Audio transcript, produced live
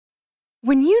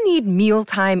When you need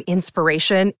mealtime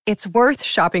inspiration, it's worth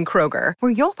shopping Kroger,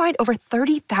 where you'll find over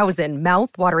 30,000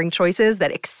 mouth-watering choices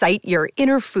that excite your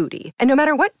inner foodie. And no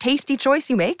matter what tasty choice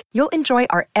you make, you'll enjoy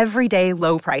our everyday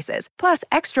low prices, plus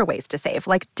extra ways to save,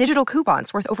 like digital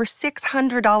coupons worth over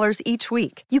 $600 each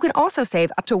week. You can also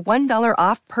save up to $1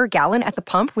 off per gallon at the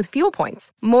pump with fuel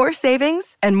points. More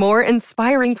savings and more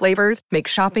inspiring flavors make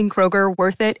shopping Kroger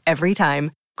worth it every time.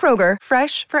 Kroger,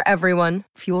 fresh for everyone.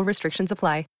 Fuel restrictions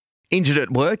apply. Injured at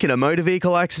work in a motor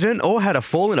vehicle accident or had a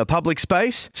fall in a public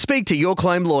space? Speak to Your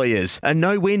Claim Lawyers, a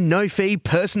no-win, no-fee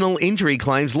personal injury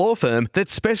claims law firm that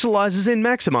specialises in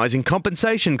maximising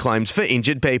compensation claims for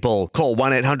injured people. Call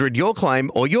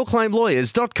 1-800-YOUR-CLAIM or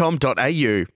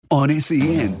yourclaimlawyers.com.au. On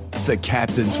SEN, The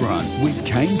Captain's Run with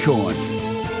Kane Corns.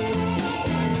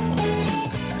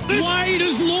 Wade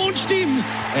has launched him.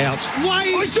 Out.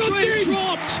 Wade straight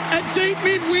dropped at deep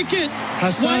mid-wicket.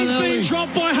 Wade's been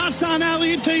dropped by Hassan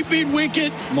Ali at deep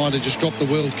mid-wicket. Might have just dropped the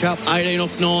World Cup. 18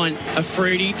 off 9.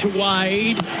 Afridi to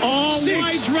Wade. Oh, 6.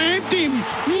 Wade's ramped him.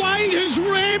 Wade has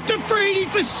ramped Afridi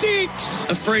for 6.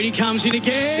 Afridi comes in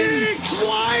again. 6.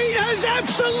 Wade has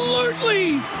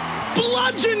absolutely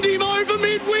bludgeoned him over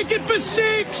mid-wicket for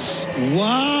 6.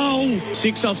 Wow.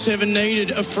 6 off 7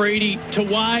 needed. Afridi to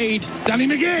Wade. Done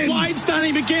him again. Wade's done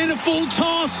him again. A full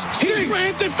toss. 6. He's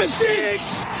ramped it for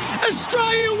 6.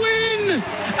 Australia win.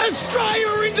 Australia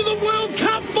are into the World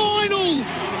Cup final.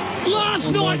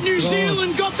 Last night, New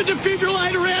Zealand got the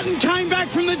defibrillator out and came back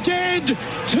from the dead.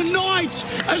 Tonight,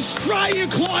 Australia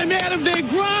climb out of their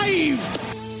grave.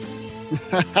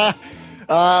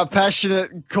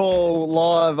 Passionate call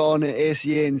live on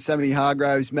SEN. Sammy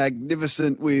Hargraves,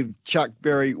 magnificent with Chuck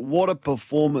Berry. What a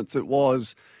performance it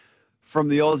was from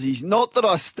the Aussies. Not that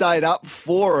I stayed up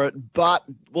for it, but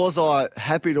was I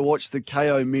happy to watch the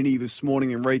KO Mini this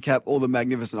morning and recap all the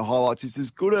magnificent highlights. It's as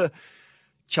good a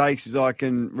chase as I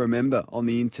can remember on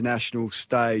the international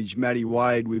stage. Matty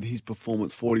Wade with his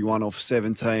performance, 41 off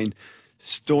 17.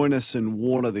 Stoinis and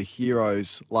Warner, the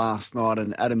heroes last night,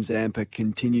 and Adam Zampa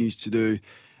continues to do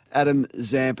Adam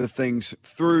Zampa things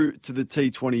through to the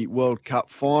T20 World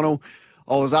Cup final.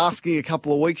 I was asking a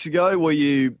couple of weeks ago, were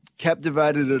you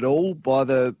captivated at all by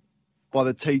the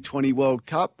T20 World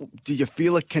Cup? Did you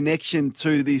feel a connection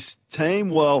to this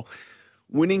team? Well,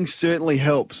 winning certainly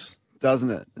helps, doesn't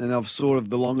it? And I've sort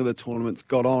of, the longer the tournament's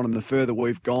got on and the further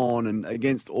we've gone, and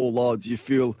against all odds, you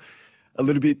feel a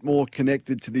little bit more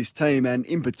connected to this team, and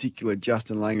in particular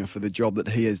Justin Langer for the job that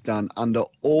he has done under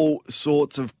all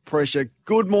sorts of pressure.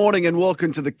 Good morning and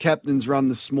welcome to the Captain's Run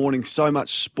this morning. So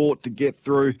much sport to get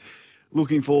through.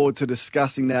 Looking forward to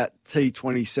discussing that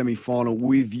T20 semi-final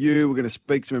with you. We're going to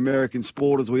speak some American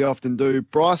sport as we often do.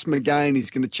 Bryce McGain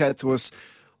is going to chat to us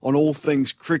on all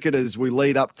things cricket as we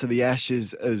lead up to the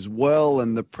Ashes as well,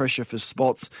 and the pressure for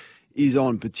spots is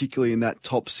on, particularly in that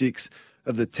top 6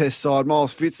 of the Test side.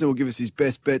 Miles Fitzner will give us his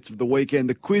best bets of the weekend.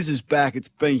 The quiz is back. It's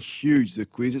been huge, the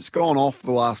quiz. It's gone off the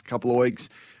last couple of weeks.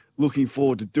 Looking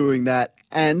forward to doing that.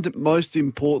 And most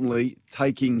importantly,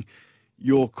 taking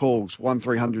your calls.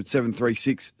 1300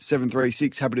 736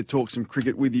 736. Happy to talk some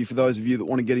cricket with you for those of you that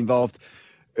want to get involved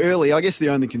early. I guess the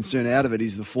only concern out of it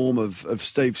is the form of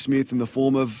Steve Smith and the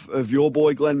form of your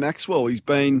boy Glenn Maxwell. He's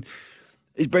been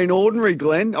ordinary,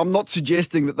 Glenn. I'm not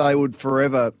suggesting that they would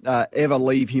forever ever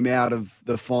leave him out of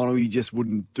the final. You just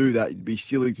wouldn't do that. It'd be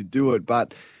silly to do it.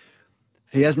 But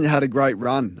he hasn't had a great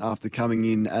run after coming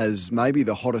in as maybe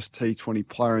the hottest T20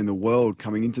 player in the world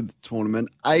coming into the tournament.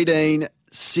 18,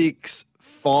 6,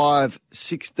 5,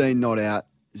 16 not out,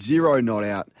 0 not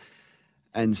out,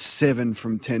 and 7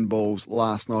 from 10 balls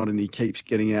last night. And he keeps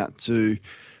getting out to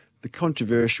the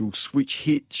controversial switch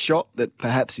hit shot that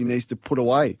perhaps he needs to put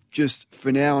away just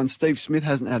for now. And Steve Smith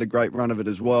hasn't had a great run of it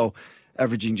as well,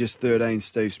 averaging just 13.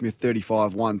 Steve Smith,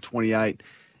 35, 1, 28,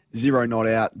 0 not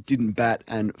out, didn't bat,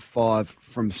 and 5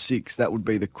 from 6. That would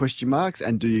be the question marks.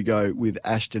 And do you go with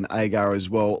Ashton Agar as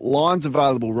well? Lines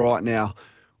available right now,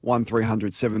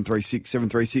 1300 736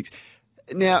 736.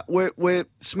 Now, we're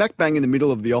smack bang in the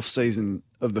middle of the off-season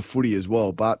of the footy as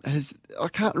well, but I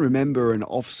can't remember an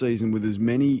off-season with as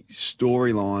many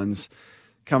storylines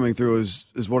coming through as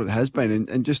what it has been.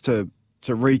 And just to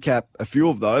recap a few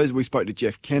of those, we spoke to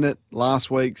Jeff Kennett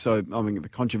last week, so I mean the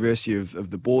controversy of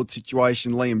the board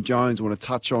situation. Liam Jones, I want to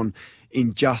touch on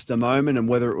in just a moment, and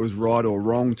whether it was right or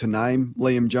wrong to name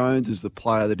Liam Jones as the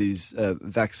player that is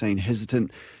vaccine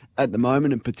hesitant at the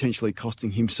moment and potentially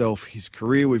costing himself his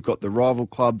career. We've got the rival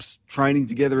clubs training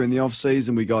together in the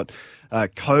off-season. We got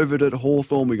COVID at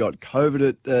Hawthorn. We got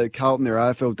COVID at Carlton, their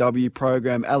AFLW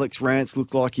program. Alex Rance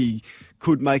looked like he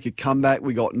could make a comeback.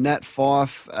 We got Nat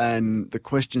Fyfe and the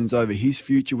questions over his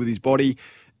future with his body.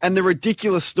 And the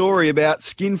ridiculous story about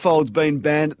skin folds being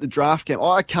banned at the draft camp.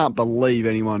 I can't believe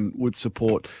anyone would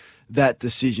support that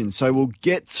decision. So we'll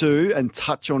get to and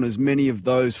touch on as many of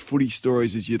those footy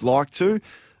stories as you'd like to.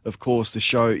 Of course, the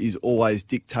show is always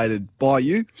dictated by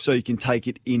you, so you can take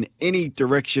it in any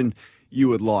direction you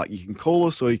would like. You can call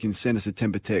us or you can send us a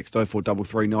temper text,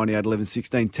 0433 98 11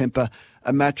 16. Temper,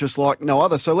 a mattress like no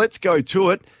other. So let's go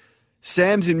to it.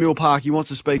 Sam's in Mill Park. He wants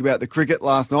to speak about the cricket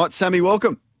last night. Sammy,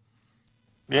 welcome.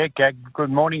 Yeah,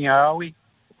 good morning. How are we?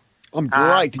 I'm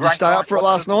great. Did you stay up for it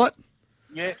last night?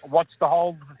 Yeah, watched the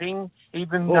whole thing,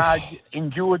 even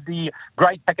endured the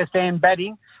great Pakistan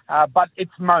batting. But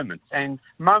it's moments. And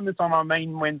moments, I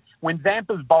mean, when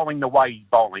Zampa's bowling the way he's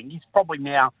bowling, he's probably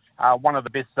now one of the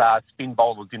best spin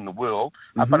bowlers in the world.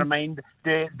 But, I mean,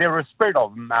 there are a spread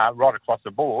of them right across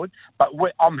the board. But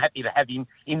I'm happy to have him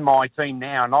in my team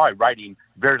now, and I rate him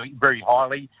very, very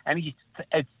highly. And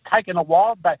it's taken a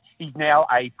while, but he's now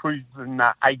a proven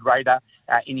A-grader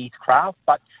in his craft.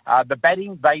 But the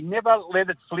batting, they never let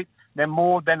it slip. They're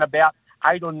more than about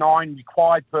 8 or 9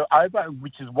 required per over,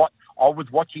 which is what I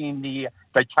was watching in the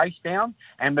chase down.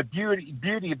 And the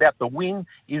beauty about the win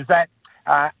is that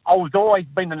I was always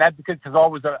been an advocate because I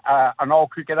was an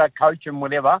old cricketer, coach and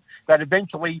whatever, that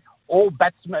eventually all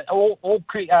batsmen, all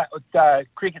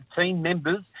cricket team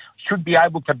members should be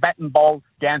able to bat and bowl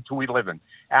down to 11.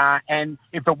 And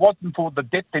if it wasn't for the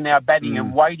depth in our batting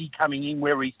and Wadey coming in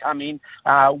where he's come in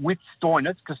with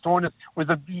Stoinis, because Stoinis was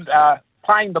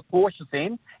playing the cautious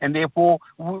end, and therefore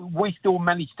we still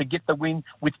managed to get the win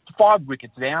with 5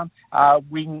 wickets down,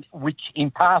 which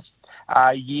in past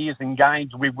years and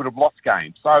games we would have lost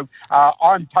games. So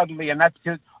I'm totally an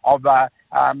advocate of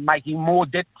making more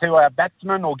depth to our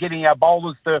batsmen or getting our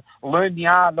bowlers to learn the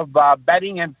art of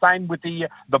batting, and same with the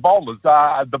bowlers.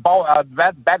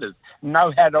 The batters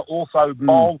know how to also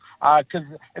bowl because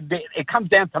it comes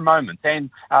down to moments, and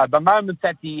the moments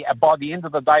by the end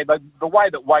of the day, the way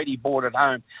that Wadey brought it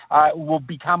home will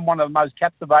become one of the most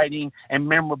captivating and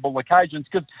memorable occasions.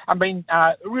 Because I mean,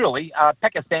 really,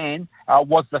 Pakistan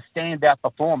was the standout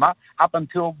performer up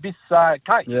until this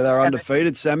case. Yeah, they're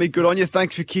undefeated, Sammy. Good on you.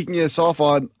 Thanks for kicking us off.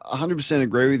 I 100%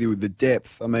 agree with you with the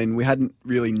depth. I mean, we hadn't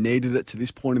really needed it to this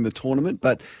point in the tournament,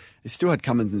 but it still had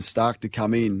Cummins and Stark to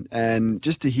come in. And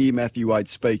just to hear Matthew Wade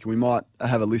speak, we might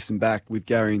have a listen back with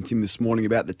Gary and Tim this morning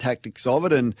about the tactics of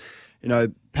it and, you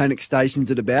know, panic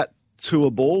stations at about 2 a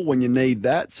ball when you need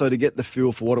that. So to get the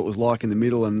feel for what it was like in the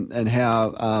middle and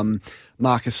how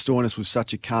Marcus Stoinis was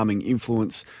such a calming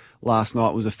influence last night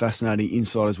was a fascinating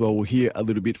insight as well. We'll hear a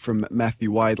little bit from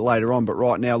Matthew Wade later on, but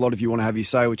right now a lot of you want to have your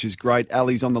say, which is great.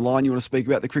 Ali's on the line. You want to speak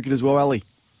about the cricket as well, Ali?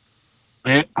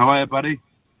 Yeah, how are you, buddy?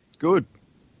 Good.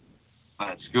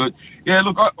 That's good. Yeah,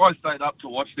 look, I stayed up to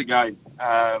watch the game,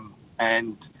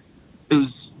 and it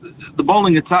was the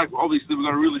bowling attack. Obviously, we've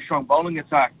got a really strong bowling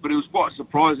attack, but it was quite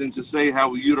surprising to see how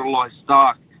we utilised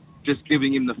Stark, just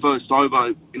giving him the first over.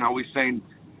 You know, we've seen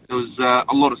there was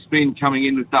a lot of spin coming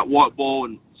in with that white ball,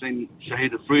 and seen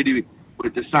Shahid Afridi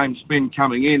with the same spin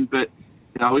coming in, but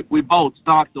you know, we bowled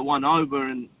Stark the 1 over,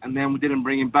 and then we didn't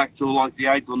bring him back till like the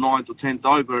 8th or 9th or 10th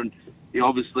over, and he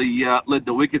obviously led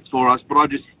the wickets for us. But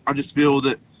I just feel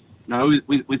that, you know,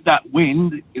 with that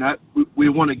wind, you know, we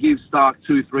want to give Stark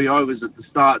 2-3 overs at the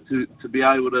start to be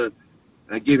able to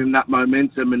give him that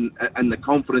momentum and the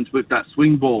confidence with that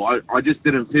swing ball. I just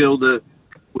didn't feel that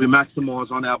we maximised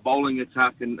on our bowling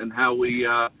attack and how we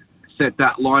set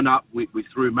that lineup. We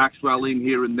threw Maxwell in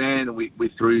here and there, and we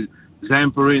threw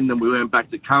Zampa in, and we went back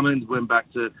to Cummins, went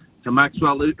back to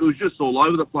Maxwell. It was just all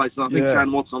over the place, and I think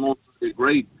Shane Watson also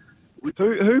agreed.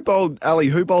 Who bowled, Ali,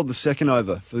 who bowled the second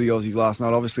over for the Aussies last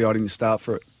night? Obviously, I didn't start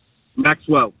for it.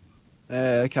 Maxwell.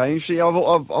 Okay, interesting. I've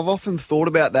often thought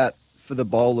about that for the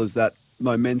bowlers, that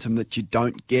momentum that you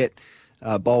don't get.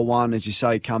 Bowl one, as you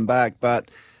say, come back. But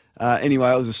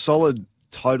anyway, it was a solid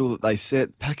total that they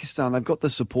set. Pakistan, they've got the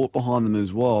support behind them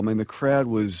as well. I mean, the crowd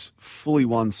was fully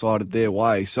one-sided their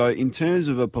way. So in terms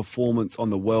of a performance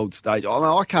on the world stage,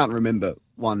 I can't remember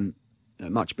one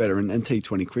much better. And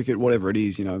T20 cricket, whatever it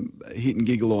is, you know, hit and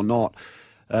giggle or not,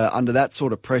 under that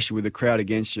sort of pressure with the crowd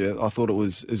against you, I thought it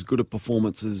was as good a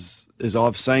performance as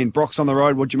I've seen. Brock's on the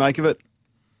road. What'd you make of it?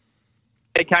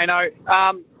 Hey, Kano.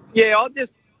 I'm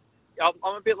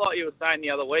a bit like you were saying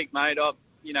the other week, mate.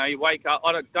 You know, you wake up,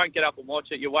 don't get up and watch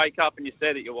it. You wake up and you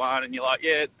say that you won, and you're like,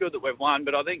 yeah, it's good that we've won.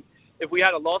 But I think if we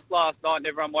had a loss last night and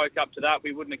everyone woke up to that,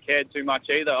 we wouldn't have cared too much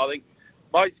either. I think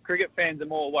most cricket fans are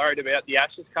more worried about the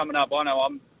Ashes coming up. I know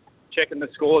I'm checking the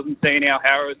scores and seeing how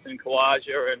Harris and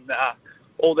Khawaja and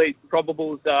all these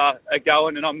probables are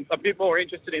going, and I'm a bit more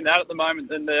interested in that at the moment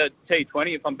than the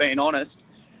T20, if I'm being honest.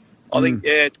 I think,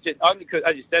 it's just only because,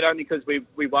 as you said, only because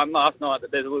we won last night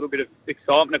that there's a little bit of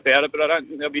excitement about it. But I don't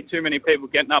think there'll be too many people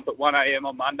getting up at 1 a.m.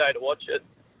 on Monday to watch it.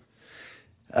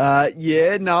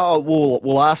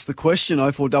 We'll ask the question.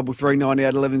 0433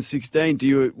 98 11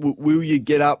 16. Will you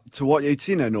get up to what? It's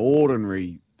in an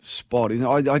ordinary spot.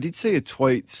 I did see a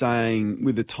tweet saying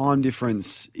with the time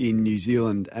difference in New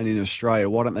Zealand and in Australia,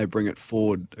 why don't they bring it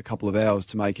forward a couple of hours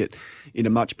to make it in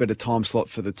a much better time slot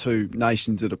for the two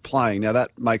nations that are playing? Now,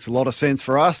 that makes a lot of sense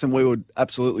for us, and we would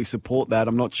absolutely support that.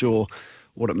 I'm not sure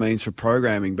what it means for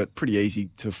programming, but pretty easy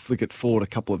to flick it forward a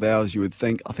couple of hours, you would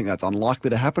think. I think that's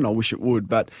unlikely to happen. I wish it would.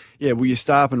 But, yeah, will you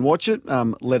stay up and watch it?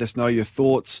 Let us know your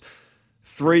thoughts.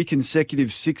 3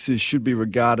 consecutive sixes should be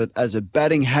regarded as a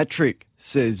batting hat-trick,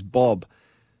 says Bob.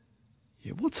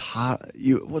 Yeah, what's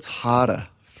harder?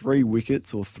 3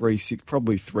 wickets or 3 6?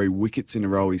 Probably 3 wickets in a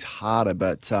row is harder,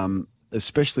 but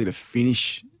especially to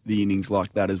finish the innings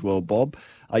like that as well, Bob.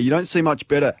 You don't see much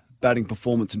better batting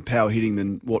performance and power hitting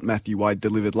than what Matthew Wade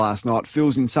delivered last night.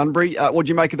 Phil's in Sunbury. What do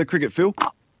you make of the cricket, Phil?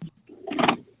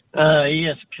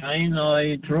 Yes, Kane,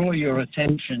 I draw your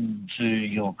attention to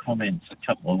your comments a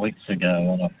couple of weeks ago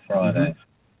on a Friday,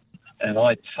 and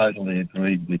I totally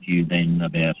agreed with you then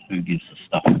about who gives a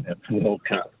stuff about the World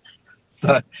Cup.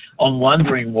 So I'm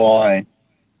wondering why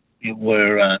you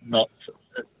were not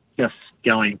just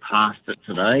going past it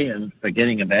today and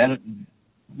forgetting about it and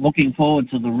looking forward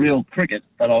to the real cricket.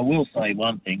 But I will say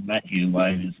one thing, Matthew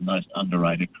Wade is the most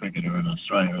underrated cricketer in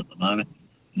Australia at the moment,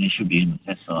 and he should be in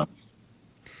the Test side.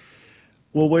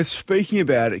 Well, we're speaking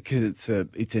about it because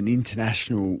it's an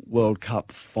international World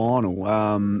Cup final,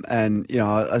 and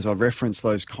as I referenced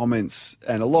those comments,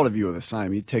 and a lot of you are the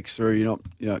same. You text through,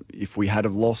 if we had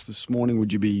have lost this morning,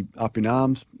 would you be up in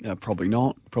arms? Probably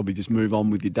not. Probably just move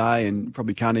on with your day, and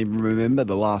probably can't even remember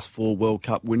the last 4 World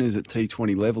Cup winners at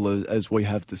T20 level, as we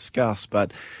have discussed.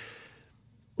 But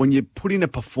when you put in a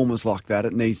performance like that,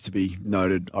 it needs to be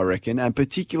noted, I reckon, and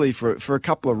particularly for a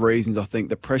couple of reasons. I think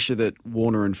the pressure that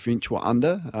Warner and Finch were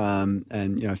under,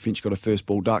 and Finch got a first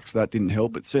ball duck, so that didn't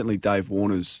help, but certainly Dave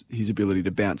Warner's his ability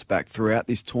to bounce back throughout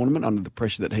this tournament under the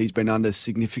pressure that he's been under is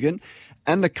significant.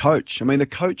 And the coach. I mean, the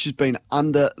coach has been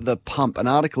under the pump. An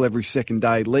article every second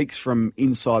day leaks from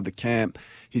inside the camp.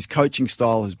 His coaching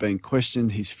style has been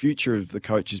questioned. His future of the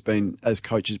coach has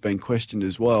been questioned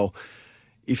as well.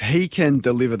 If he can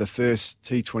deliver the first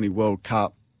T20 World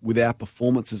Cup with our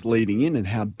performances leading in and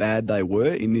how bad they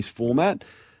were in this format,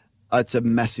 it's a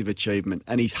massive achievement.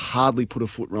 And he's hardly put a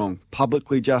foot wrong.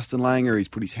 Publicly, Justin Langer, he's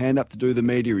put his hand up to do the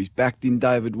media. He's backed in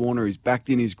David Warner. He's backed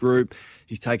in his group.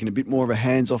 He's taken a bit more of a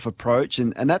hands-off approach.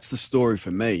 And that's the story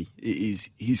for me,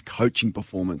 is his coaching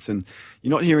performance. And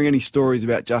you're not hearing any stories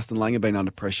about Justin Langer being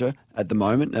under pressure at the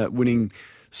moment. Winning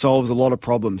solves a lot of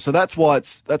problems. So that's why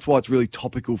it's really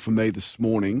topical for me this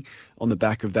morning on the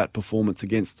back of that performance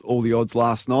against all the odds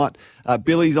last night.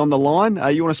 Billy's on the line.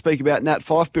 You want to speak about Nat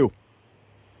Fyfe, Bill?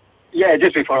 Yeah,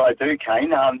 just before I do,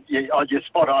 Kane, you're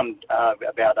spot on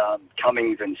about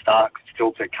Cummings and Stark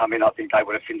still to come in. I think they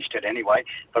would have finished it anyway.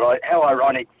 But how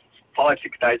ironic, 5-6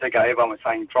 days ago, everyone was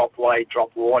saying drop Wade,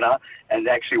 drop Warner, and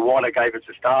actually Warner gave us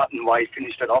a start and Wade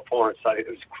finished it off for us. So it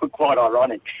was quite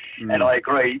ironic. And I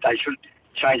agree, they should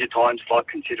change the time slot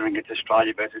considering it's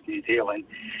Australia versus New Zealand.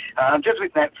 Just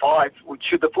with Nat Fyfe,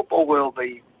 should the football world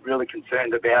be really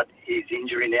concerned about his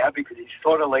injury now, because he's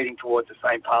sort of leading towards the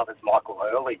same path as Michael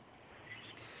Hurley?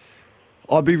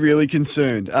 I'd be really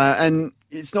concerned. And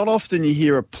it's not often you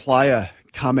hear a player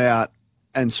come out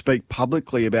and speak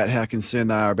publicly about how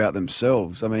concerned they are about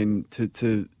themselves. I mean,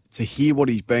 to hear what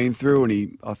he's been through,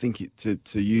 and I think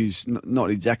to use not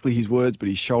exactly his words, but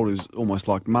his shoulder's almost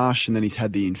like mush, and then he's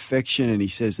had the infection, and he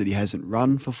says that he hasn't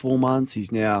run for 4 months.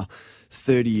 He's now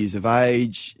 30 years of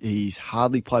age. He's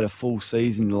hardly played a full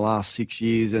season in the last 6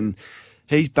 years, and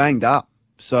he's banged up.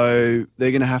 So they're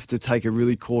going to have to take a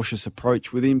really cautious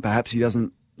approach with him. Perhaps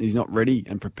he's not ready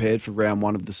and prepared for round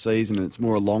 1 of the season, and it's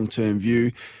more a long-term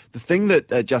view. The thing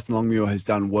that Justin Longmuir has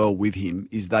done well with him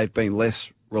is they've been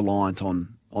less reliant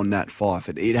on Nat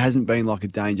Fyfe. It hasn't been like a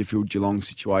Dangerfield Geelong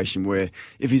situation where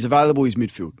if he's available, he's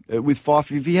midfield. With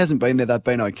Fyfe, if he hasn't been there, they've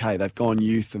been okay. They've gone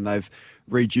youth and they've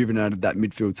rejuvenated that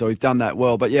midfield. So he's done that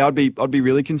well. But yeah, I'd be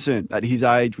really concerned at his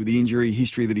age with the injury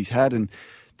history that he's had, and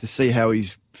to see how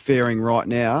he's faring right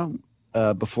now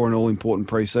before an all-important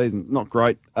pre-season. Not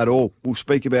great at all. We'll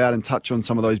speak about and touch on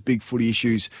some of those big footy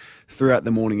issues throughout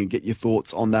the morning and get your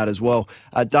thoughts on that as well.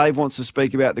 Dave wants to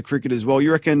speak about the cricket as well.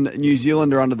 You reckon New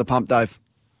Zealand are under the pump, Dave?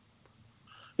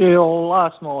 Yeah, well,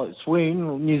 last night's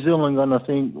win, New Zealand going to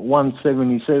think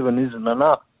 177 isn't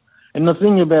enough. And the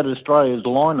thing about Australia's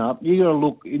lineup, you got to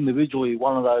look individually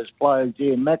one of those players.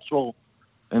 Yeah, Maxwell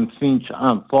and Finch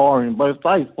aren't firing. But if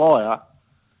they fire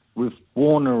with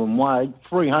Warner and Wade,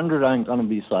 300 ain't going to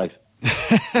be safe.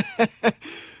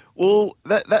 Well,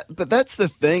 but that's the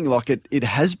thing. Like, it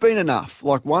has been enough.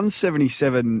 Like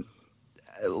 177.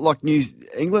 Like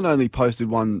England only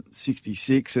posted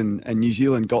 166, and New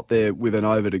Zealand got there with an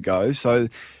over to go. So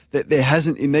that there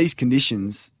hasn't, in these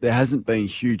conditions, there hasn't been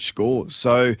huge scores.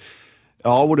 So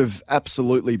I would have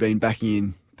absolutely been backing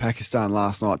in Pakistan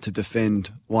last night to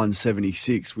defend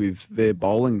 176 with their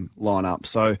bowling lineup.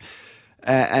 So,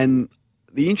 and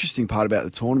the interesting part about the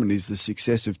tournament is the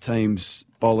success of teams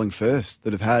bowling first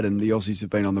that have had, and the Aussies have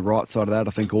been on the right side of that.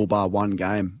 I think all bar one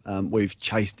game, we've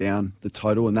chased down the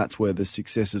total, and that's where the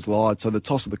success has lied. So the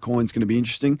toss of the coin is going to be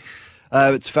interesting.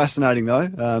 It's fascinating though,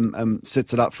 and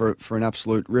sets it up for an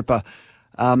absolute ripper.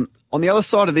 On the other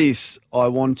side of this, I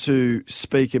want to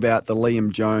speak about the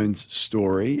Liam Jones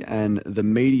story and the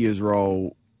media's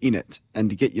role in it,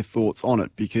 and to get your thoughts on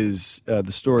it, because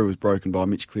the story was broken by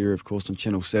Mitch Cleary, of course, on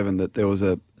Channel 7, that there was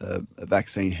a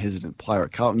vaccine-hesitant player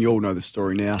at Carlton. You all know the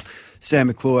story now. Sam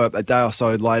McClure, a day or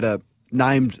so later,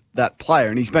 named that player,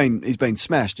 and he's been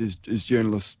smashed, as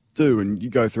journalists do, and you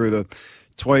go through the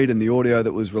tweet and the audio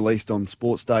that was released on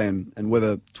Sports Day, and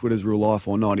whether Twitter's real life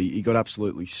or not, he got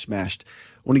absolutely smashed.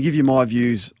 I want to give you my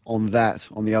views on that,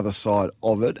 on the other side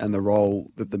of it, and the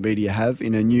role that the media have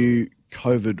in a new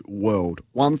COVID world.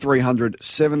 1300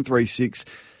 736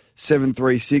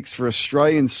 736 for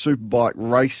Australian Superbike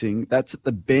racing. That's at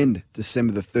the Bend,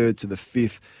 December the 3rd to the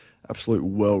 5th. Absolute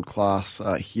world class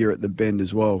here at the Bend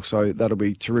as well. So that'll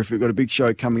be terrific. We've got a big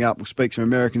show coming up. We'll speak some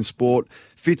American sport.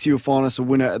 Fitzy will find us a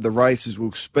winner at the races.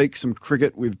 We'll speak some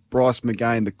cricket with Bryce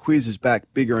McGain. The quiz is back,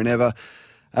 bigger than ever.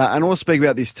 And I want to speak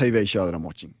about this TV show that I'm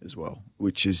watching as well,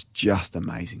 which is just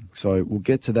amazing. So we'll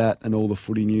get to that and all the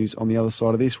footy news on the other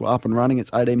side of this. We're up and running. It's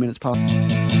 18 minutes past.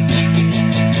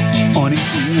 On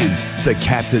SEN, the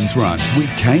Captain's Run with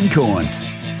Kane Corns.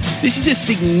 This is a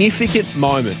significant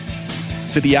moment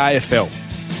for the AFL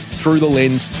through the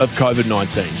lens of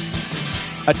COVID-19.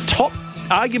 A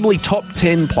arguably top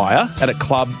 10 player at a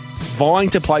club vying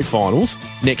to play finals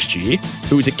next year,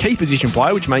 who is a key position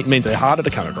player, which means they're harder to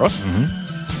come across,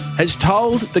 has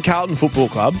told the Carlton Football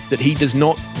Club that he does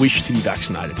not wish to be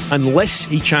vaccinated. Unless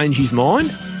he changes his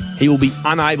mind, he will be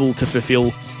unable to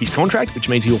fulfil his contract, which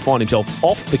means he will find himself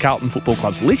off the Carlton Football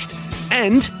Club's list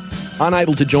and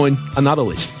unable to join another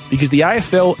list, because the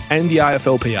AFL and the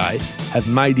AFLPA have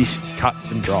made this cut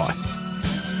and dry.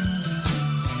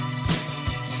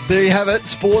 There you have it,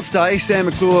 Sports Day. Sam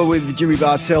McClure with Jimmy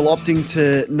Bartell opting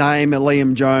to name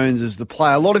Liam Jones as the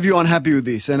player. A lot of you unhappy with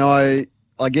this, and I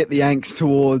get the angst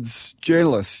towards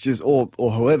journalists, or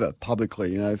whoever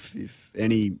publicly. You know, if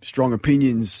any strong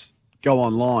opinions go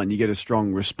online, you get a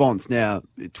strong response. Now,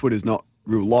 Twitter's not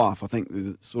real life. I think there's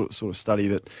a sort of study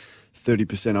that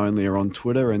 30% only are on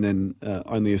Twitter, and then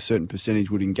only a certain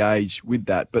percentage would engage with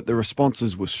that. But the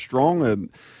responses were strong.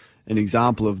 An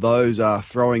example of those are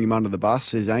throwing him under the bus,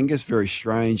 says Angus. Very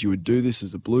strange you would do this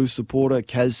as a Blues supporter.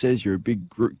 Kaz says you're a big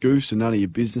goose and none of your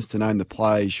business to name the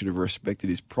player. You should have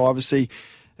respected his privacy.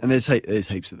 And there's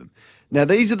heaps of them. Now,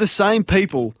 these are the same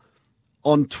people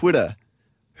on Twitter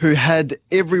who had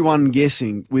everyone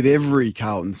guessing with every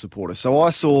Carlton supporter. So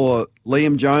I saw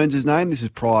Liam Jones' name. This is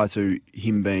prior to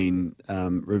him being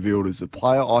revealed as a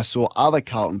player. I saw other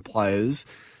Carlton players'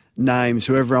 names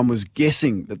who everyone was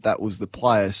guessing that was the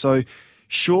player. So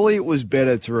surely it was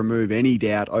better to remove any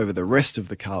doubt over the rest of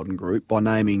the Carlton group by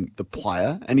naming the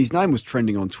player. And his name was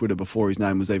trending on Twitter before his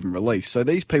name was even released. So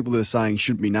these people that are saying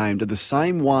should be named are the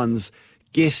same ones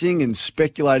guessing and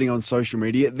speculating on social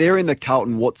media. They're in the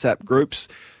Carlton WhatsApp groups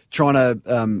trying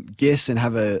to guess and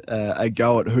have a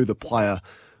go at who the player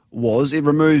was. It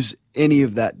removes any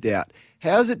of that doubt.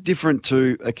 How is it different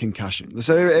to a concussion?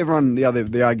 So everyone, the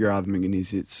argument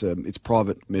is it's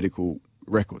private medical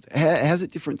records. How's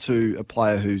it different to a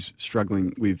player who's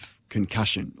struggling with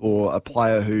concussion, or a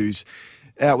player who's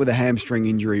out with a hamstring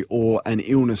injury or an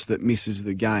illness that misses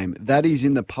the game? That is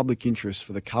in the public interest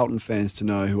for the Carlton fans to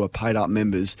know, who are paid up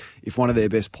members, if one of their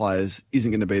best players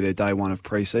isn't going to be there day one of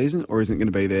pre-season or isn't going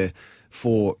to be there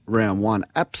for round one.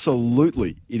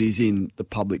 Absolutely, it is in the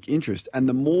public interest. And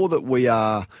the more that we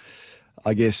are,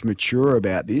 I guess, mature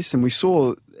about this, and we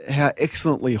saw how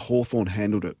excellently Hawthorn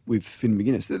handled it with Finn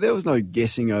Maginness. There was no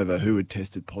guessing over who had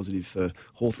tested positive for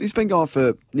Hawthorn. It's been going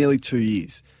for nearly 2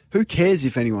 years. Who cares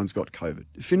if anyone's got COVID?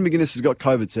 If Finn Maginness has got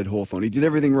COVID, said Hawthorn. He did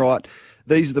everything right.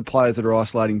 These are the players that are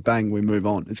isolating. Bang, we move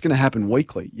on. It's going to happen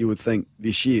weekly, you would think,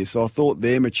 this year. So I thought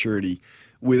their maturity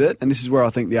with it, and this is where I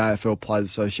think the AFL Players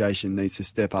Association needs to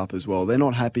step up as well. They're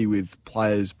not happy with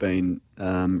players being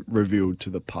revealed to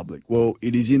the public. Well,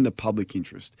 it is in the public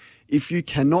interest. If you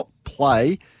cannot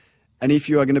play and if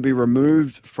you are going to be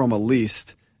removed from a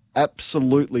list,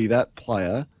 absolutely that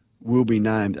player will be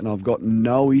named, and I've got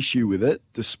no issue with it,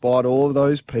 despite all of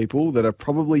those people that are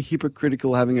probably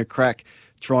hypocritical having a crack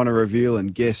trying to reveal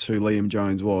and guess who Liam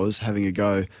Jones was, having a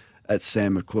go at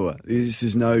Sam McClure. This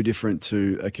is no different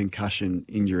to a concussion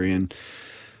injury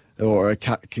or a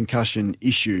concussion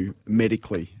issue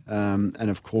medically, and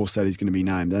of course that is going to be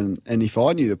named. And if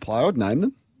I knew the player, I'd name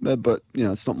them. But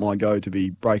it's not my go to be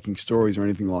breaking stories or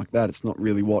anything like that. It's not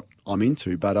really what I'm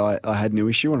into. But I had no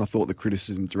issue, and I thought the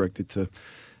criticism directed to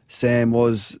Sam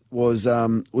was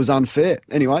unfair.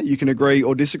 Anyway, you can agree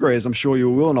or disagree, as I'm sure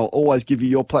you will, and I'll always give you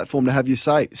your platform to have your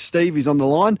say. Steve is on the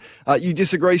line. You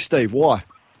disagree, Steve. Why?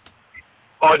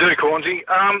 I do, Cornsey.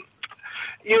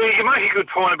 You make a good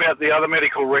point about the other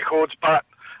medical records, but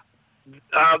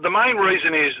the main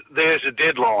reason is there's a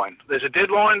deadline. There's a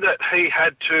deadline that he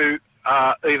had to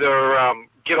either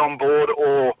get on board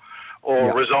or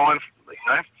resign,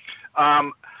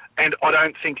 and I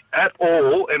don't think at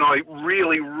all, and I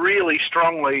really, really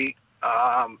strongly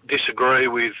disagree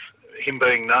with him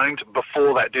being named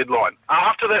before that deadline.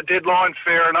 After that deadline,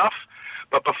 fair enough,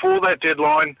 but before that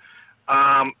deadline,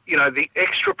 the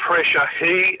extra pressure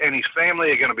he and his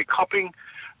family are going to be copping,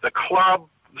 the club,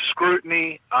 the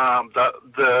scrutiny,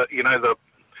 the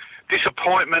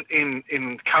disappointment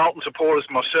in Carlton supporters,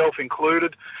 myself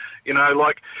included,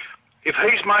 if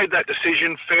he's made that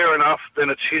decision, fair enough,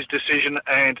 then it's his decision,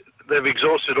 and they've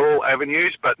exhausted all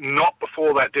avenues, but not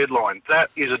before that deadline. That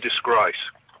is a disgrace.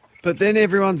 But then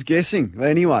everyone's guessing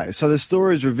anyway. So the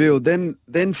story is revealed.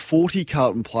 Then 40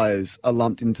 Carlton players are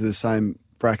lumped into the same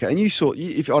bracket. And you saw,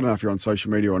 I don't know if you're on social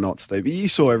media or not, Steve, but you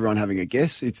saw everyone having a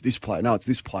guess. It's this player. No, it's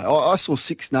this player. I saw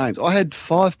 6 names. I had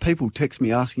 5 people text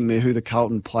me asking me who the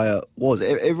Carlton player was.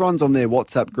 Everyone's on their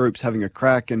WhatsApp groups having a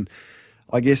crack, and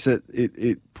I guess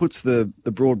it puts the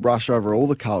broad brush over all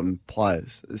the Carlton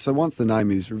players. So once the name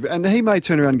is, and he may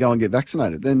turn around and go and get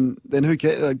vaccinated, then who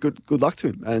cares? Good luck to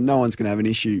him, and no one's going to have an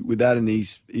issue with that, and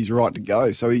he's right to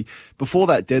go. So before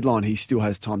that deadline, he still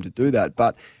has time to do that.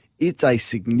 But it's a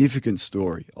significant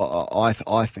story. I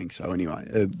think so anyway.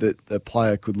 That the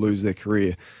player could lose their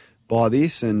career by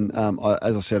this, and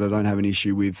as I said, I don't have an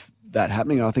issue with that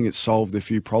happening. I think it's solved a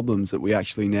few problems that we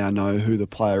actually now know who the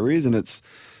player is, and it's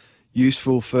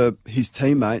useful for his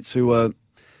teammates who are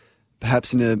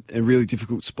perhaps in a really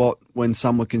difficult spot when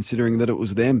some were considering that it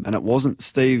was them and it wasn't.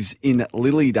 Steve's in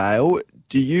Lilydale.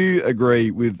 Do you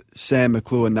agree with Sam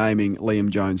McClure naming Liam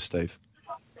Jones, Steve?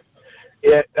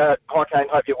 Yeah, hi Kane,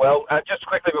 hope you're well. Just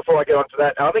quickly before I get on to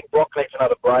that, I think Brock needs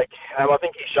another break. I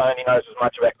think he's shown he knows as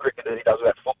much about cricket as he does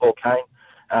about football, Kane.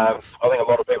 I think a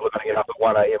lot of people are going to get up at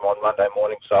 1 a.m. on Monday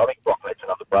morning, so I think Brock needs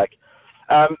another break.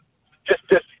 Just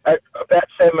about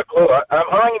Sam McClure, I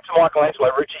rang into Michelangelo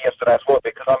Rucci yesterday as well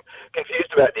because I'm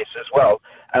confused about this as well.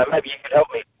 Maybe you could help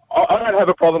me. I don't have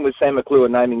a problem with Sam McClure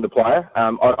naming the player.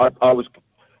 I was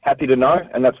happy to know,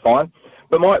 and that's fine.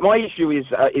 But my issue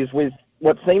is with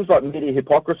what seems like media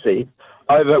hypocrisy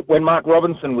over when Mark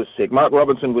Robinson was sick. Mark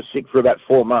Robinson was sick for about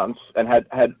 4 months and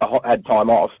had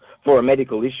time off for a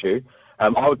medical issue.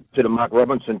 I would consider Mark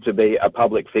Robinson to be a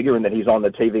public figure in that he's on the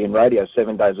TV and radio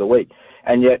 7 days a week.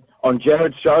 And yet, on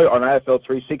Jared's show, on AFL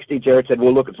 360, Jared said,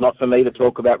 well, look, it's not for me to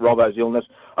talk about Robbo's illness.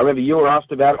 I remember you were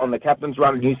asked about it on the captain's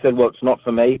run, and you said, well, it's not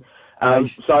for me.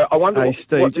 So I wonder... Hey,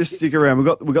 Steve, just stick around.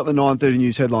 We've got the 9:30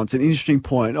 news headlines. An interesting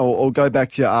point. I'll go back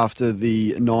to you after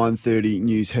the 9:30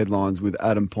 news headlines with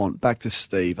Adam Pont. Back to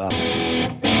Steve. On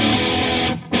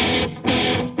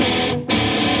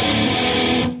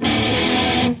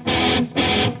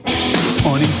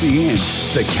SEN,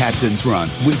 the Captain's Run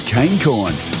with Kane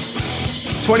Corns.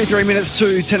 23 minutes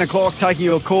to 10 o'clock, taking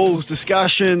your calls,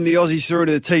 discussion, the Aussies through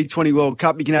to the T20 World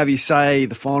Cup. You can have your say,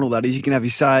 the final that is, you can have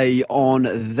your say on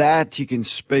that. You can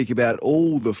speak about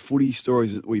all the footy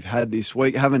stories that we've had this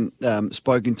week. I haven't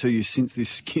spoken to you since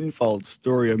this Skinfold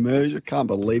story emerged. I can't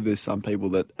believe there's some people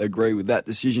that agree with that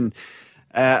decision.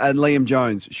 And Liam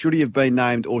Jones, should he have been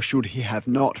named or should he have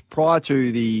not? Prior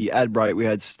to the ad break, we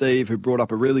had Steve who brought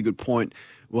up a really good point.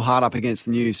 We're hard up against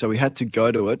the news, so we had to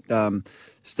go to it.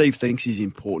 Steve thinks he's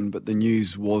important, but the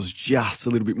news was just a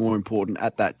little bit more important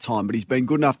at that time. But he's been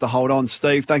good enough to hold on.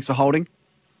 Steve, thanks for holding.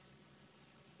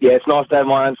 Yeah, it's nice to have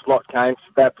my own slot, Kane. It's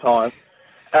about time.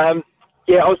 I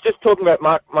was just talking about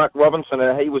Mark Robinson,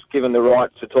 and he was given the right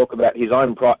to talk about his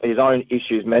own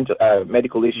issues,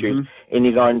 medical issues, in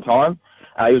his own time.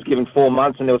 He was given 4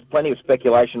 months, and there was plenty of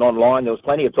speculation online. There was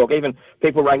plenty of talk. Even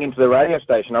people rang into the radio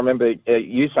station. I remember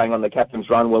you saying on the captain's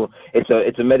run, well,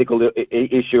 it's a medical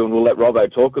issue, and we'll let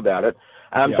Robbo talk about it.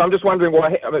 So I'm just wondering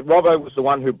why. I mean, Robbo was the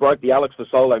one who broke the Alex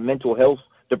Fasolo mental health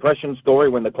depression story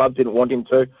when the club didn't want him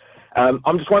to.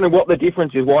 I'm just wondering what the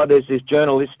difference is, why there's this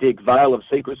journalistic veil of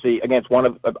secrecy against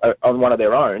on one of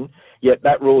their own, yet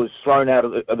that rule is thrown out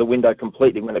of the window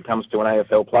completely when it comes to an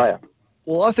AFL player.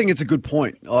 Well, I think it's a good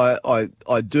point.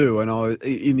 I do, and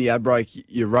in the ad break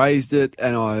you raised it,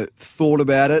 and I thought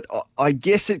about it. I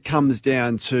guess it comes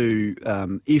down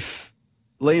to if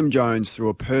Liam Jones, through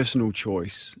a personal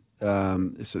choice, so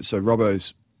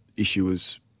Robbo's issue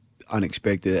was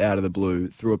unexpected, out of the blue,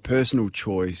 through a personal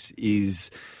choice, is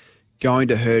going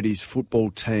to hurt his football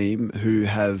team, who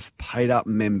have paid up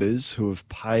members, who have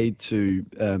paid to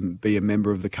be a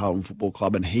member of the Carlton Football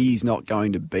Club, and he's not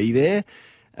going to be there,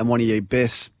 and one of your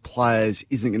best players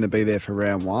isn't going to be there for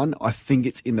round one. I think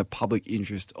it's in the public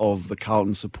interest of the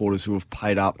Carlton supporters who have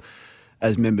paid up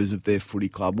as members of their footy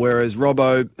club. Whereas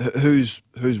Robbo, who's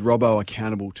Robbo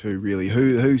accountable to, really?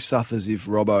 Who suffers if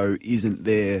Robbo isn't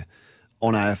there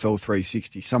on AFL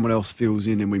 360? Someone else fills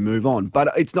in and we move on. But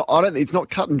it's not. It's not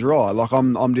cut and dry. Like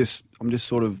I'm just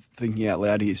sort of thinking out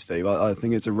loud here, Steve. I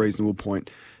think it's a reasonable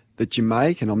point that you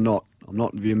make, and I'm not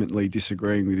vehemently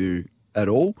disagreeing with you at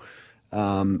all.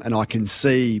 And I can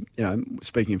see,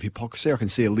 speaking of hypocrisy, I can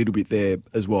see a little bit there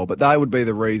as well. But they would be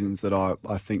the reasons that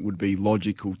I think would be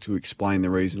logical to explain the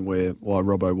reason why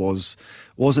Robbo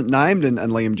wasn't named and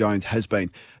Liam Jones has been.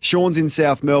 Sean's in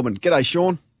South Melbourne. G'day,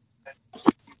 Sean.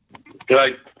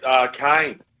 G'day,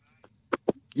 Kane.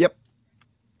 Yep.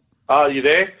 Are you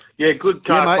there? Yeah, good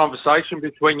conversation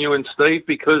between you and Steve,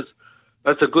 because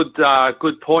that's a good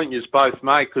point you both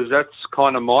make, because that's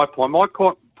kind of my point. My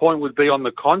point would be on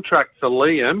the contract for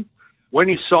Liam. When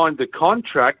he signed the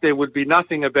contract, there would be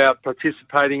nothing about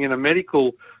participating in a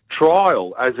medical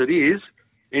trial as it is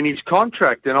in his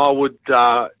contract, and I would,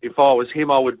 if I was him,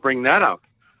 I would bring that up.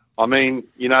 I mean,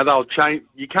 they'll change.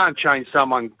 You can't change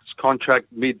someone's contract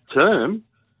mid-term.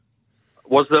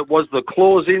 Was the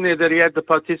clause in there that he had to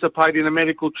participate in a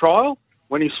medical trial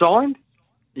when he signed?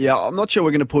 Yeah, I'm not sure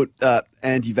we're going to put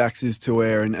anti-vaxxers to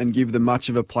air and give them much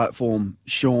of a platform,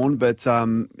 Sean, but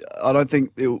I don't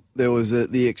think there was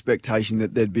the expectation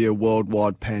that there'd be a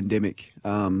worldwide pandemic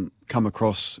come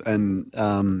across and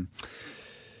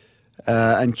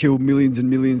kill millions and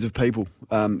millions of people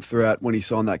throughout when he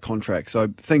signed that contract. So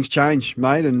things change,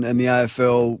 mate, and the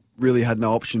AFL really had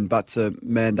no option but to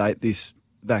mandate this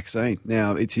vaccine.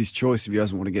 Now, it's his choice if he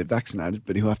doesn't want to get vaccinated,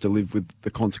 but he'll have to live with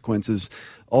the consequences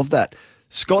of that.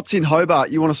 Scott's in Hobart.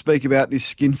 You want to speak about this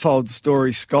skin fold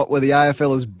story, Scott, where the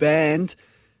AFL has banned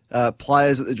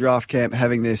players at the draft camp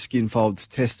having their skin folds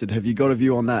tested. Have you got a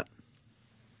view on that?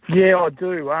 Yeah, I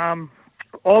do.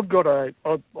 We've got a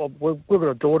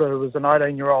daughter who was an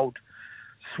 18-year-old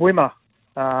swimmer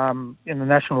in the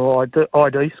national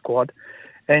ID squad,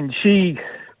 and she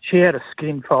had a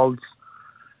skin folds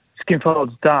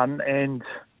done, and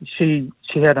she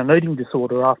had an eating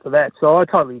disorder after that. So I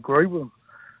totally agree with them.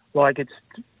 Like,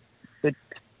 the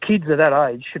kids at that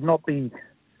age should not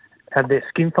have their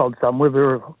skin folds done,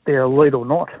 whether they're elite or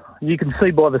not. You can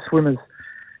see by the swimmers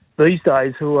these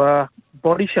days who are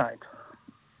body shamed.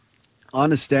 I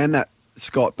understand that,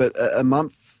 Scott, but a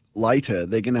month later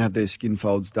they're going to have their skin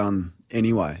folds done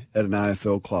anyway at an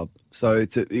AFL club. So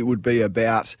it would be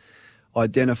about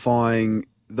identifying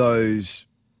those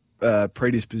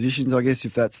predispositions, I guess,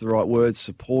 if that's the right word,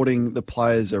 supporting the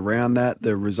players around that.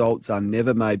 The results are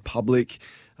never made public,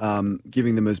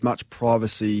 giving them as much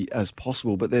privacy as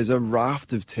possible. But there's a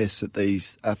raft of tests that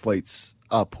these athletes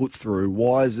are put through.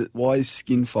 Why is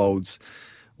skin folds,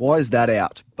 why is that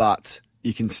out? But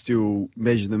you can still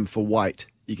measure them for weight.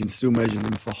 You can still measure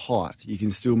them for height. You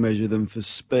can still measure them for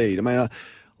speed. I mean,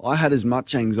 I had as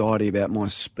much anxiety about my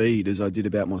speed as I did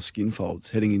about my skin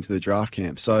folds heading into the draft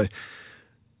camp. So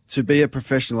to be a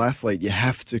professional athlete, you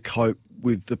have to cope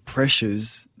with the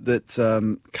pressures that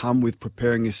come with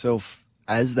preparing yourself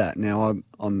as that. Now,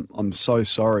 I'm so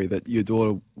sorry that your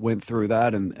daughter went through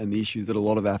that and the issues that a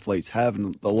lot of athletes have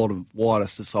and a lot of wider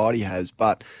society has.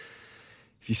 But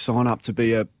if you sign up to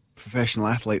be a professional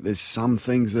athlete, there's some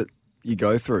things that you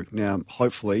go through. Now,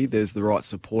 hopefully there's the right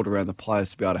support around the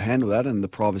players to be able to handle that, and the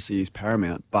privacy is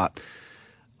paramount. But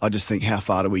I just think, how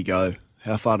far do we go?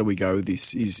 How far do we go with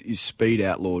this? Is speed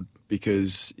outlawed?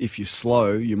 Because if you're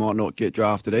slow, you might not get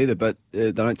drafted either, but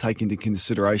they don't take into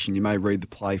consideration you may read the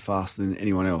play faster than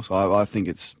anyone else. I think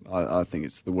it's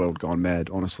the world gone mad,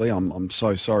 honestly. I'm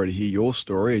so sorry to hear your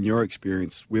story and your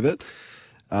experience with it.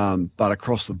 But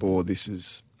across the board, this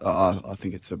is I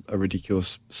think it's a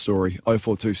ridiculous story.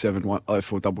 0427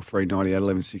 0433 98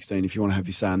 11 16 if you want to have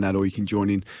your say on that, or you can join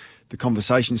in the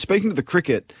conversation. Speaking of the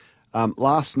cricket,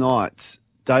 last night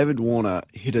David Warner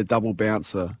hit a double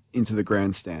bouncer into the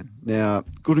grandstand. Now,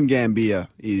 Gautam Gambhir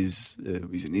is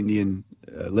he's an Indian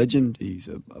legend. He's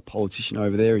a politician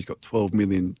over there. He's got 12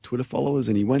 million Twitter followers,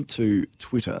 and he went to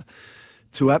Twitter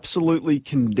to absolutely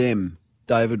condemn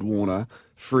David Warner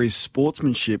for his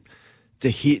sportsmanship to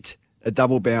hit a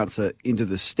double bouncer into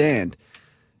the stand.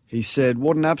 He said,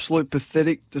 "What an absolute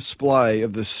pathetic display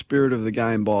of the spirit of the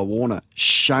game by Warner.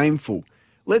 Shameful."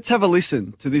 Let's have a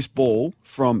listen to this ball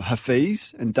from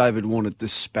Hafiz and David Warner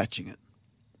dispatching it.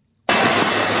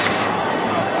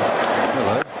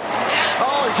 Hello.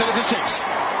 Oh, he's hit it for 6.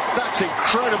 That's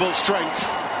incredible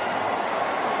strength.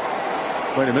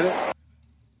 Wait a minute.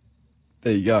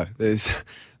 There you go. There's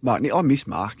Mark. I miss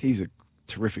Mark. He's a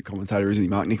terrific commentator, isn't he,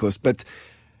 Mark Nicholas? But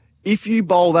if you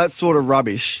bowl that sort of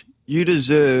rubbish, you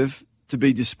deserve to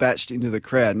be dispatched into the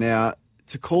crowd. Now,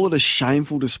 to call it a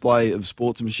shameful display of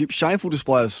sportsmanship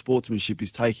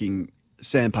is taking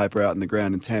sandpaper out in the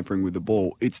ground and tampering with the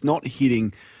ball. It's not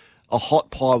hitting a hot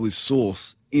pie with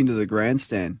sauce into the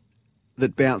grandstand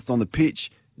that bounced on the pitch.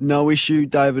 No issue,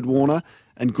 David Warner.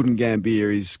 And Gautam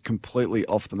Gambhir is completely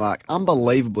off the mark.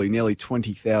 Unbelievably, nearly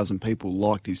 20,000 people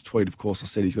liked his tweet. Of course, I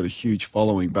said he's got a huge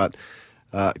following, but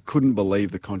couldn't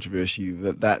believe the controversy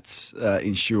that's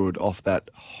ensured off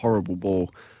that horrible ball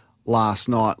last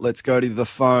night. Let's go to the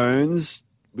phones.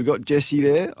 We got Jesse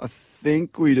there. I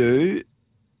think we do.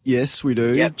 Yes, we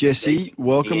do. Yep, Jesse,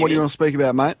 welcome. What do you want to speak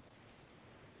about, mate?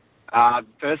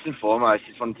 First and foremost,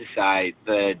 just wanted to say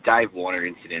the Dave Warner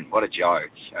incident, what a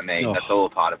joke. I mean, that's all a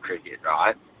part of cricket,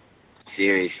 right?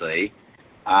 Seriously.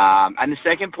 And the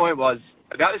second point was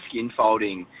about the skin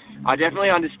folding. I definitely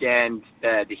understand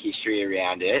the history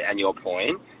around it and your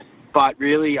point, but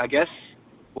really, I guess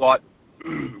what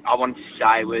I wanted to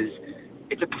say was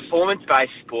it's a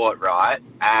performance-based sport, right?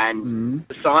 And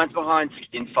the science behind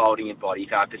skin folding and body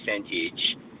fat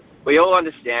percentage, we all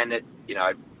understand that, you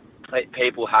know,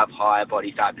 people have higher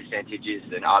body fat percentages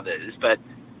than others, but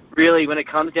really when it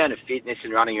comes down to fitness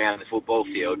and running around the football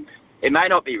field, it may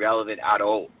not be relevant at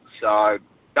all. So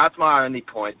that's my only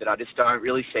point, that I just don't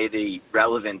really see the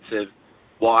relevance of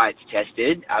why it's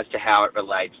tested as to how it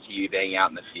relates to you being out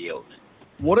in the field.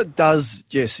 What it does,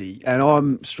 Jesse, and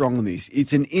I'm strong on this,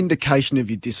 it's an indication of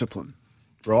your discipline,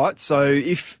 right? So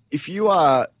if you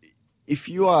are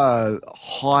a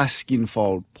high skin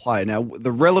fold player, now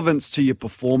the relevance to your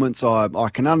performance, I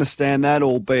can understand that,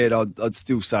 albeit I'd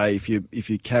still say if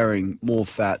you're carrying more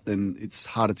fat, then it's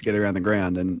harder to get around the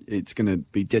ground and it's going to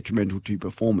be detrimental to your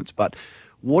performance. But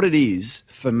what it is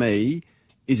for me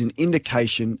is an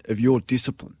indication of your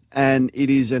discipline. And it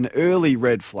is an early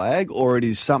red flag, or it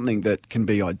is something that can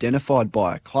be identified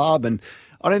by a club. And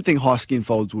I don't think high skin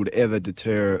folds would ever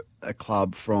deter a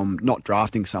club from not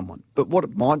drafting someone. But what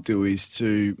it might do is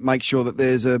to make sure that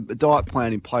there's a diet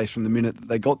plan in place from the minute that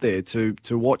they got there to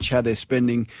watch how they're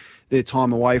spending their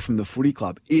time away from the footy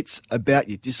club. It's about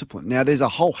your discipline. Now, there's a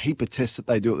whole heap of tests that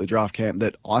they do at the draft camp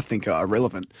that I think are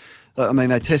irrelevant. I mean,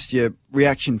 they test your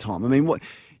reaction time. I mean, what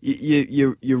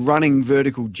you're running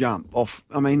vertical jump off.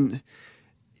 I mean,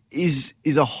 is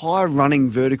a high running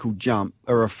vertical jump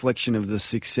a reflection of the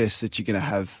success that you're going to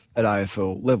have at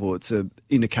AFL level? It's an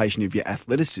indication of your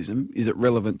athleticism. Is it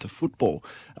relevant to football?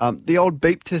 The old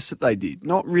beep test that they did,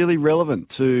 not really relevant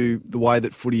to the way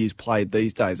that footy is played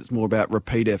these days. It's more about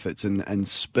repeat efforts and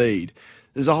speed.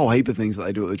 There's a whole heap of things that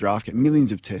they do at the draft camp,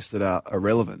 millions of tests that are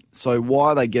irrelevant. So why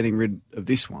are they getting rid of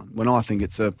this one when I think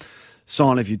it's a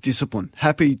sign of your discipline?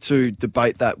 Happy to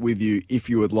debate that with you if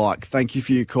you would like. Thank you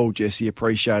for your call, Jesse.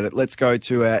 Appreciate it. Let's go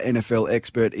to our NFL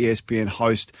expert, ESPN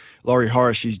host, Laurie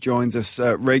Horace. She joins us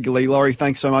regularly. Laurie,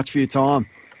 thanks so much for your time.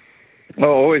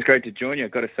 Well, always great to join you.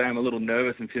 I've got to say I'm a little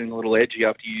nervous and feeling a little edgy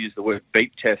after you used the word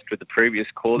beep test with the previous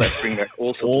call. That's bringing back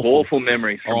all sorts of awful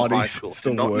memories from high school. It's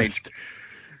the worst.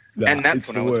 And that's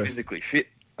when I was physically fit.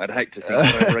 I'd hate to think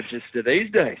I register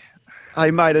these days. Hey,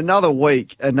 mate, another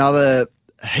week, another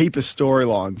heap of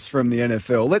storylines from the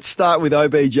NFL. Let's start with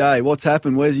OBJ. What's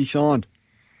happened? Where's he signed?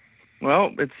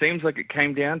 Well, it seems like it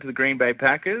came down to the Green Bay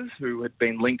Packers, who had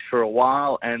been linked for a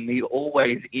while, and the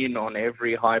always in on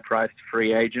every high-priced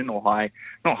free agent, or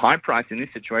not high-priced in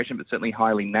this situation, but certainly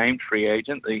highly named free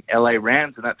agent, the LA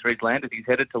Rams, and that's where he's landed. He's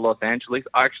headed to Los Angeles.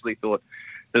 I actually thought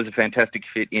there was a fantastic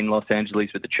fit in Los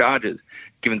Angeles with the Chargers,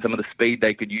 given some of the speed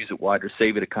they could use at wide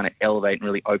receiver to kind of elevate and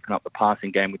really open up the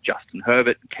passing game with Justin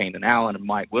Herbert, Keenan Allen, and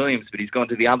Mike Williams. But he's gone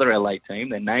to the other LA team,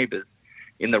 their neighbours,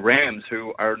 in the Rams,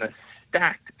 who are in a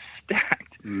stacked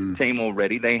team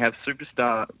already. They have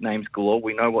superstar names galore.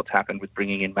 We know what's happened with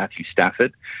bringing in Matthew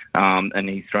Stafford, and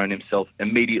he's thrown himself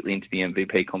immediately into the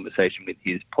MVP conversation with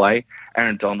his play.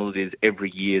 Aaron Donald is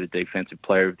every year the Defensive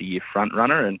Player of the Year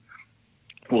frontrunner, and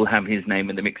will have his name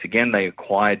in the mix again. They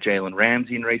acquired Jalen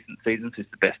Ramsey in recent seasons, who's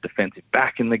the best defensive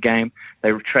back in the game.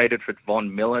 They traded for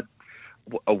Von Miller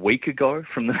a week ago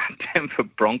from the Denver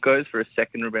Broncos for a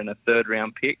second and a third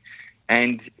round pick.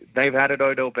 And they've added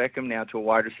Odell Beckham now to a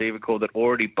wide receiver core that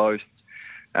already boasts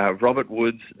Robert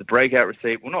Woods, the breakout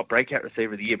receiver, well, not breakout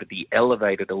receiver of the year, but the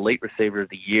elevated elite receiver of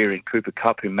the year in Cooper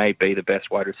Kupp, who may be the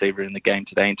best wide receiver in the game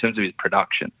today in terms of his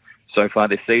production so far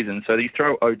this season. So you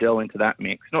throw Odell into that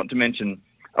mix, not to mention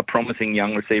a promising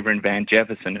young receiver in Van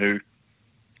Jefferson, who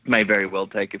may very well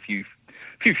take a few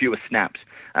fewer snaps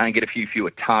and get a few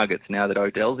fewer targets now that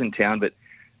Odell's in town. But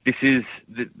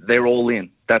they're all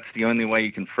in. That's the only way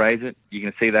you can phrase it. You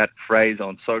can see that phrase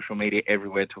on social media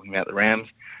everywhere talking about the Rams.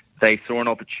 They saw an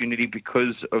opportunity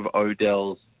because of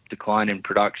Odell's decline in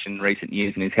production in recent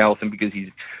years and his health, and because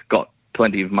he's got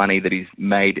plenty of money that he's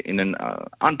made in an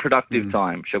unproductive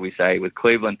time, shall we say, with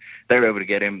Cleveland. They were able to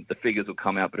get him. The figures will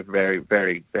come out, but a very,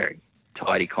 very, very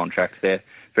tidy contract there.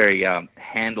 Very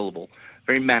handleable,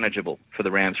 very manageable for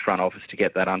the Rams front office to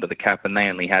get that under the cap, and they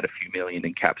only had a few million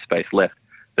in cap space left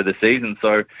for the season.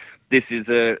 So this is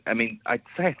I'd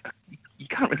say you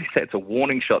can't really say it's a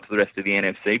warning shot to the rest of the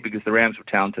NFC, because the Rams were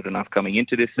talented enough coming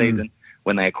into this season.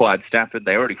 When they acquired Stafford,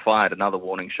 they already fired another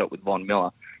warning shot with Von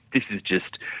Miller. This is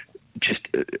just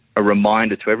a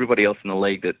reminder to everybody else in the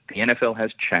league that the NFL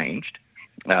has changed.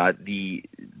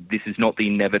 This is not the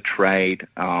never trade.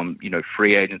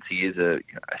 Free agency is a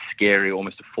scary,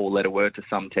 almost a four-letter word to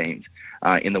some teams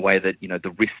in the way that,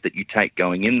 the risk that you take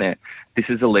going in there. This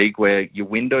is a league where your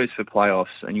windows for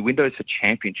playoffs and your windows for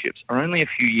championships are only a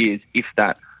few years, if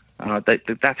that.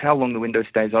 That's how long the window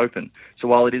stays open. So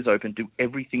while it is open, do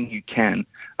everything you can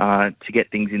to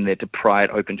get things in there to pry it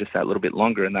open just that little bit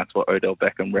longer, and that's what Odell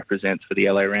Beckham represents for the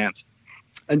LA Rams.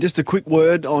 And just a quick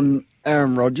word on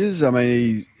Aaron Rodgers. I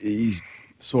mean, he's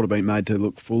sort of been made to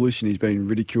look foolish, and he's been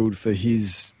ridiculed for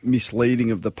his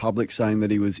misleading of the public, saying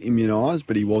that he was immunised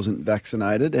but he wasn't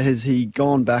vaccinated. Has he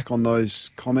gone back on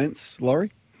those comments,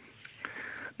 Laurie?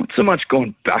 Not so much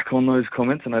gone back on those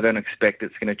comments, and I don't expect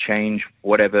it's going to change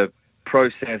whatever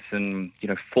process and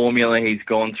formula he's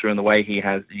gone through and the way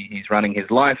he's running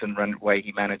his life and the way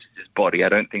he manages his body. I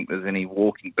don't think there's any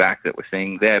walking back that we're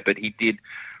seeing there. But he did,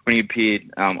 when he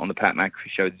appeared on the Pat McAfee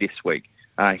show this week,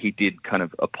 he did kind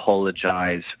of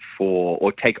apologise for,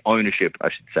 or take ownership, I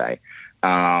should say,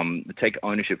 take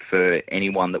ownership for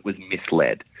anyone that was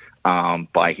misled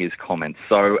by his comments.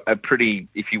 So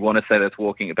if you want to say that's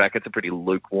walking it back, it's a pretty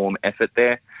lukewarm effort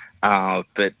there.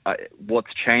 But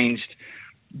what's changed?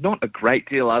 Not a great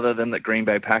deal, other than that Green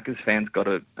Bay Packers fans got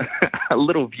a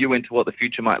little view into what the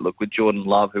future might look with Jordan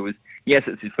Love, who was, yes,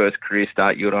 it's his first career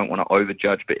start. You don't want to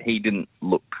overjudge, but he didn't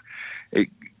look...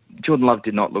 Jordan Love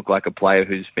did not look like a player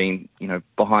who's been,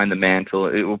 behind the mantle,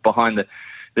 or behind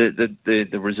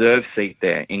the reserve seat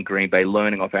there in Green Bay,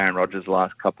 learning off Aaron Rodgers the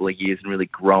last couple of years and really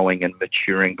growing and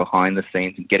maturing behind the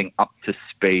scenes and getting up to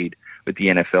speed with the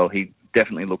NFL. He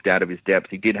definitely looked out of his depth.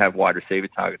 He did have wide receiver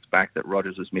targets back that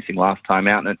Rodgers was missing last time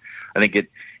out, and I think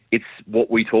it's what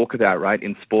we talk about, right,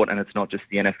 in sport, and it's not just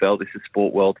the NFL. This is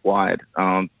sport worldwide.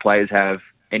 Players have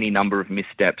any number of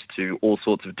missteps to all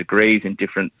sorts of degrees in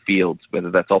different fields,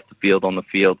 whether that's off the field, on the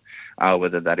field,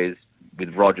 whether that is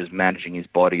with Rodgers managing his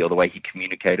body or the way he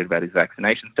communicated about his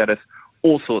vaccination status,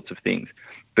 all sorts of things.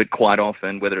 But quite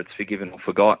often, whether it's forgiven or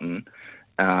forgotten,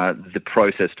 the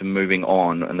process to moving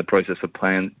on and the process for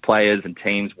players and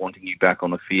teams wanting you back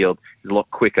on the field is a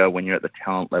lot quicker when you're at the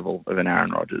talent level of an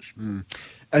Aaron Rodgers. And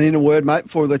in a word, mate,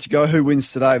 before we let you go, who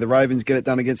wins today? The Ravens get it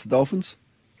done against the Dolphins?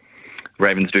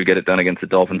 Ravens do get it done against the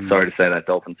Dolphins. Sorry to say that,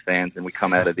 Dolphins fans, and we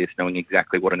come out of this knowing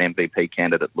exactly what an MVP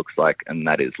candidate looks like, and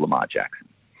that is Lamar Jackson.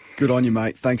 Good on you,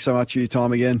 mate. Thanks so much for your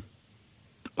time again.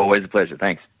 Always a pleasure.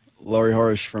 Thanks. Laurie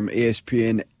Horish from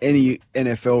ESPN, any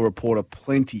NFL reporter,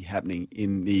 plenty happening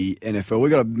in the NFL.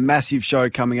 We've got a massive show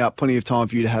coming up, plenty of time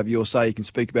for you to have your say. You can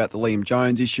speak about the Liam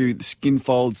Jones issue, the skin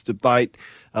folds debate.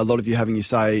 A lot of you having your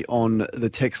say on the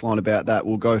text line about that.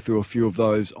 We'll go through a few of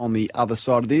those on the other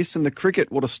side of this. And the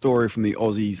cricket, what a story from the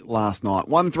Aussies last night.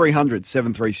 1300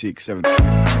 736 On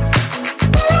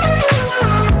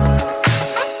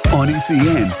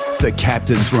SEN, the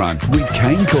Captain's Run with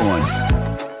Kane Corns.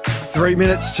 3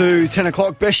 minutes to 10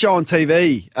 o'clock. Best show on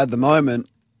TV at the moment,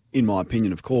 in my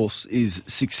opinion, of course, is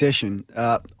Succession.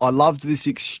 I loved this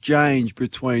exchange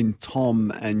between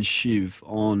Tom and Shiv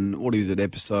on, what is it,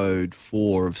 episode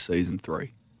 4 of season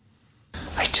 3.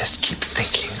 I just keep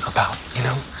thinking about, you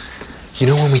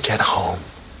know when we get home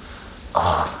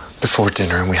before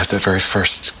dinner and we have the very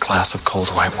first glass of cold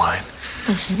white wine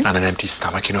on an empty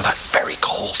stomach, that very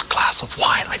cold glass of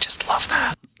wine. I just love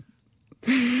that.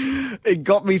 It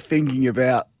got me thinking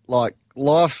about, like,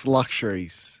 life's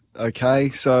luxuries, okay?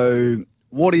 So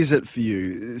what is it for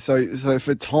you? So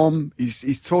for Tom,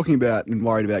 he's talking about and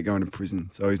worried about going to prison,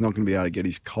 so he's not going to be able to get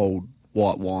his cold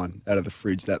white wine out of the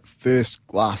fridge, that first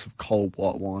glass of cold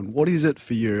white wine. What is it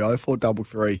for you?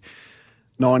 0433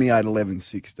 98 11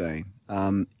 16.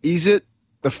 Is it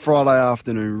the Friday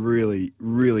afternoon really,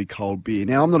 really cold beer?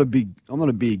 Now, I'm not a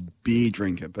big beer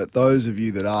drinker, but those of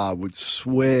you that are would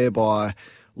swear by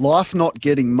life not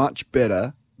getting much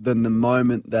better than the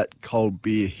moment that cold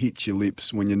beer hits your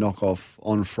lips when you knock off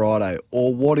on Friday.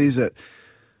 Or what is it?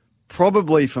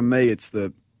 Probably for me, it's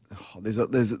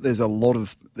there's a lot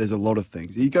of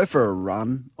things. You go for a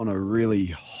run on a really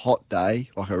hot day,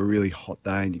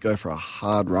 and you go for a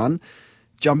hard run,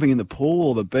 jumping in the pool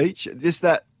or the beach, just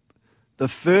that. The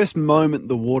first moment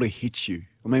the water hits you.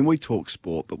 I mean, we talk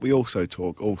sport, but we also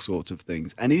talk all sorts of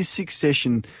things. And is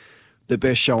Succession the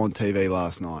best show on TV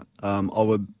last night? I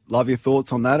would love your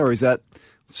thoughts on that, or is that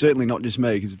certainly not just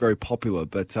me because it's very popular,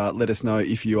 but let us know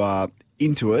if you are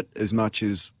into it as much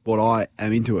as what I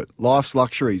am into it. Life's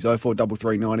luxuries,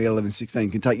 0433 90 11 16. You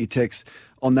can take your text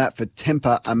on that for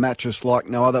Temper, a mattress like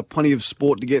no other. Plenty of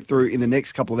sport to get through in the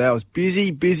next couple of hours.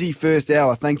 Busy first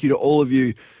hour. Thank you to all of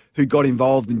you who got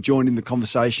involved and joined in the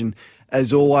conversation.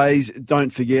 As always, don't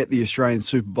forget the Australian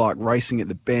Superbike racing at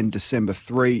the Bend, December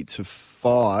 3 to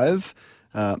 5.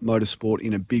 Motorsport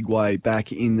in a big way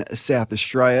back in South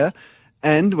Australia.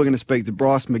 And we're going to speak to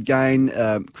Bryce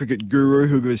McGain, cricket guru,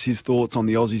 who'll give us his thoughts on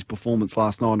the Aussies' performance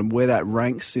last night and where that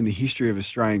ranks in the history of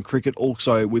Australian cricket.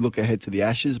 Also, we look ahead to the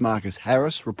Ashes. Marcus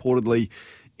Harris reportedly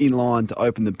in line to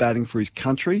open the batting for his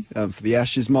country for the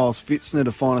Ashes. Miles Fitzner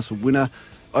to find us a winner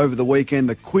over the weekend.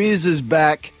 The quiz is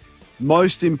back.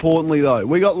 Most importantly, though,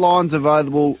 we got lines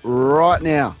available right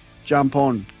now. Jump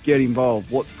on, get involved.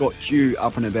 What's got you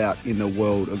up and about in the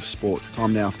world of sports?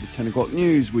 Time now for the 10 o'clock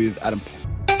news with Adam Pott.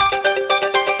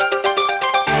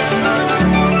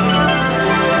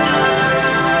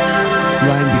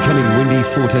 Rain becoming windy,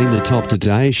 14 the top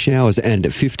today. Showers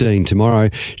and 15 tomorrow.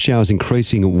 Showers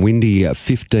increasing windy,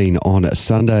 15 on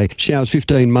Sunday. Showers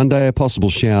 15 Monday, a possible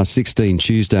shower 16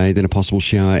 Tuesday, then a possible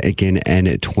shower again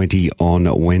and 20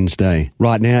 on Wednesday.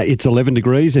 Right now it's 11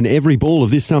 degrees and every ball of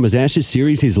this summer's Ashes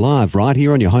series is live right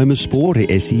here on your home of sport,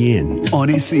 SEN.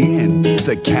 On SEN,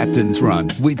 the Captain's Run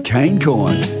with Kane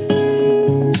Corns.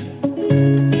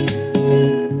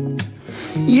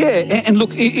 Yeah, and look,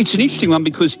 it's an interesting one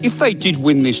because if they did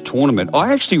win this tournament,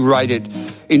 I actually rate it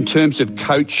in terms of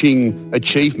coaching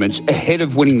achievements ahead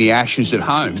of winning the Ashes at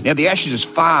home. Now, the Ashes is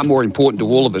far more important to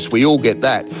all of us. We all get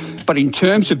that. But in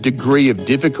terms of degree of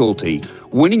difficulty,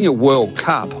 winning a World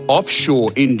Cup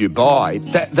offshore in Dubai,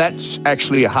 that's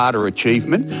actually a harder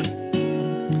achievement.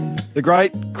 The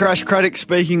great Crash Craddock,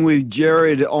 speaking with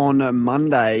Jared on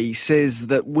Monday, says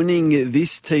that winning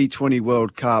this T20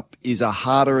 World Cup is a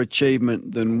harder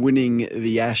achievement than winning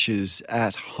the Ashes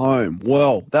at home.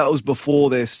 Well, that was before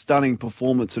their stunning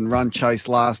performance and run chase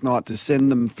last night to send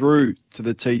them through to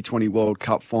the T20 World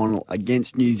Cup final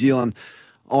against New Zealand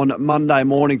on Monday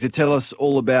morning. To tell us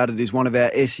all about it is one of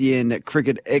our SEN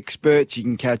cricket experts. You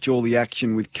can catch all the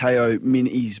action with KO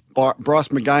Minis. Bryce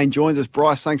McGain joins us.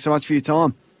 Bryce, thanks so much for your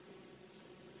time.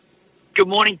 Good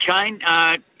morning, Kane.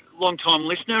 Long-time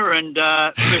listener and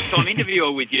first-time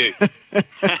interviewer with you.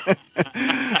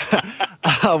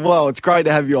 Well, it's great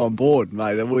to have you on board,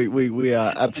 mate. We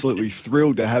are absolutely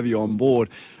thrilled to have you on board.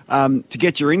 To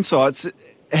get your insights,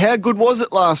 how good was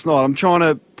it last night? I'm trying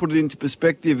to put it into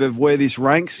perspective of where this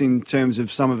ranks in terms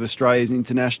of some of Australia's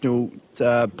international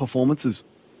performances.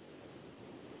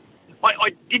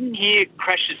 I didn't hear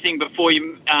Crash's thing before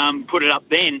you put it up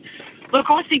then. Look,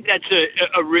 I think that's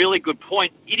a really good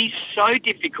point. It is so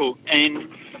difficult, and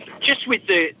just with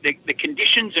the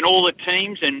conditions and all the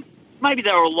teams, and maybe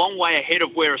they were a long way ahead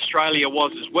of where Australia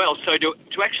was as well. So to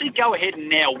actually go ahead and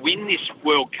now win this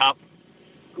World Cup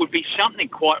would be something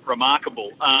quite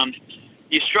remarkable.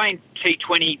 The Australian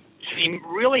T20 team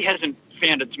really hasn't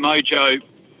found its mojo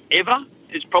ever,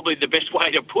 is probably the best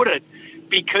way to put it,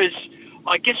 because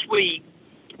I guess we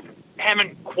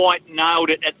haven't quite nailed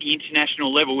it at the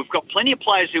international level. We've got plenty of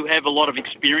players who have a lot of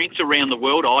experience around the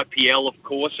world, IPL, of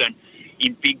course, and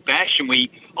in Big Bash, and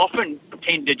we often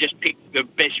tend to just pick the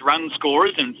best run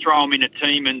scorers and throw them in a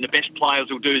team, and the best players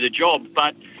will do the job.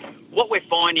 But what we're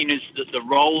finding is that the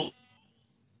role,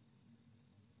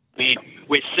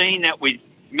 we're seeing that with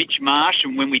Mitch Marsh,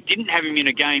 and when we didn't have him in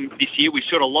a game this year, we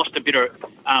sort of lost a bit of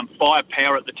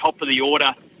firepower at the top of the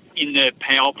order in the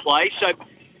power play. So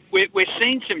we're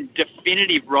seeing some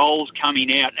definitive roles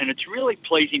coming out, and it's really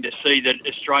pleasing to see that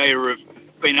Australia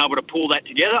have been able to pull that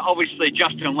together. Obviously,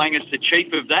 Justin Langer's the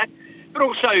chief of that, but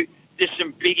also there's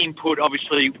some big input,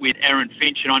 obviously, with Aaron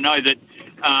Finch, and I know that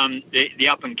the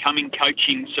up-and-coming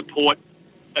coaching support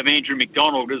of Andrew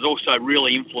McDonald is also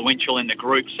really influential in the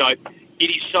group. So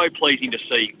it is so pleasing to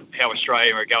see how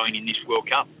Australia are going in this World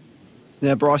Cup.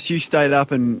 Now, Bryce, you stayed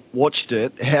up and watched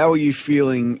it. How are you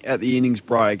feeling at the innings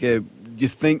break? Do you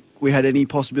think we had any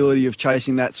possibility of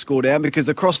chasing that score down? Because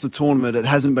across the tournament, it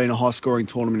hasn't been a high-scoring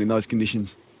tournament in those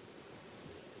conditions.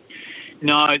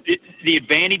 No, the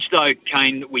advantage, though,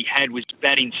 Kane, that we had was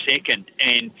batting second.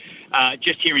 And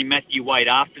just hearing Matthew Wade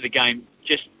after the game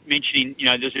just mentioning,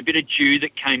 there's a bit of dew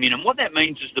that came in. And what that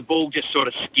means is the ball just sort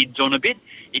of skids on a bit.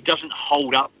 It doesn't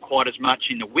hold up quite as much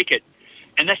in the wicket.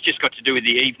 And that's just got to do with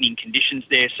the evening conditions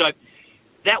there. So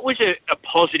that was a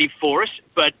positive for us.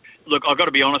 But, look, I've got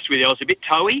to be honest with you, I was a bit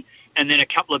toey. And then a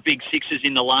couple of big sixes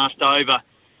in the last over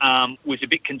was a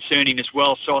bit concerning as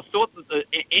well. So I thought that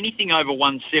anything over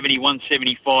 170,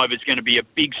 175 is going to be a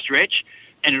big stretch.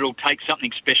 And it'll take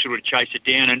something special to chase it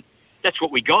down. And that's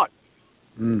what we got.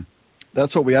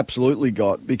 That's what we absolutely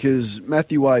got, because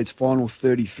Matthew Wade's final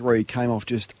 33 came off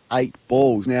just 8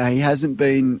 balls. Now, he hasn't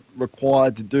been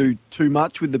required to do too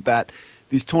much with the bat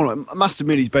this tournament. I must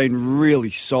admit, he's been really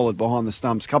solid behind the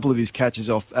stumps. A couple of his catches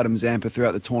off Adam Zampa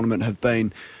throughout the tournament have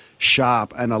been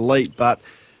sharp and elite, but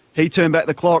he turned back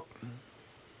the clock.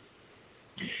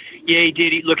 Yeah, he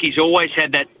did. Look, he's always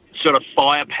had that sort of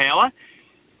firepower.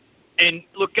 And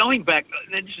look, going back,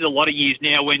 this is a lot of years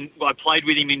now. When I played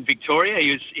with him in Victoria,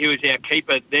 he was our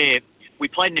keeper there. We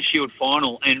played in the Shield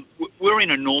final, and we were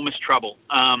in enormous trouble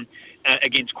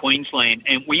against Queensland.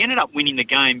 And we ended up winning the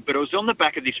game, but it was on the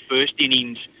back of this first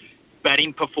innings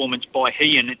batting performance by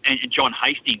he and John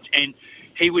Hastings. And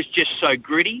he was just so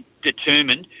gritty,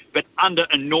 determined, but under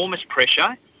enormous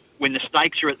pressure, when the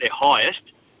stakes are at their highest,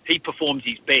 he performs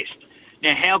his best.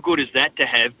 Now, how good is that to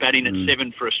have batting at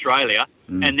 7 for Australia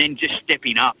and then just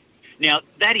stepping up? Now,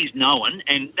 that is known,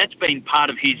 and that's been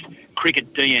part of his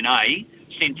cricket DNA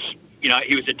since,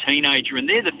 he was a teenager. And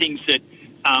they're the things that,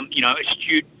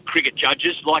 astute cricket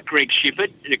judges like Greg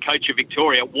Shipperd, the coach of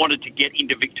Victoria, wanted to get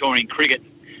into Victorian cricket.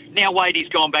 Now, Wadey's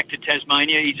gone back to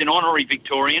Tasmania. He's an honorary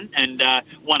Victorian and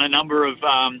won a number of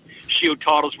Shield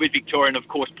titles with Victoria and, of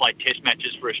course, played test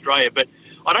matches for Australia. But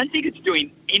I don't think it's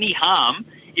doing any harm.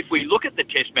 If we look at the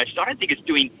test matches, I don't think it's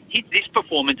doing this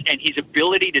performance and his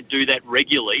ability to do that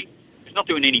regularly. It's not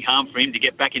doing any harm for him to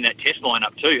get back in that test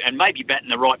lineup too, and maybe bat in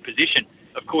the right position.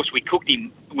 Of course, we cooked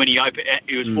him when he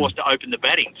was forced to open the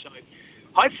batting. So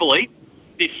hopefully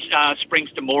this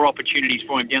springs to more opportunities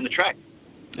for him down the track.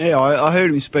 Yeah, I heard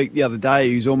him speak the other day.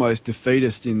 He was almost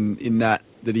defeatist in that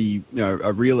he,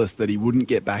 a realist that he wouldn't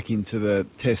get back into the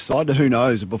test side. Who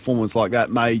knows, a performance like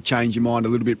that may change your mind a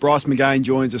little bit. Bryce McGain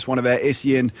joins us, one of our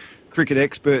SEN cricket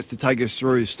experts, to take us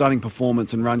through stunning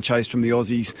performance and run chase from the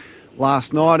Aussies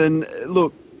last night. And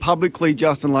look, publicly,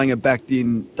 Justin Langer backed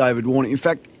in David Warner. In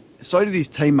fact, so did his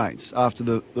teammates after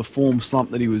the form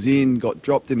slump that he was in, got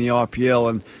dropped in the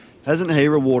IPL, and hasn't he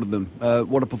rewarded them?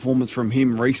 What a performance from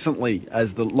him recently.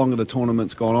 As the longer the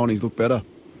tournament's gone on, he's looked better.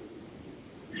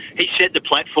 He set the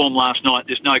platform last night,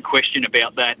 there's no question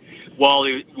about that. While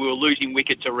we were losing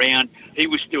wickets around, he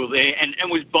was still there and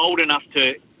was bold enough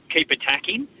to keep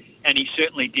attacking, and he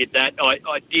certainly did that.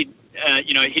 I did,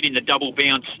 hitting the double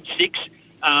bounce 6.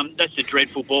 That's a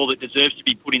dreadful ball that deserves to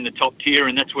be put in the top tier,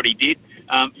 and that's what he did.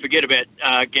 Forget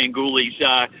about Ganguly's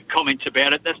comments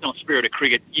about it. That's not spirit of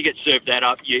cricket. You get served that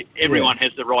up. Everyone has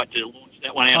the right to launch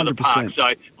that one out 100%. Of the park, so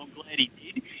I'm glad he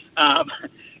did.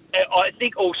 I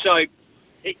think also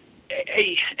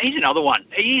he's another one.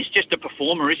 He is just a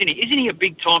performer, isn't he? Isn't he a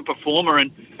big-time performer?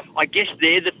 And I guess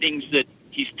they're the things that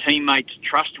his teammates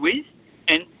trust with.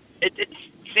 And it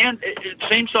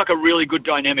seems like a really good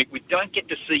dynamic. We don't get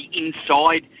to see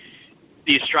inside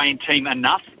the Australian team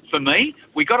enough, for me.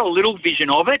 We got a little vision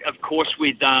of it, of course,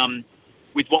 with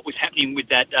what was happening with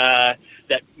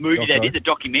that movie they did, the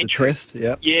documentary. The test,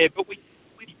 yeah. Yeah, but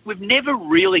we've never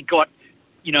really got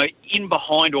in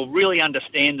behind or really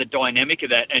understand the dynamic of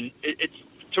that. And it's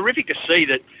terrific to see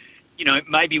that,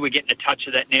 maybe we're getting a touch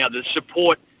of that now. The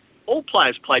support, all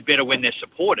players play better when they're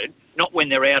supported, not when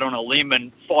they're out on a limb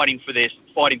and fighting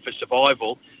for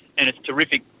survival. And it's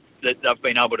terrific that they've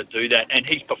been able to do that. And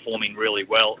he's performing really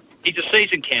well. He's a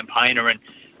seasoned campaigner,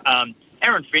 and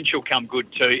Aaron Finch will come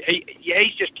good too.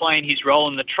 He's just playing his role,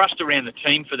 and the trust around the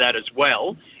team for that as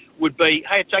well would be,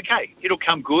 hey, it's okay, it'll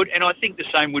come good, and I think the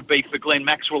same would be for Glenn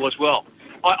Maxwell as well.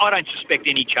 I don't suspect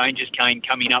any changes, Kane,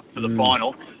 coming up for the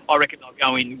final. I reckon they'll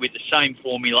go in with the same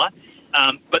formula,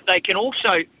 but they can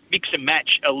also mix and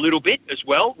match a little bit as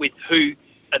well with who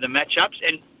are the matchups.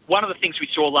 And one of the things we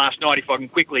saw last night, if I can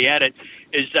quickly add it,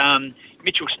 is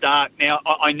Mitchell Starc. Now,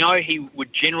 I know he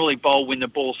would generally bowl when the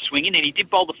ball's swinging, and he did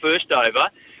bowl the first over,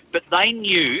 but they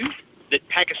knew that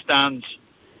Pakistan's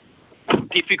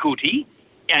difficulty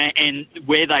and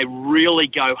where they really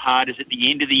go hard is at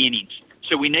the end of the innings.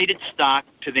 So we needed Starc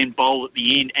to then bowl at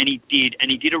the end, and he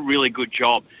did a really good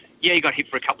job. Yeah, he got hit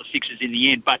for a couple of sixes in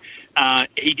the end, but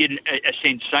he did a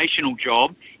sensational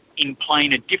job in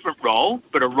playing a different role,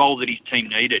 but a role that his team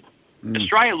needed.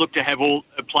 Australia looked to have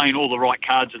playing all the right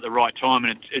cards at the right time,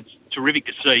 and it's terrific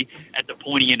to see at the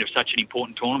pointy end of such an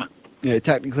important tournament. Yeah,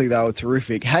 technically they were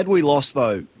terrific. Had we lost,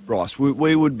 though, Bryce,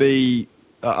 we would be...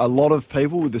 a lot of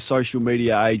people with the social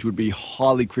media age would be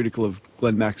highly critical of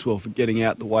Glenn Maxwell for getting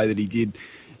out the way that he did.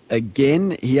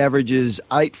 Again, he averages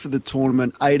 8 for the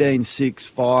tournament, 18, 6,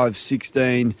 5,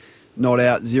 16, not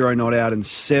out, 0 not out, and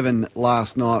 7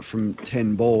 last night from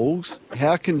 10 balls.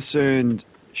 How concerned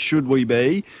should we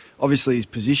be? Obviously, his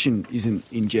position isn't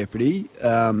in jeopardy,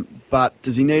 but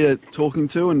does he need a talking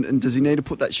to, and does he need to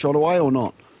put that shot away or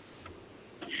not?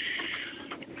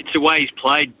 It's the way he's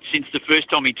played since the first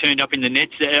time he turned up in the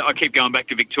nets. I keep going back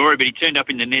to Victoria, but he turned up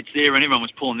in the nets there and everyone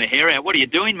was pulling their hair out. What are you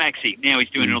doing, Maxie? Now he's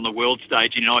doing it on the world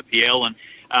stage in IPL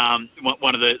and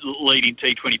one of the leading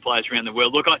T20 players around the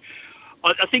world. Look,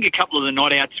 I think a couple of the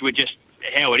not outs were just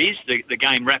how it is. The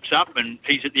game wraps up and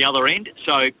he's at the other end.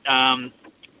 So,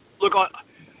 look,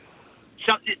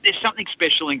 there's something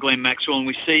special in Glenn Maxwell, and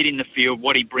we see it in the field,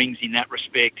 what he brings in that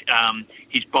respect.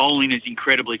 His bowling is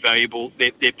incredibly valuable.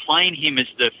 They're playing him as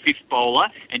the fifth bowler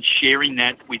and sharing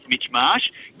that with Mitch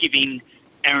Marsh, giving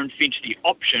Aaron Finch the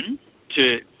option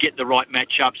to get the right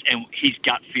matchups and his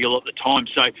gut feel at the time.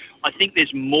 So I think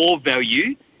there's more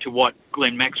value to what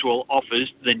Glenn Maxwell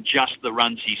offers than just the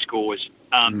runs he scores.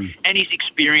 And his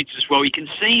experience as well. You can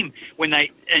see him when they...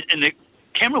 and the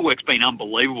camera work's been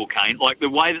unbelievable, Kane. Like the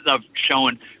way that they've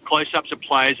shown close-ups of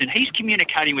players, and he's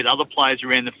communicating with other players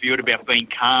around the field about being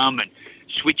calm and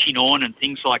switching on and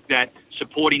things like that,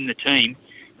 supporting the team.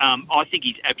 I think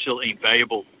he's absolutely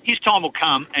invaluable. His time will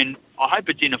come, and I hope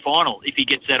it's in the final if he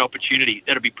gets that opportunity.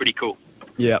 That'll be pretty cool.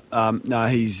 Yeah, no,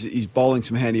 he's bowling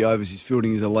some handy overs. His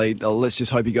fielding is elite. Let's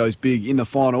just hope he goes big in the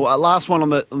final. Last one on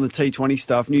the T20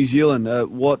 stuff. New Zealand.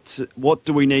 What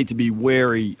do we need to be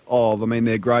wary of? I mean,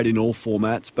 they're great in all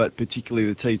formats, but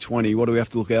particularly the T20. What do we have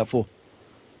to look out for?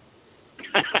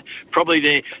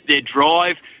 Probably their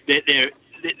drive,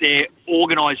 their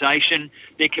organisation,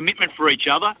 their commitment for each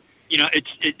other. You know,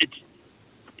 it's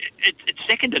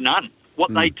second to none.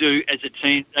 What they do as a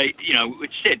team,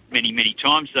 it's said many, many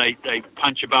times, they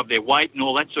punch above their weight and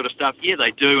all that sort of stuff. Yeah,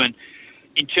 they do. And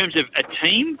in terms of a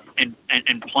team and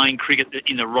playing cricket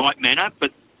in the right manner,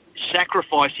 but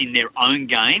sacrificing their own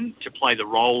game to play the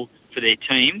role for their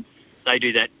team, they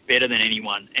do that better than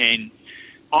anyone. And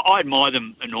I admire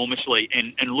them enormously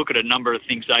and look at a number of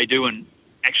things they do and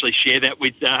actually share that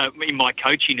with in my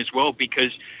coaching as well,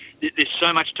 because there's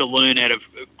so much to learn out of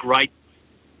great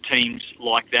teams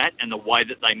like that, and the way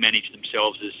that they manage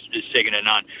themselves is second to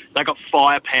none. They've got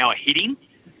firepower hitting.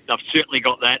 They've certainly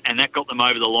got that, and that got them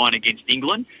over the line against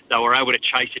England. They were able to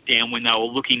chase it down when they were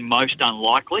looking most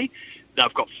unlikely.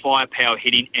 They've got firepower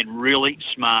hitting and really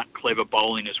smart, clever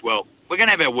bowling as well. We're going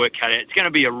to have our work cut out. It's going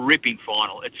to be a ripping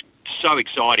final. It's so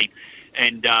exciting,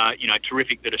 and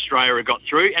terrific that Australia have got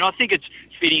through. And I think it's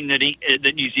fitting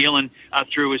that New Zealand are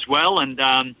through as well. And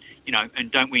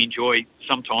and don't we enjoy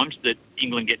sometimes that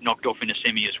England get knocked off in a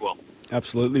semi as well?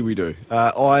 Absolutely, we do.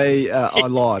 I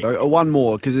lied. One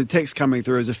more, because the text coming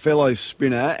through as a fellow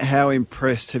spinner. How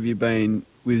impressed have you been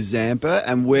with Zampa,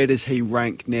 and where does he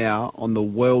rank now on the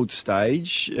world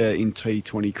stage in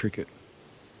T20 cricket?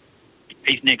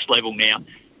 He's next level now.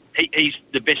 He's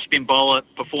the best spin bowler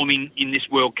performing in this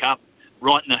World Cup,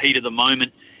 right in the heat of the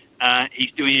moment.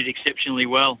 He's doing it exceptionally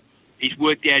well. He's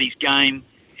worked out his game.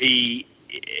 He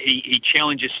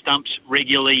challenges stumps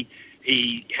regularly.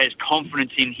 He has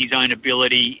confidence in his own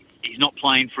ability. He's not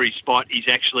playing for his spot. He's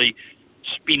actually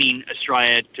spinning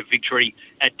Australia to victory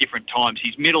at different times.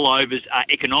 His middle overs are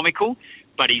economical,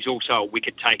 but he's also a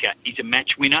wicket taker. He's a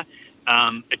match winner.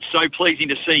 It's so pleasing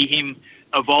to see him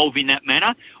evolve in that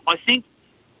manner. I think,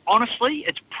 honestly,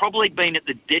 it's probably been at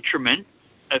the detriment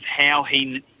of how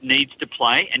he needs to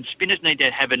play, and spinners need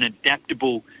to have an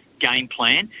adaptable game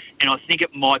plan, and I think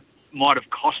it might might have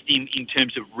cost him in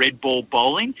terms of red ball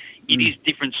bowling. It is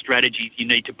different strategies you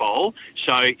need to bowl.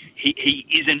 So he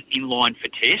isn't in line for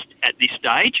test at this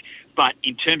stage. But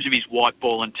in terms of his white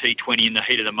ball and T20 in the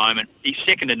heat of the moment, he's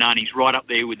second to none. He's right up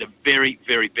there with the very,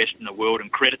 very best in the world,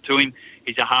 and credit to him.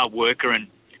 He's a hard worker, and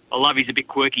I love he's a bit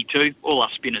quirky too. All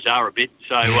us spinners are a bit.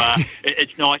 So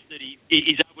it's nice that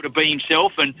he's able to be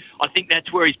himself, and I think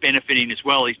that's where he's benefiting as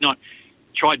well. He's not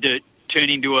tried to turn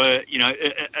into a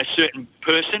certain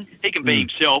person. He can be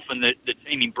himself, and the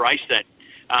team embrace that.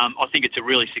 I think it's a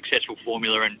really successful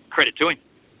formula, and credit to him.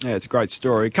 Yeah, it's a great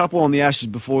story. A couple on the Ashes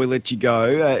before we let you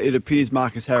go. It appears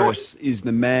Marcus Harris is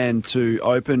the man to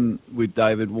open with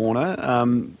David Warner.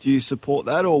 Do you support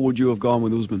that, or would you have gone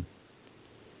with Usman?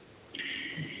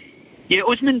 Yeah,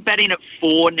 Usman batting at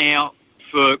 4 now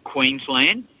for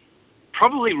Queensland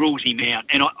probably rules him out.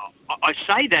 And I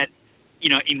say that,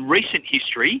 in recent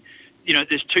history,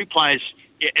 there's two players,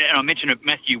 and I mentioned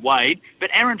Matthew Wade,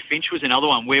 but Aaron Finch was another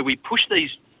one where we push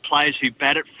these players who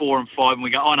bat at 4 and 5 and we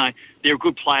go, oh no, they're a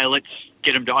good player, let's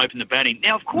get them to open the batting.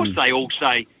 Now, of course, they all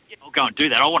say, yeah, I'll go and do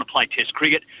that. I want to play Test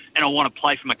cricket, and I want to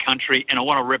play for my country, and I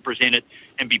want to represent it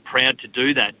and be proud to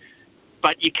do that.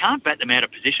 But you can't bat them out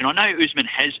of position. I know Usman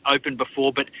has opened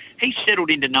before, but he's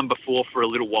settled into number 4 for a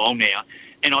little while now.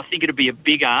 And I think it'd be a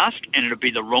big ask, and it'd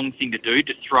be the wrong thing to do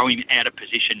to throw him out of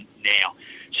position now.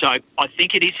 So I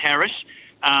think it is Harris.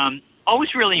 I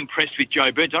was really impressed with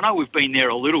Joe Burns. I know we've been there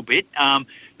a little bit,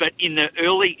 but in the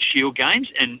early Shield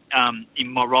games and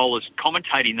in my role as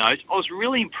commentating those, I was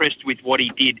really impressed with what he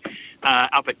did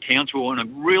up at Townsville on a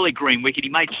really green wicket. He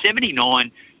made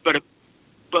 79, but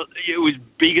it was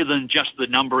bigger than just the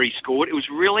number he scored. It was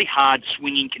really hard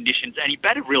swinging conditions, and he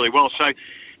batted really well. So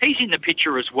he's in the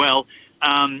picture as well.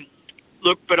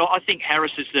 But I think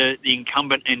Harris is the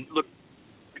incumbent, and look,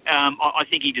 I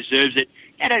think he deserves it.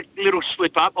 Had a little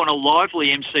slip up on a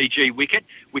lively MCG wicket,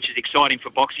 which is exciting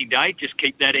for Boxing Day. Just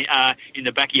keep that in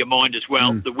the back of your mind as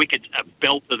well. The wicket's a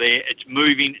belter there. It's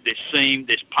moving. There's seam.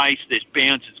 There's pace. There's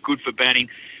bounce. It's good for batting.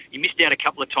 He missed out a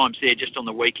couple of times there just on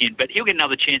the weekend, but he'll get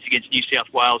another chance against New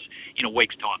South Wales in a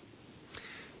week's time.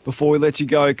 Before we let you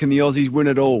go, can the Aussies win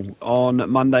it all on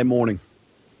Monday morning?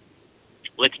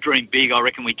 Let's dream big. I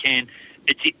reckon we can.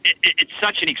 It's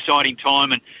such an exciting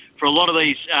time, and for a lot of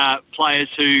these players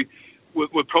who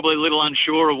were probably a little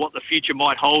unsure of what the future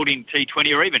might hold in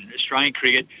T20 or even Australian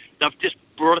cricket, they've just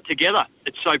brought it together.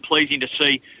 It's so pleasing to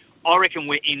see. I reckon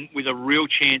we're in with a real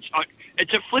chance.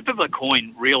 It's a flip of a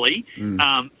coin, really.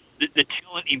 The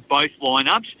talent in both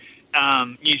lineups.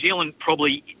 New Zealand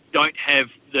probably don't have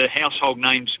the household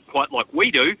names quite like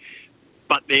we do,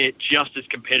 but they're just as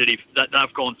competitive. That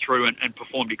they've gone through and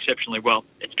performed exceptionally well.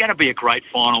 It's going to be a great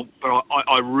final, but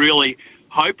I really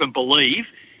hope and believe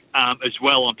as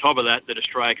well on top of that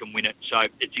Australia can win it. So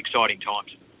it's exciting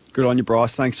times. Good on you,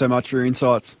 Bryce. Thanks so much for your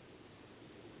insights.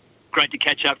 Great to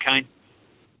catch up, Kane.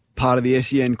 Part of the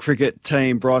SEN cricket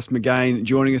team, Bryce McGain,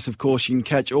 joining us. Of course, you can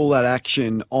catch all that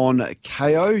action on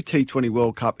KO, T20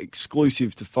 World Cup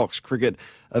exclusive to Fox Cricket,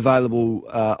 available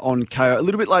on KO. A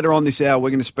little bit later on this hour, we're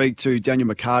going to speak to Daniel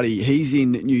McCarty. He's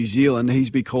in New Zealand. He's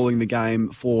be calling the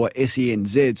game for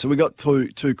SENZ. So we've got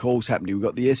two calls happening. We've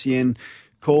got the SEN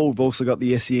call. We've also got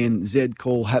the SENZ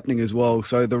call happening as well.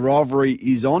 So the rivalry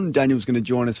is on. Daniel's going to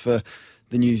join us for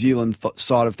the New Zealand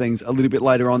side of things a little bit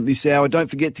later on this hour. Don't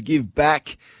forget to give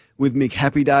back with Mick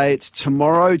Happy Day. It's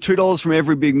tomorrow. $2 from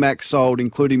every Big Mac sold,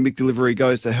 including Mick Delivery,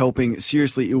 goes to helping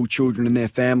seriously ill children and their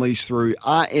families through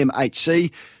RMHC.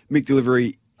 Mick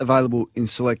Delivery available in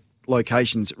select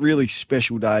locations. Really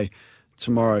special day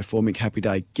tomorrow for Mick Happy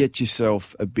Day. Get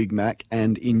yourself a Big Mac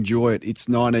and enjoy it. It's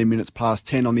 19 minutes past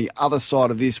 10. On the other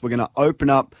side of this, we're going to open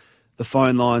up the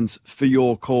phone lines for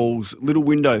your calls. Little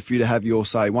window for you to have your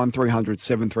say. 1300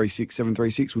 736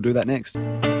 736. We'll do that next.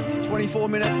 24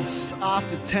 minutes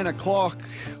after 10 o'clock.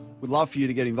 We'd love for you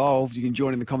to get involved. You can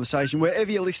join in the conversation.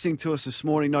 Wherever you're listening to us this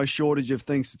morning, no shortage of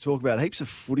things to talk about. Heaps of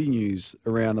footy news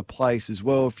around the place as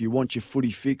well. If you want your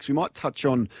footy fix, we might touch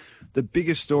on the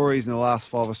biggest stories in the last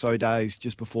 5 or so days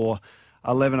just before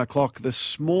 11 o'clock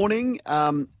this morning.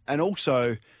 And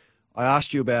also, I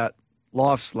asked you about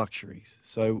life's luxuries.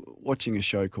 So watching a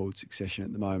show called Succession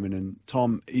at the moment, and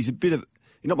Tom, he's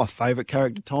not my favourite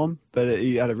character, Tom, but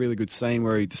he had a really good scene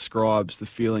where he describes the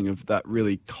feeling of that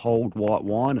really cold white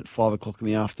wine at 5 o'clock in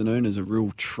the afternoon as a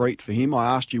real treat for him. I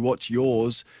asked you, what's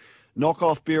yours?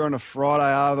 Knock-off beer on a Friday,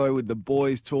 Arvo, with the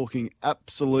boys talking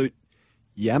absolute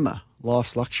yammer.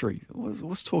 Life's luxury.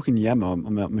 What's talking yammer?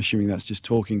 I'm assuming that's just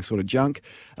talking sort of junk.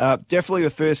 Definitely the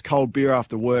first cold beer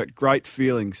after work. Great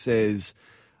feeling, says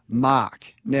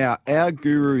Mark. Now, our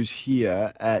gurus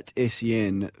here at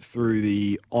SEN through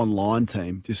the online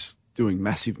team, just doing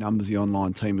massive numbers, the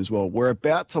online team as well. We're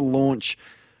about to launch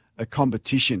a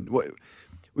competition.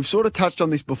 We've sort of touched on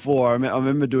this before. I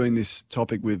remember doing this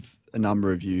topic with a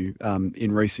number of you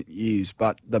in recent years,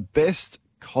 but the best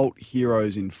cult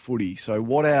heroes in footy. So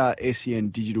what our SEN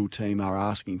digital team are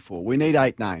asking for, we need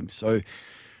 8 names. So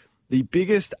the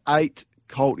biggest 8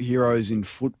 cult heroes in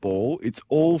football, it's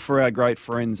all for our great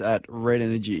friends at Red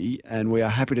Energy, and we are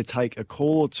happy to take a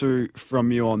call or two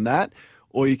from you on that,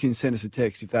 or you can send us a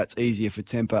text if that's easier for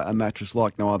Temper, a mattress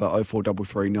like no other,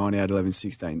 0433 98 11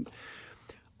 16.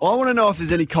 I want to know if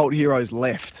there's any cult heroes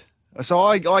left. So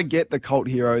I get the cult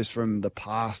heroes from the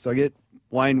past. I get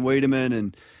Wayne Wiedemann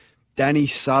and Danny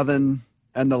Southern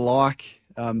and the like.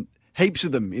 Heaps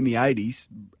of them in the 80s.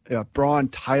 Brian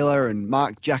Taylor and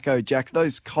Mark Jacko Jackson,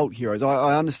 those cult heroes.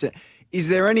 I understand. Is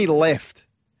there any left?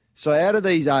 So out of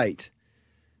these 8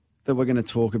 that we're going to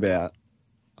talk about,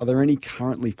 are there any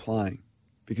currently playing?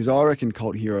 Because I reckon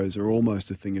cult heroes are almost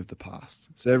a thing of the past.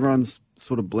 So everyone's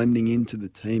sort of blending into the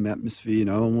team atmosphere.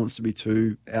 No one wants to be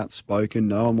too outspoken.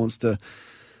 No one wants to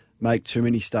make too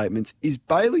many statements. Is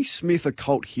Bailey Smith a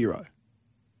cult hero?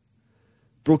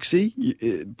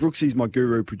 Brooksy's my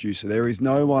guru producer. There is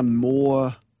no one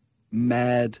more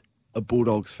mad a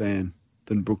Bulldogs fan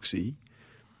than Brooksy.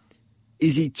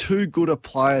 Is he too good a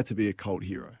player to be a cult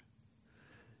hero?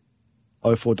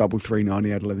 0433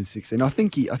 98 11 16. I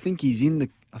think he's in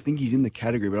the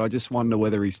category, but I just wonder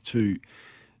whether he's too.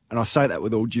 And I say that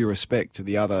with all due respect to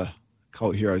the other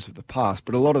cult heroes of the past,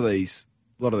 but a lot of these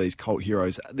cult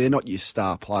heroes, they're not your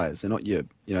star players. They're not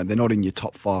they're not in your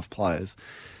top 5 players.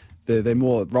 They're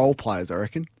more role players, I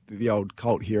reckon, the old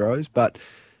cult heroes. But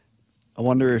I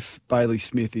wonder if Bailey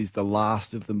Smith is the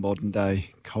last of the modern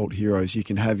day cult heroes. You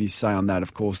can have your say on that,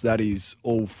 of course. That is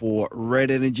all for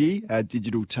Red Energy. Our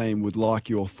digital team would like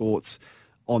your thoughts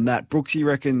on that. Brooksy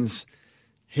reckons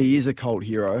he is a cult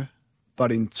hero,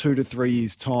 but in 2 to 3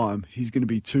 years' time, he's going to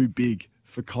be too big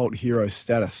for cult hero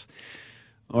status.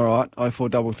 All right,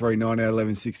 0433 98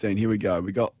 11 16. Here we go.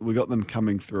 We got them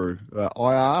coming through.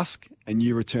 I ask, and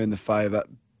you return the favour.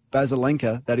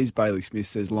 Basilenka, that is Bailey Smith,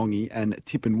 says Longy, and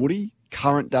Tip and Woody,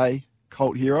 current day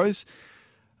cult heroes.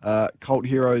 Cult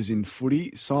heroes in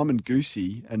footy, Simon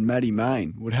Goosey and Matty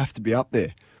Main would have to be up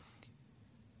there.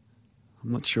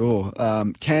 I'm not sure.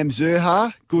 Cam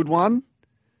Zurha, good one.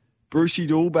 Brucey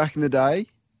Dool back in the day.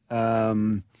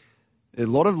 A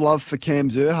lot of love for Cam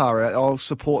Zurha. I'll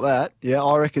support that. Yeah,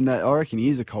 I reckon he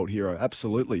is a cult hero,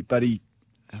 absolutely. But I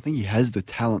think he has the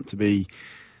talent to be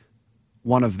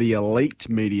one of the elite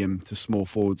medium to small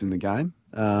forwards in the game.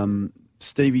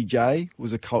 Stevie J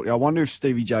was a cult. I wonder if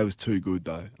Stevie J was too good,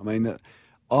 though. I mean,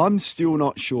 I'm still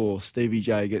not sure Stevie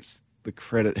J gets the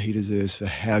credit he deserves for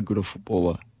how good a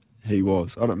footballer he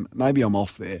was. Maybe I'm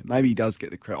off there. Maybe he does get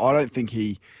the credit. I don't think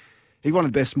he's one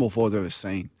of the best small forwards I've ever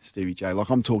seen, Stevie J. Like,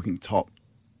 I'm talking top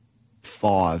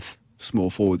 5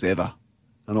 small forwards ever.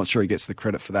 I'm not sure he gets the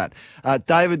credit for that.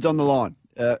 David's on the line.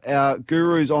 Our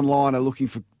gurus online are looking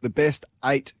for the best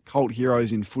 8 cult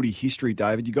heroes in footy history.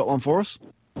 David, you got one for us?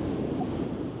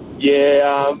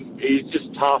 Yeah, he's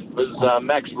just tough as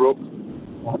Max Rook.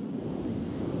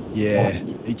 Yeah.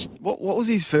 What was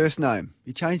his first name?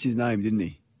 He changed his name, didn't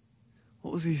he?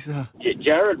 What was his... Yeah,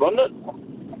 Jared, wasn't it?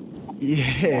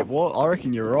 Yeah, well, I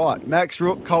reckon you're right. Max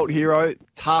Rook, cult hero,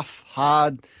 tough,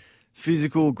 hard,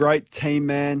 physical, great team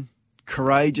man,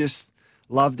 courageous,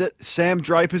 loved it. Sam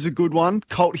Draper's a good one,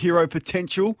 cult hero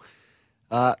potential.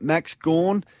 Max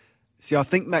Gawn. See, I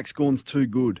think Max Gawn's too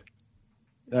good.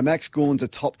 Max Gawn's a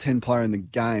top 10 player in the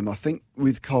game. I think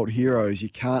with cult heroes, you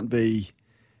can't be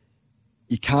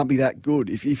that good,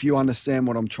 if you understand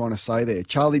what I'm trying to say there.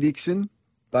 Charlie Dixon,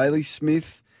 Bailey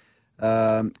Smith,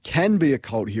 can be a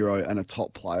cult hero and a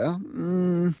top player.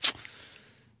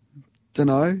 Don't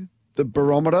know. The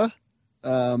Barometer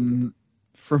from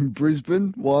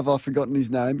Brisbane. Why have I forgotten his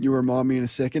name? You'll remind me in a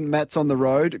second. Matt's on the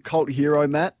road. Cult hero,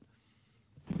 Matt.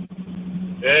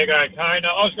 There you go, Kane.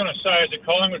 I was going to say, as a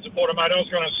Collingwood supporter, mate, I was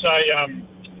going to say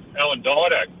Alan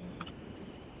Didak.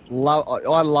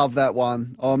 I love that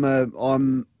one.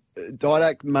 I'm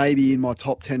Didak maybe in my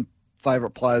top 10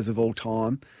 favourite players of all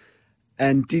time,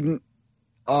 and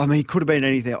he could have been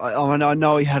anything. I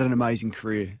know he had an amazing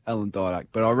career, Alan Didak,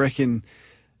 but I reckon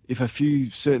if a few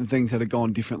certain things had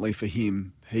gone differently for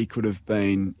him, he could have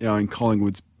been, in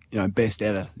Collingwood's, best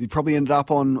ever. He probably ended up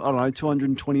on,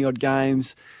 220 odd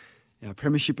games,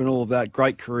 premiership and all of that.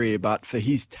 Great career, but for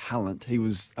his talent, he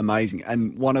was amazing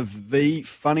and one of the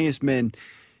funniest men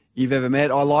you've ever met.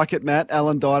 I like it, Matt.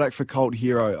 Alan Didak for cult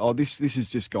hero. Oh, this has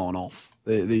just gone off.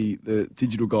 The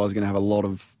digital guys are going to have a lot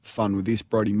of fun with this.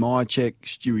 Brody Myercheck,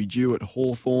 Stewie Dew at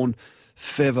Hawthorn,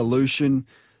 Fevolution.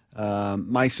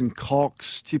 Mason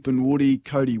Cox, Tip and Woody,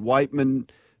 Cody Waitman,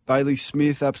 Bailey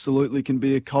Smith absolutely can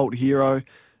be a cult hero.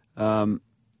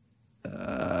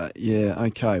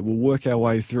 Okay. We'll work our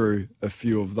way through a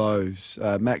few of those.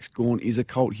 Max Gawn is a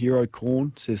cult hero,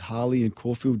 Corn, says Harley in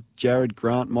Caulfield. Jared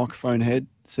Grant, microphone head,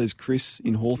 says Chris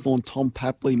in Hawthorn. Tom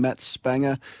Papley, Matt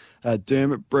Spanger,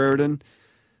 Dermot Brereton.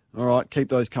 All right, keep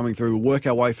those coming through. We'll work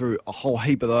our way through a whole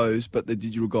heap of those, but the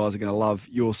digital guys are going to love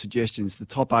your suggestions. The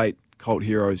top 8 cult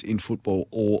heroes in football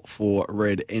or for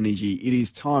Red Energy. It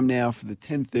is time now for the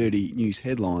 10:30 news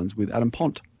headlines with Adam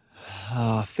Pont.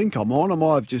 I think I'm on. I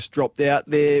might have just dropped out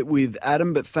there with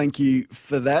Adam, but thank you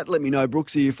for that. Let me know,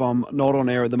 Brooksy, if I'm not on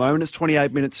air at the moment. It's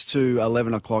 28 minutes to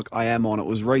 11 o'clock. I am on. It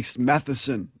was Reece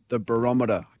Matheson, the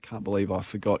barometer. I can't believe I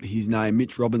forgot his name.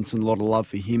 Mitch Robinson, a lot of love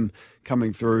for him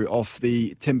coming through off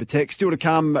the Temper Tech. Still to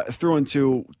come through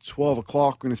until 12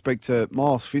 o'clock. We're going to speak to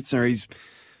Miles Fitzner. He's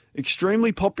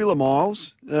extremely popular,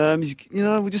 Miles. We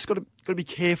just got to be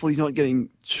careful he's not getting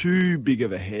too big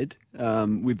of a head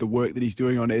with the work that he's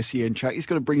doing on SEN track. He's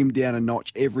got to bring him down a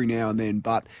notch every now and then,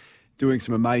 but doing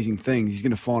some amazing things. He's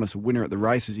going to find us a winner at the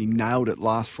races. He nailed it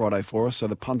last Friday for us, so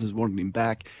the punters wanted him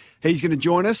back. He's going to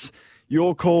join us.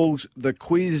 Your calls, the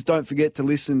quiz. Don't forget to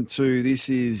listen to This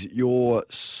Is Your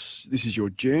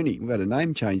Journey. We've had a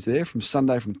name change there. From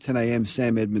Sunday from 10 a.m,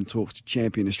 Sam Edmund talks to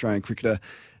champion Australian cricketer,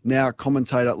 now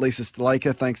commentator Lisa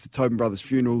Sthalekar. Thanks to Tobin Brothers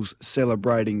Funerals,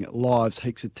 celebrating lives.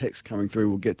 Heaps of texts coming through.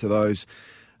 We'll get to those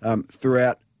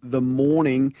throughout the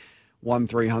morning.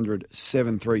 1300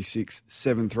 736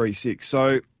 736.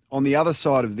 So on the other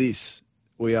side of this,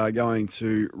 we are going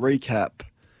to recap,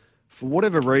 for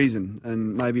whatever reason,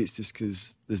 and maybe it's just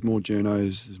because there's more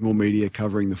journos, there's more media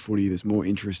covering the footy, there's more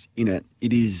interest in it.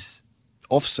 It is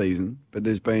off-season, but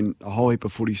there's been a whole heap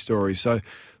of footy stories. So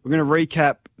we're going to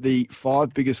recap the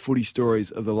 5 biggest footy stories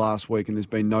of the last week, and there's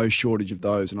been no shortage of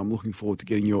those, and I'm looking forward to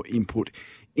getting your input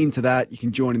into that. You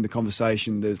can join in the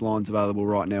conversation. There's lines available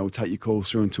right now. We'll take your calls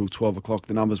through until 12 o'clock.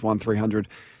 The number's 1300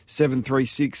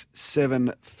 736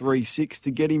 736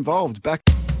 to get involved. Back.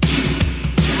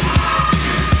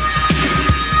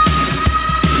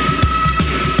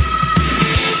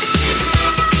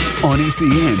 On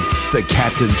SEN, the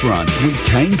Captain's Run with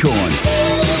Kane Corns.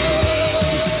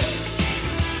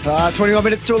 21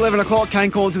 minutes to 11 o'clock. Kane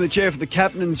Corns in the chair for the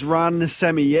Captain's Run.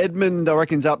 Sammy Edmund, I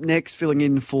reckon's up next, filling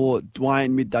in for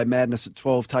Dwayne. Midday Madness at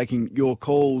 12, taking your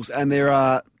calls. And there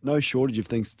are no shortage of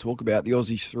things to talk about. The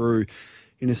Aussies threw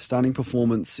in a stunning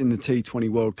performance in the T20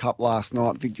 World Cup last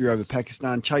night. Victory over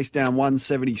Pakistan. Chased down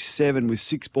 177 with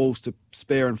 6 balls to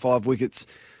spare and 5 wickets.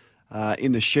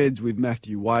 In the sheds with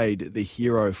Matthew Wade, the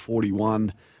hero,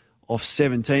 41 off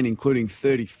 17, including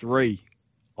 33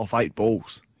 off 8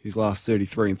 balls. His last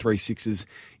 33 and 3 sixes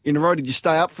in a row. Did you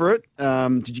stay up for it?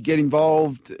 Did you get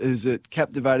involved? Has it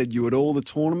captivated you at all, the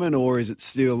tournament, or is it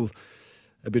still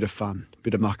a bit of fun, a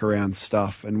bit of muck around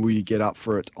stuff? And will you get up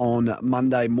for it on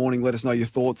Monday morning? Let us know your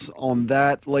thoughts on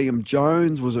that. Liam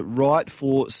Jones, was it right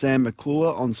for Sam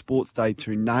McClure on Sports Day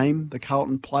to name the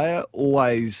Carlton player?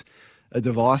 Always a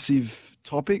divisive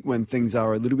topic when things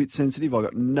are a little bit sensitive. I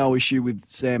got no issue with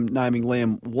Sam naming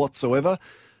Liam whatsoever.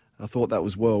 I thought that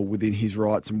was well within his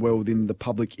rights and well within the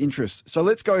public interest. So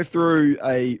let's go through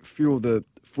a few of the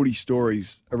footy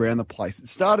stories around the place. It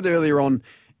started earlier on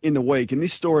in the week, and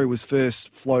this story was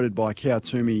first floated by Kao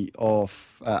Toomey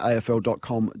of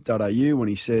afl.com.au when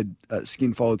he said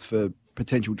skin folds for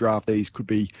potential draftees could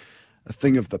be a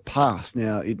thing of the past.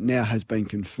 Now, it now has been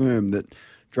confirmed that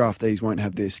draftees won't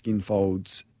have their skin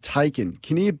folds taken.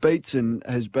 Kinnear Beatson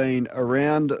has been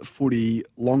around footy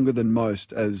longer than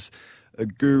most as a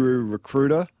guru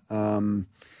recruiter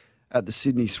at the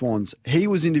Sydney Swans. He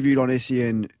was interviewed on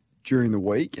SEN during the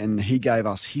week, and he gave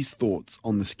us his thoughts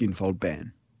on the skin fold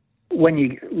ban. When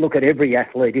you look at every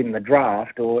athlete in the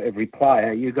draft or every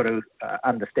player, you've got to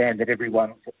understand that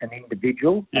everyone's an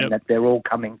individual and that they're all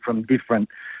coming from different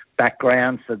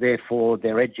backgrounds, so therefore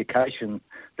their education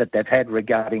that they've had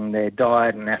regarding their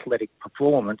diet and athletic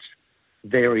performance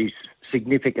varies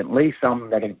significantly. Some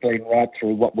that have been right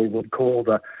through what we would call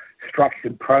the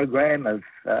structured program of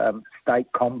state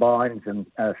combines and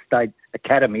state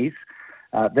academies.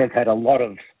 They've had a lot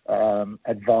of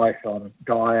advice on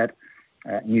diet,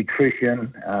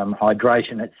 nutrition,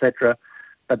 hydration, etc.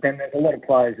 But then there's a lot of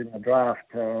players in the draft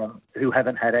who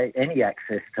haven't had any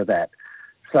access to that.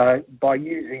 So by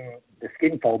using the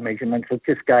skin fold measurements, it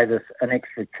just gave us an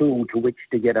extra tool to which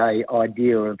to get an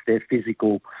idea of their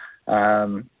physical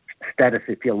status,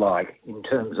 if you like, in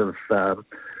terms of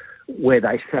where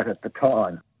they sat at the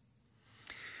time.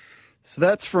 So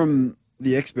that's from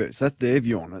the experts. That's their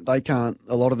view on it.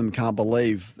 A lot of them can't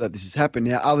believe that this has happened.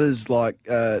 Now, others like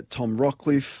Tom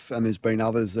Rockcliffe, and there's been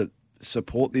others that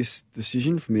support this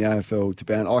decision from the AFL to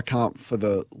ban. I can't for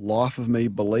the life of me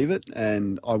believe it,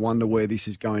 and I wonder where this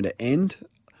is going to end.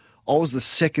 I was the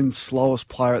second slowest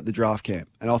player at the draft camp,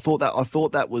 and I thought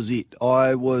that was it.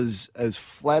 I was as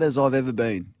flat as I've ever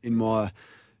been in my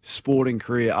sporting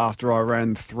career after I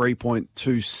ran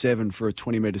 3.27 for a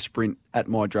 20-metre sprint at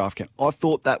my draft camp. I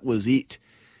thought that was it.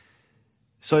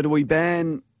 So do we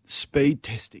ban speed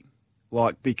testing?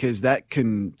 Because that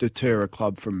can deter a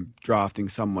club from drafting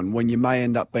someone when you may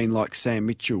end up being like Sam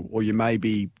Mitchell, or you may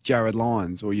be Jared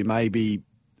Lyons, or you may be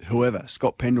whoever,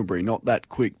 Scott Pendlebury, not that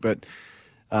quick, but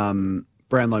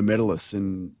Brownlow medalists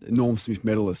and Norm Smith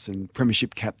medalists and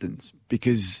premiership captains,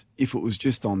 because if it was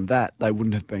just on that, they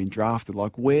wouldn't have been drafted.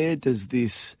 Where does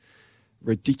this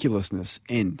ridiculousness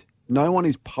end? No one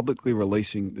is publicly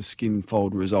releasing the skin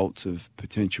fold results of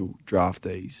potential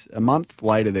draftees. A month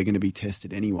later, they're going to be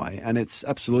tested anyway. And it's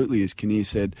absolutely, as Kinnear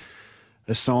said,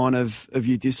 a sign of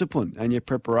your discipline and your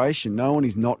preparation. No one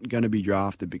is not going to be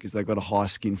drafted because they've got a high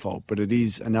skin fold, but it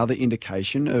is another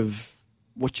indication of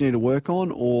what you need to work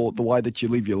on or the way that you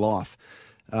live your life.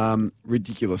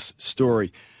 Ridiculous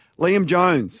story. Liam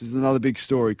Jones is another big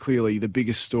story, clearly the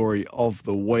biggest story of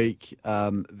the week.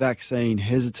 Vaccine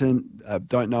hesitant.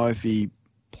 Don't know if he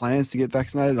plans to get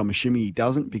vaccinated. I'm assuming he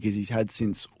doesn't because he's had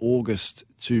since August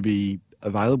to be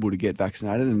available to get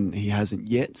vaccinated and he hasn't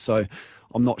yet. So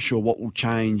I'm not sure what will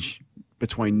change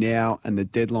between now and the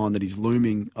deadline that is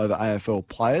looming over AFL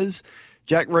players.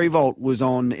 Jack Riewoldt was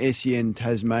on SEN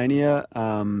Tasmania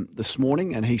this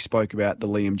morning, and he spoke about the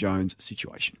Liam Jones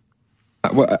situation.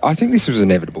 Well, I think this was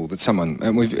inevitable that someone,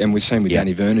 and we've seen with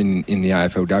Danny Vernon in the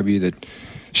AFLW that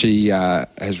she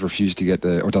has refused to get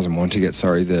doesn't want to get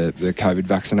the COVID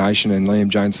vaccination, and Liam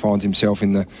Jones finds himself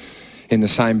in the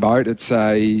same boat. It's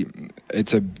a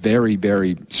very,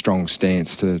 very strong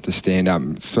stance to stand up.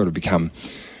 It's sort of become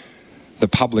the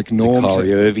public norm. The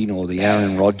Corey Irving or the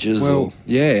Aaron Rodgers.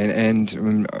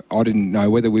 And I didn't know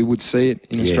whether we would see it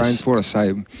in Australian sport. I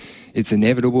say it's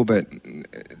inevitable, but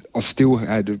I still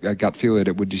had a gut feel that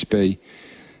it would just be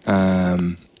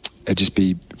done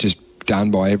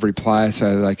by every player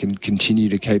so that they can continue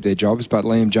to keep their jobs. But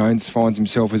Liam Jones finds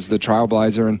himself as the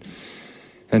trailblazer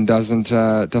and doesn't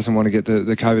want to get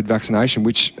the COVID vaccination,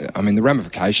 which, I mean, the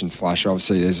ramifications, Flash,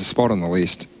 obviously there's a spot on the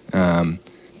list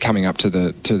coming up to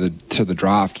the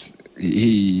draft.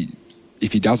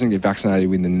 If he doesn't get vaccinated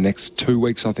within the next 2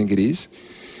 weeks, I think it is,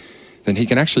 then he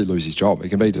can actually lose his job. He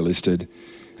can be delisted.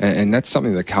 And that's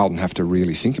something that Carlton have to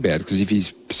really think about, because if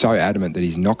he's so adamant that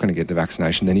he's not going to get the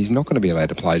vaccination, then he's not going to be allowed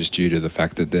to play just due to the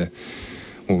fact that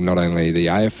not only the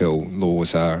AFL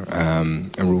laws are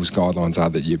and rules guidelines are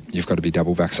that you've got to be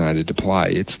double vaccinated to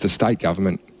play. It's the state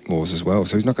government laws as well.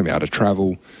 So he's not going to be able to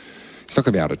travel. He's not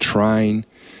going to be able to train.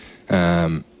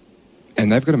 And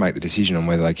they've got to make the decision on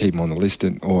whether they keep him on the list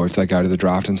or if they go to the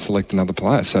draft and select another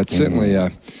player. So it's certainly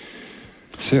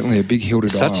a big hill to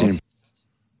die on.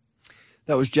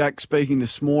 That was Jack speaking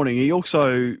this morning. He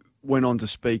also went on to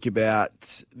speak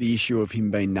about the issue of him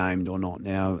being named or not.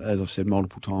 Now, as I've said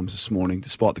multiple times this morning,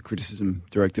 despite the criticism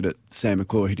directed at Sam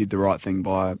McClure, he did the right thing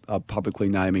by publicly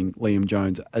naming Liam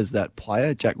Jones as that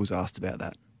player. Jack was asked about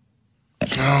that.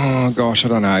 Oh, gosh, I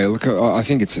don't know. Look, I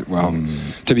think it's,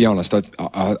 to be honest,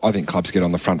 I think clubs get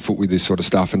on the front foot with this sort of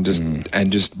stuff and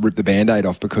just rip the Band-Aid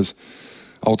off, because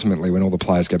ultimately when all the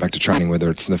players go back to training,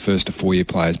 whether it's the first to 4 year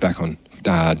players back on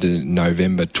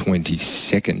November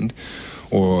 22nd,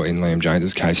 or in Liam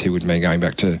Jones's case, he would be going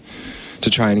back to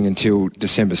training until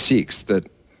December 6th, that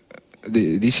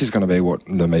this is going to be what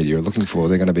the media are looking for.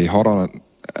 They're going to be hot on it.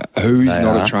 Who's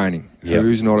not at training? Yep.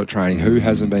 Who's not at training? Who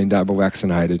hasn't been double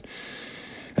vaccinated?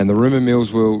 And the rumour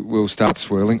mills will start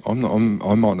swirling. I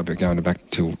might not be going back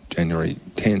till January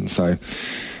 10, so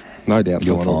no doubt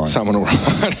someone will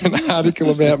write an article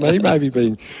about me,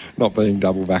 maybe not being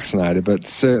double vaccinated, but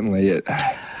certainly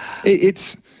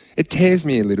it tears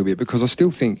me a little bit, because I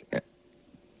still think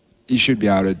you should be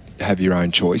able to have your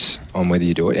own choice on whether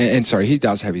you do it. And sorry, he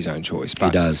does have his own choice. But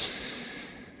he does.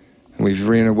 We've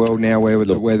in a world now where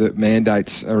the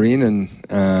mandates are in,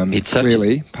 and it's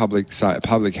clearly public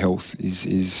health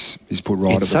is put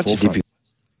right at the forefront.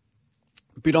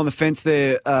 A bit on the fence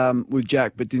there with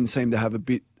Jack, but didn't seem to have a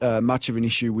bit much of an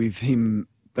issue with him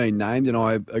being named, and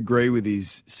I agree with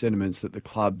his sentiments that the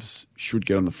clubs should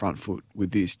get on the front foot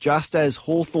with this, just as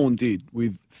Hawthorn did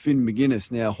with Finn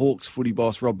McGuinness. Now, Hawks footy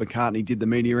boss Rob McCartney did the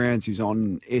media rounds. He was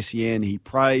on SEN. He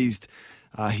praised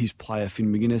his player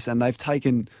Finn McGuinness, and they've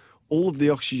taken all of the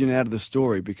oxygen out of the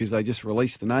story because they just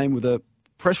released the name with a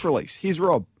press release. Here's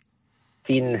Rob.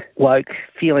 thin bloke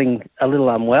feeling a little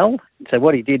unwell. So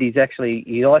what he did is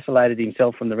he isolated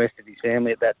himself from the rest of his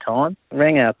family at that time,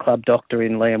 rang our club doctor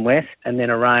in Liam West, and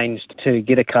then arranged to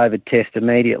get a COVID test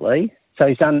immediately. So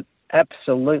he's done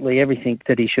absolutely everything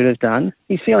that he should have done.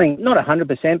 He's feeling not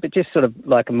 100%, but just sort of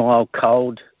like a mild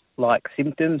cold-like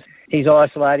symptoms. He's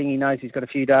isolating. He knows he's got a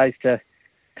few days to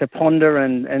ponder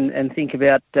and think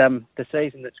about the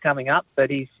season that's coming up, but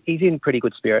he's in pretty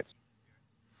good spirits.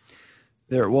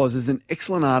 There it was. There's an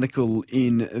excellent article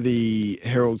in the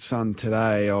Herald Sun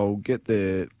today. I'll get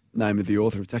the name of the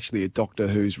author. It's actually a doctor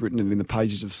who's written it in the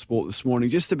pages of Sport this morning,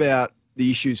 just about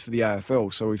the issues for the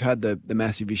AFL. So we've had the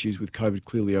massive issues with COVID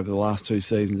clearly over the last 2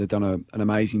 seasons. They've done an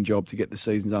amazing job to get the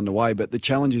seasons underway, but the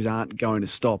challenges aren't going to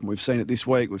stop. And we've seen it this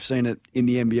week. We've seen it in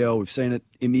the NBL. We've seen it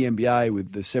in the NBA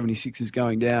with the 76ers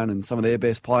going down and some of their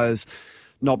best players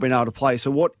not being able to play.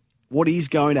 So what is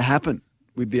going to happen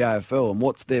with the AFL, and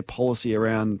what's their policy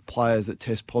around players that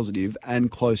test positive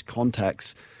and close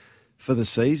contacts for the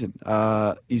season?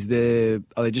 Are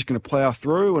they just going to plough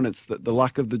through and it's the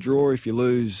luck of the draw if you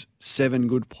lose 7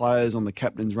 good players on the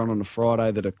captain's run on a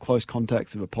Friday that are close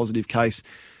contacts of a positive case,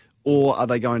 or are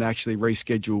they going to actually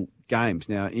reschedule games?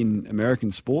 Now, in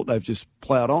American sport, they've just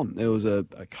ploughed on. There was a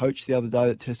coach the other day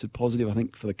that tested positive, I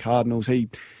think, for the Cardinals. He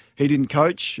didn't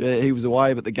coach. He was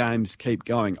away, but the games keep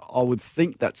going. I would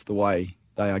think that's the way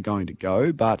they are going to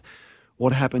go, but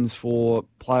what happens for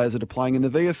players that are playing in the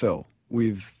VFL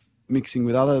with mixing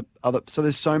with other? So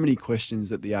there's so many questions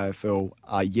that the AFL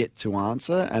are yet to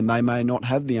answer, and they may not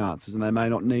have the answers, and they may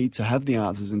not need to have the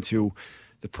answers until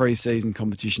the pre-season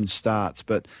competition starts.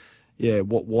 But yeah,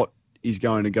 what is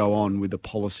going to go on with the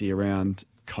policy around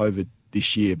COVID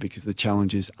this year, because the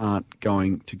challenges aren't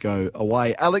going to go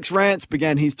away. Alex Rance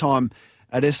began his time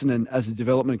at Essendon as a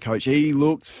development coach. He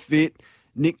looked fit.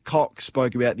 Nick Cox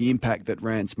spoke about the impact that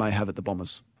Rance may have at the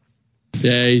Bombers.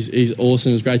 Yeah, he's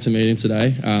awesome. It was great to meet him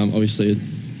today. Obviously,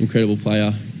 an incredible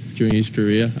player during his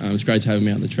career. It's great to have him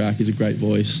out on the track. He's a great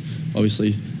voice.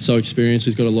 Obviously, so experienced.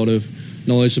 He's got a lot of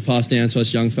knowledge to pass down to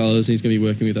us young fellas, and he's going to be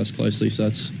working with us closely, so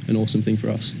that's an awesome thing for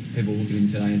us. People look at him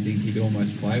today and think he could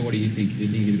almost play. What do you think? Do you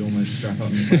think he could almost strap up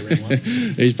and play round one?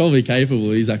 He's probably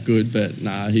capable. He's that good, but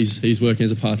nah, he's working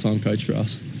as a part-time coach for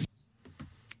us.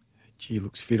 He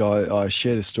looks fit. I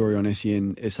shared a story on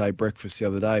SEN SA Breakfast the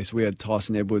other day. So we had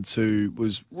Tyson Edwards, who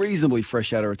was reasonably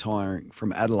fresh out of retiring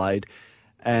from Adelaide.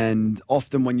 And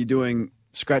often when you're doing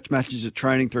scratch matches at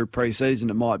training through pre-season,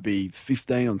 it might be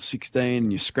 15 on 16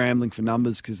 and you're scrambling for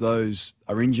numbers because those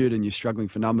are injured and you're struggling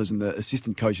for numbers, and the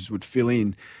assistant coaches would fill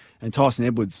in. And Tyson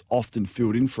Edwards often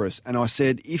filled in for us. And I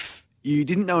said, if you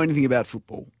didn't know anything about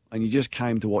football and you just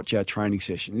came to watch our training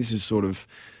session, this is sort of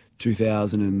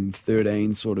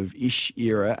 2013 sort of ish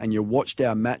era, and you watched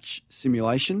our match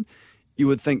simulation, you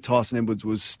would think Tyson Edwards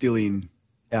was still in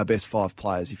our best 5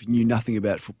 players if you knew nothing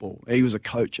about football. He was a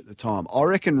coach at the time. I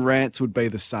reckon Rance would be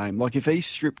the same. Like if he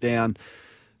stripped down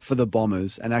for the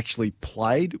Bombers and actually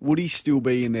played, would he still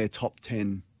be in their top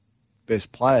 10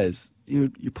 best players? You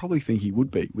probably think he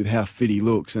would be with how fit he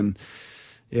looks. And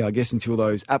yeah, I guess until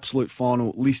those absolute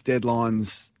final list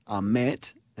deadlines are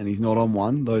met, and he's not on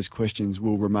one, those questions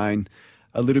will remain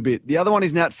a little bit. The other one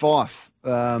is Nat Fyfe.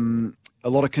 A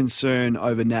lot of concern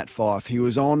over Nat Fyfe. He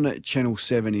was on Channel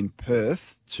 7 in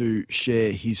Perth to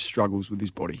share his struggles with his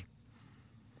body.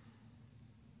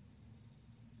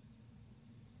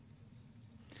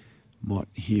 Might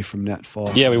hear from Nat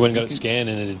Fyfe. Yeah, we went and got it scanned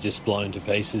and it had just blown to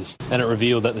pieces. And it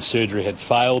revealed that the surgery had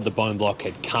failed. The bone block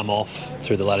had come off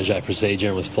through the Latarjet procedure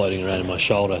and was floating around in my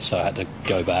shoulder, so I had to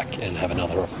go back and have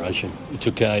another operation. We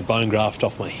took a bone graft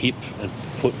off my hip and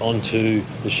put onto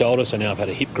the shoulder, so now I've had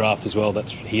a hip graft as well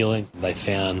that's healing. They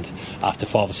found after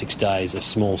 5 or 6 days a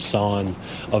small sign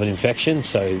of an infection,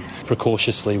 so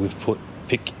precautiously we've put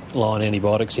PICC-line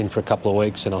antibiotics in for a couple of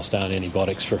weeks, and I'll stay on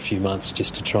antibiotics for a few months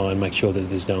just to try and make sure that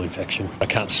there's no infection. I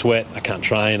can't sweat, I can't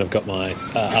train, I've got my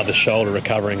other shoulder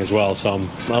recovering as well, so I'm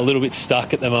a little bit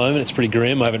stuck at the moment. It's pretty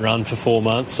grim. I haven't run for 4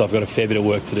 months, so I've got a fair bit of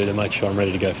work to do to make sure I'm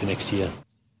ready to go for next year.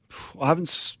 I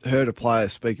haven't heard a player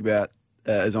speak about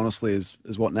as honestly as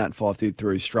what Nat Fyfe did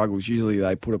through his struggles. Usually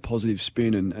they put a positive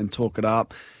spin and talk it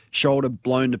up. Shoulder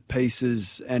blown to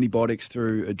pieces, antibiotics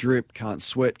through a drip, can't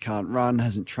sweat, can't run,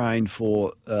 hasn't trained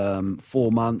for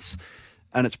 4 months,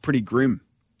 and it's pretty grim,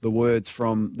 the words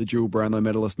from the dual Brownlow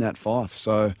medalist Nat Fyfe.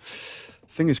 So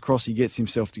fingers crossed he gets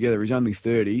himself together. He's only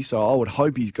 30, so I would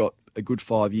hope he's got a good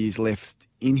 5 years left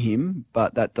in him,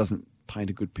 but that doesn't paint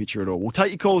a good picture at all. We'll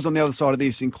take your calls on the other side of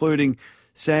this, including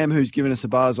Sam, who's given us a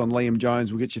buzz on Liam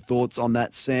Jones. We'll get your thoughts on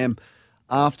that, Sam,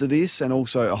 after this, and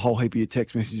also a whole heap of your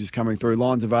text messages coming through.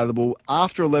 Lines available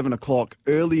after 11 o'clock,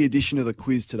 early edition of the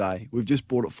quiz today. We've just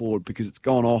brought it forward because it's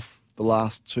gone off the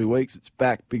last 2 weeks. It's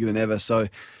back bigger than ever, so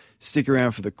stick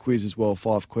around for the quiz as well.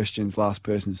 5 questions, last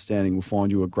person standing will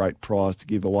find you a great prize to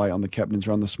give away on the Captain's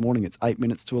Run this morning. It's 8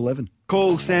 minutes to 11.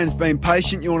 Call, Sam's been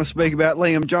patient. You want to speak about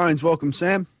Liam Jones. Welcome,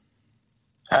 Sam.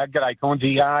 G'day,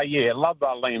 Cornsy. Love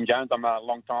Liam Jones. I'm a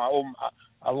lifelong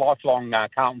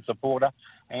Carlton supporter,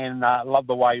 and love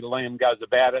the way Liam goes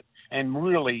about it. And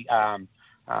really down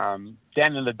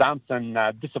in the dumps and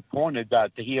disappointed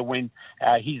to hear when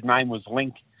his name was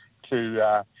linked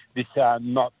to this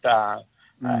not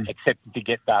accepted to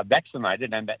get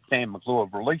vaccinated, and that Sam McClure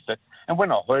released it. And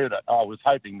when I heard it, I was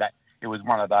hoping that it was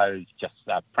one of those just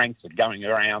pranks that going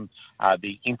around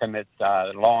the internet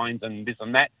lines and this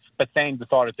and that. But Sam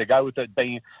decided to go with it,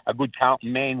 being a good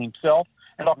Carlton man himself.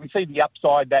 And I can see the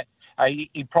upside that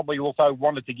he probably also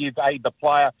wanted to give the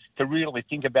player to really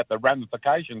think about the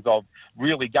ramifications of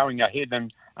really going ahead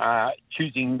and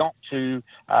choosing not to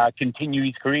continue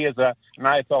his career as an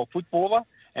AFL footballer,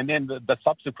 and then the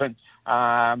subsequent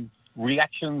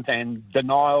reactions and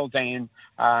denials and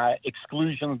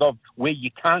exclusions of where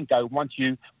you can't go once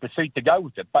you proceed to go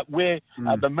with it. But where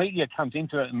the media comes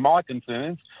into it, my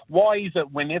concerns, why is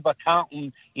it whenever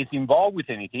Carlton is involved with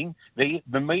anything, the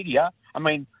media, I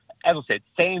mean, as I said,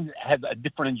 Sam has a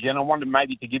different agenda. I wanted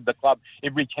maybe to give the club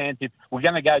every chance. If we're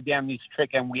going to go down this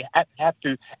trek and we have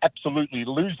to absolutely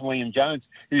lose Liam Jones,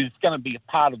 who's going to be a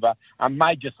part of a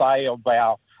major say of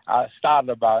our start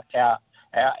of our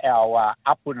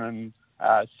upward and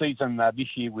season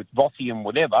this year with Vossi and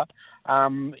whatever.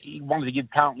 He wanted to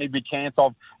give Carlton every chance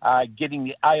of getting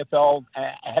the AFL,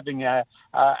 having a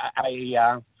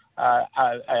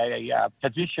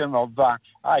position of,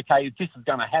 okay, if this is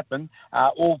going to happen,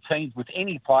 all teams with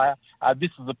any player, this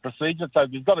is the procedure. So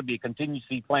there's got to be a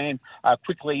contingency plan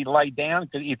quickly laid down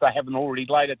if they haven't already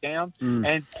laid it down.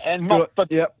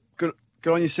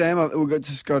 Good on you, Sam. We've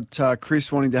just got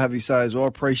Chris wanting to have his say as well.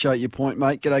 Appreciate your point,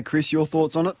 mate. G'day, Chris. Your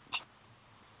thoughts on it?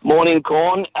 Morning,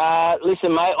 Corn.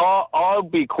 Listen, mate, I'll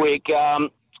be quick.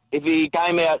 If he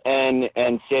came out and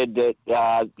said that,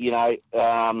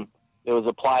 there was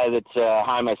a player that's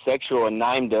homosexual and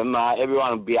named him, everyone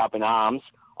would be up in arms.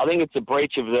 I think it's a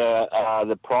breach of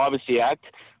the Privacy Act.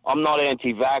 I'm not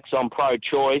anti-vax. I'm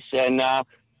pro-choice. And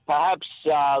perhaps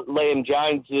Liam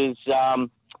Jones is...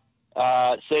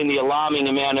 seen the alarming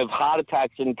amount of heart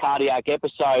attacks and cardiac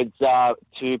episodes to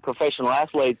professional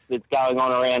athletes that's going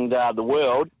on around the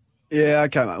world. Yeah,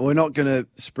 okay, mate. We're not going to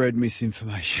spread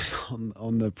misinformation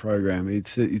on the program.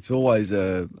 It's always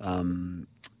a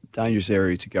dangerous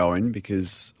area to go in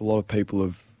because a lot of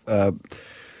people have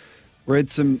read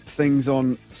some things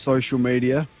on social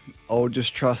media. I'll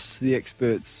just trust the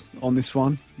experts on this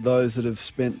one, those that have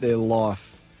spent their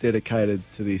life dedicated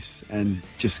to this, and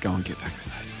just go and get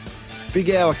vaccinated.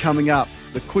 Big hour coming up,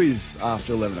 the quiz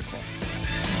after 11 o'clock.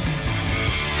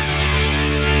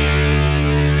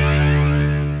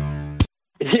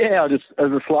 Yeah, I just,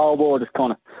 as a slower ball, I just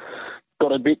kind of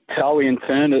got a bit toey and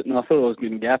turned it, and I thought I was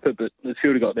going to gap it, but the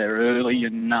fielder got there early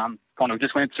and kind of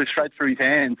just went straight through his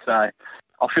hands. So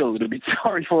I feel a little bit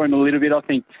sorry for him a little bit. I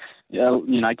think,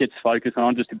 gets focused, and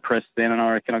I'm just impressed then, and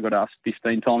I reckon I got asked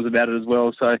 15 times about it as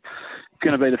well. So it's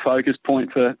going to be the focus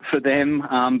point for them.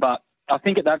 But I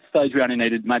think at that stage we only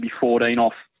needed maybe 14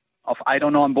 off 8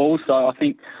 or 9 balls. So I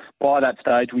think by that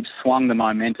stage we swung the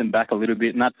momentum back a little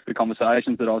bit, and that's the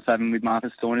conversations that I was having with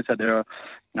Marcus Stoinis. That I'm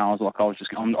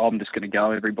just going to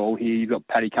go every ball here. You've got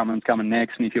Paddy Cummins coming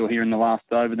next, and if you're here in the last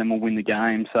over, then we'll win the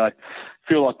game. So I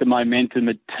feel like the momentum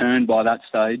had turned by that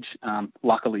stage.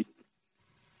 Luckily,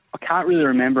 I can't really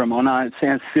remember them. I know it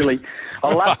sounds silly.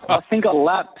 I think I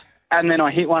lapped. And then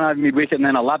I hit one over mid-wicket, and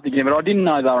then I lapped again. But I didn't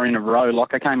know they were in a row.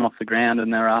 Like, I came off the ground,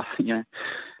 and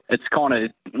it's kind of,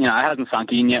 it hasn't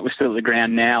sunk in yet. We're still at the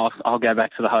ground now. I'll go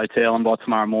back to the hotel, and by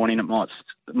tomorrow morning it might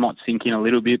sink in a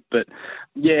little bit. But,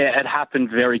 yeah, it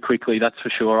happened very quickly, that's for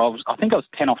sure. I think I was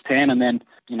 10 off 10, and then,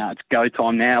 it's go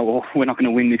time now, or we're not going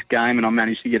to win this game. And I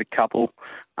managed to get a couple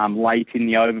late in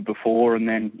the over before, and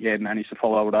then, managed to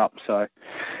follow it up. So...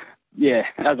 yeah,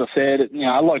 as I said,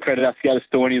 a lot of credit has to go to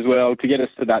Storney as well to get us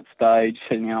to that stage.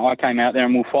 And, I came out there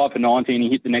and we were 5 for 90 and he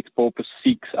hit the next ball for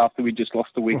 6 after we just lost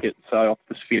the wicket. So off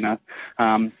the spinner,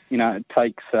 it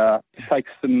takes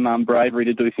some bravery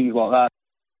to do things like that.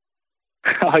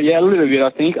 Oh, yeah, a little bit, I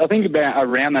think. I think about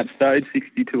around that stage,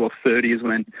 62 or 30 is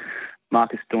when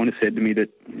Marcus Stoinis said to me that,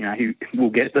 he will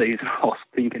get these. And I was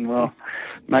thinking, well,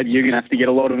 maybe you're going to have to get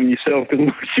a lot of them yourself because I'm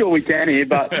not sure we can here.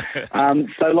 But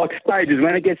so like stages,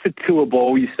 when it gets to 2 a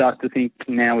ball, you start to think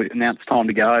now it's time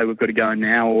to go. We've got to go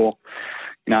now, or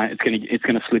it's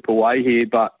gonna slip away here.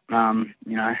 But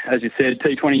as you said,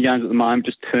 T20 games at the moment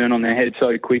just turn on their head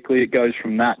so quickly. It goes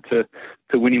from that to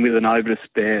winning with an over to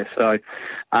spare. So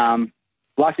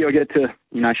lucky I get to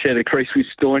share the crease with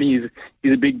Stoyne.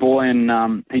 He's a big boy,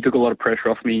 and he took a lot of pressure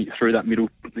off me through that middle.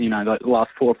 The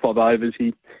last 4 or 5 overs,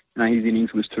 his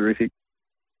innings was terrific.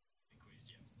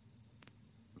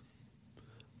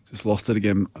 Just lost it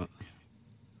again.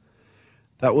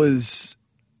 That was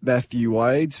Matthew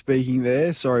Wade speaking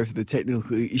there. Sorry for the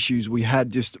technical issues we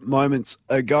had just moments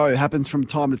ago. It happens from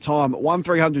time to time.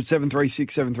 1300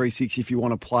 736 736 if you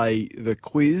want to play the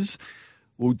quiz.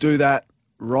 We'll do that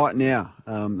right now.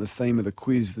 The theme of the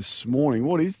quiz this morning.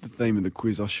 What is the theme of the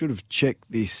quiz? I should have checked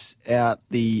this out.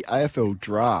 The AFL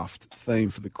draft theme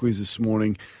for the quiz this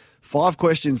morning. 5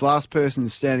 questions, last person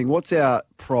standing. What's our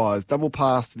prize? Double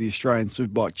pass to the Australian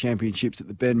Superbike Championships at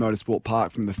the Ben Motorsport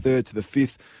Park from the 3rd to the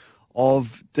 5th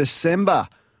of December.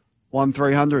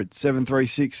 1300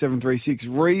 736 736.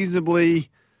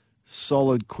 Reasonably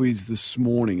solid quiz this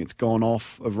morning. It's gone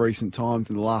off of recent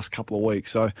times in the last couple of weeks.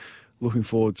 So looking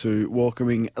forward to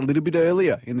welcoming a little bit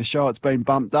earlier in the show. It's been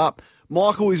bumped up.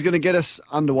 Michael is going to get us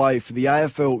underway for the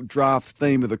AFL draft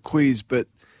theme of the quiz, but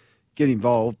get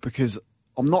involved because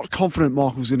I'm not confident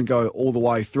Michael's going to go all the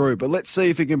way through, but let's see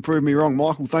if he can prove me wrong.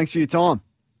 Michael, thanks for your time.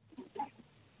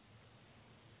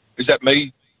 Is that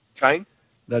me, Kane?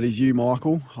 That is you,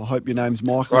 Michael. I hope your name's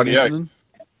Michael. Yes,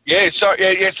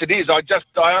 it is.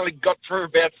 I only got through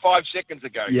about 5 seconds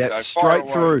ago. Yeah,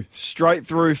 so straight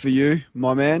through for you,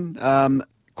 my man.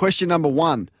 Question number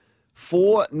 1.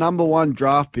 4 number 1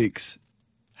 draft picks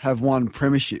have won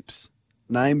premierships.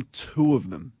 Name 2 of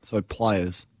them. So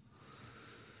players.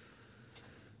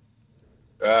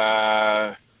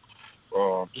 I'm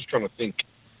just trying to think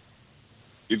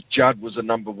if Judd was a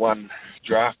number 1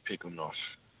 draft pick or not.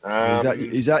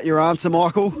 Is that your answer,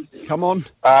 Michael? Come on.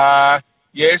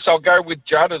 Yes, I'll go with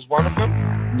Judd as one of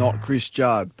them. Not Chris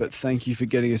Judd, but thank you for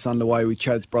getting us underway with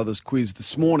Chad's Brothers quiz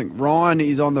this morning. Ryan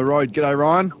is on the road. G'day,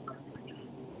 Ryan.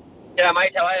 G'day,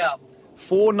 mate. How are you?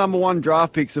 4 number 1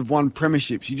 draft picks have won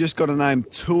premierships. You just got to name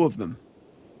 2 of them.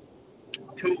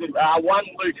 2 of them. 1,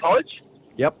 Luke Hodge.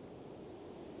 Yep.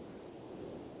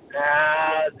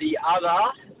 The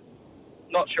other,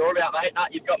 not sure about, mate.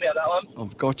 You've got me on that one.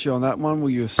 I've got you on that one. Well,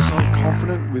 you're so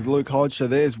confident with Luke Hodge. So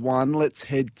there's one. Let's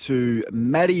head to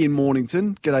Matty in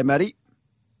Mornington. G'day, Matty.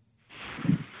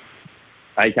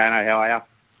 Hey, Kano. How are you?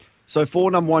 So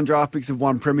 4 number 1 draft picks have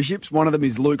won premierships. One of them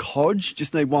is Luke Hodge.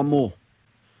 Just need one more.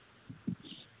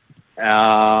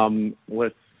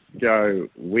 Let's go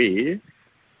with...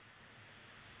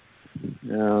 I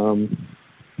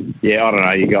don't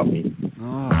know. You got me.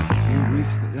 Oh, gee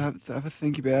whiz. Have a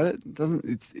think about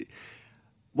it.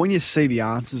 When you see the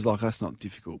answers, like, that's not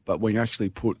difficult. But when you're actually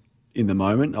put in the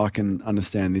moment, I can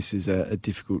understand this is a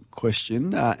difficult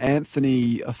question.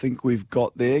 Anthony, I think we've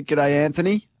got there. G'day,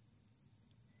 Anthony.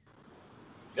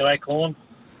 G'day, Corn.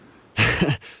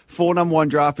 4 number 1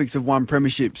 draft picks have won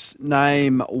premierships.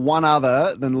 Name one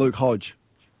other than Luke Hodge.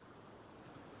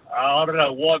 I don't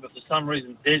know why, but for some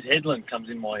reason, Des Headland comes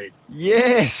in my head.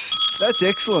 Yes, that's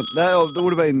excellent. That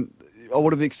would have been. I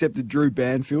would have accepted Drew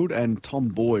Banfield and Tom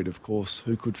Boyd, of course.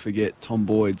 Who could forget Tom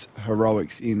Boyd's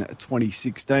heroics in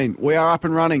 2016? We are up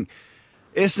and running.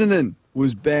 Essendon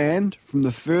was banned from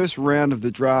the first round of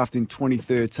the draft in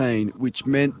 2013, which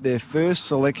meant their first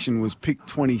selection was pick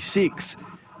 26.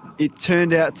 It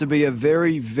turned out to be a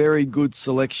very, very good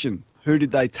selection. Who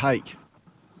did they take?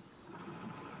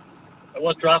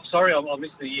 What draft? Sorry, I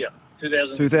missed the year.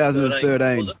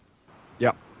 2013. Was it?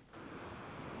 Yep.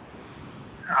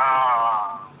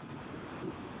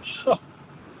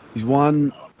 He's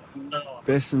won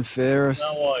best and fairest.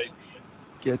 No idea.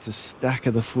 Gets a stack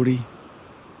of the footy.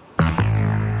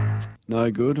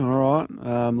 No good. All right.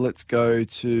 Let's go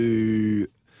to...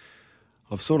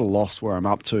 I've sort of lost where I'm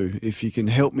up to. If you can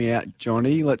help me out,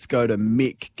 Johnny, let's go to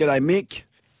Mick. G'day, Mick.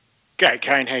 G'day,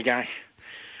 Kane. How you going?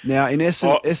 Now, in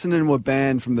Essendon were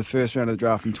banned from the first round of the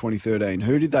draft in 2013.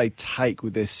 Who did they take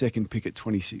with their second pick at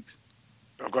 26?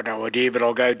 I've got no idea, but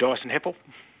I'll go Dyson Heppel.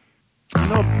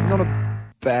 Not a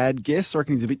bad guess. I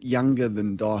reckon he's a bit younger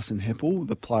than Dyson Heppel,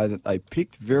 the player that they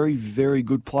picked. Very, very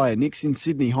good player. Nick's in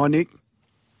Sydney. Hi, Nick.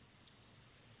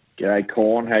 G'day,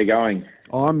 Corn. How you going?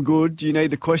 I'm good. Do you need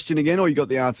the question again, or you got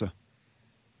the answer?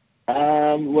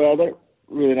 Well, I don't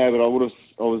really know, but I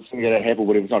was going to get a Heppel,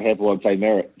 but if it's not Heppel, I'd say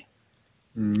Merritt.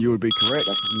 You would be correct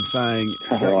in saying,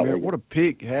 what a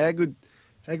pick. How good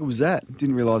was that?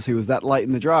 Didn't realise he was that late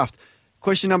in the draft.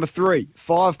 Question number 3.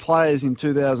 5 players in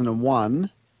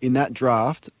 2001 in that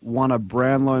draft won a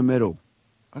Brownlow medal.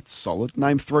 That's solid.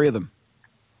 Name 3 of them.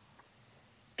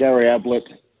 Gary Ablett,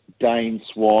 Dane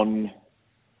Swan,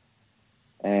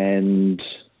 and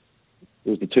it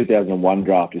was the 2001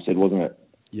 draft, you said, wasn't it?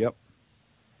 Yep.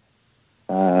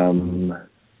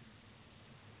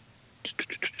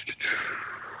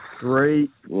 3,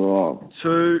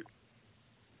 2.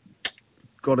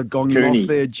 Got a gong him Cooney. off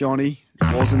there, Johnny.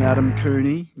 It wasn't Adam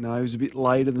Cooney. No, he was a bit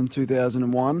later than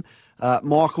 2001.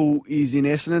 Michael is in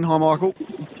Essendon. Hi, Michael.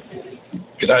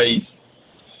 G'day.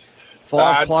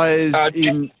 5 players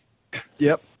in...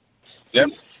 Yep. Yep.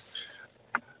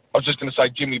 I was just going to say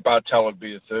Jimmy Bartell would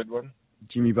be a third one.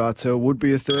 Jimmy Bartell would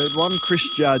be a third one. Chris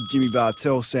Judd, Jimmy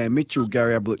Bartell, Sam Mitchell,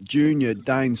 Gary Ablett Jr.,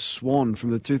 Dane Swan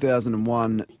from the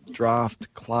 2001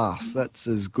 draft class. That's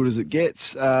as good as it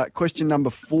gets. Question number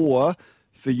 4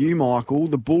 for you, Michael.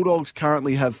 The Bulldogs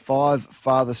currently have 5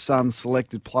 father-son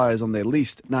selected players on their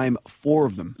list. Name 4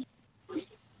 of them.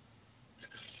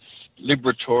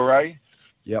 Liberatore.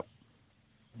 Yep.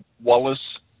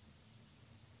 Wallace.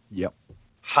 Yep.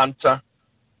 Hunter.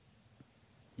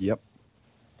 Yep.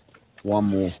 One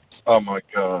more. Oh, my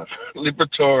God.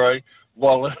 Liberatore,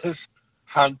 Wallace,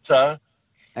 Hunter.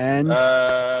 And?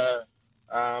 Oh,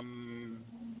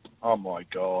 my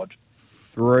God.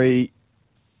 3,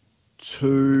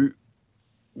 2,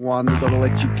 1. We've got to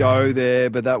let you go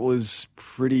there, but that was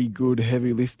pretty good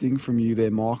heavy lifting from you there,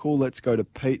 Michael. Let's go to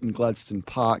Pete in Gladstone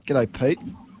Park. G'day, Pete.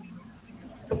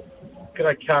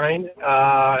 G'day, Kane.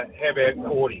 How about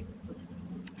Cordy?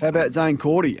 How about Zane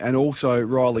Cordy and also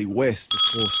Riley West, of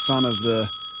course, son of the,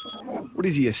 what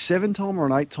is he, a 7-time or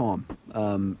an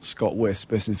 8-time Scott West,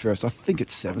 best and fairest? I think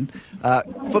it's 7.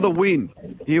 For the win,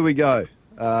 here we go.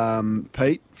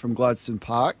 Pete from Gladstone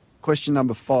Park. Question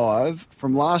number 5.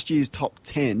 From last year's top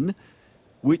 10,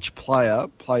 which player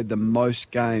played the most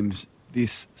games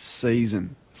this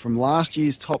season? From last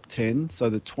year's top 10, so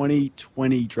the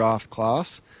 2020 draft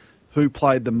class, who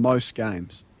played the most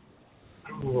games?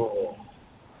 Oh.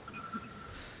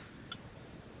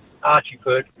 Archie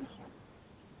Perkins.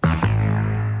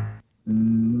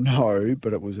 No,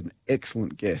 but it was an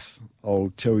excellent guess.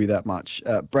 I'll tell you that much.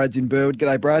 Brad's in Burwood.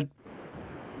 G'day, Brad.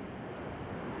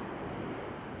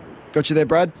 Got you there,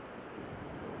 Brad?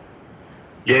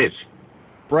 Yes.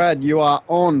 Brad, you are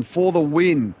on for the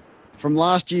win. From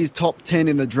last year's top 10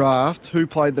 in the draft, who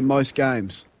played the most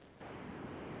games?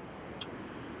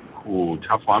 Oh,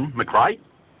 tough one. McRae?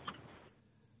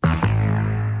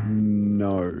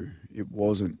 No, it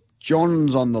wasn't.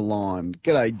 John's on the line.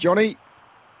 G'day, Johnny.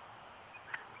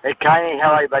 Hey, Kane.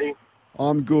 How are you, buddy?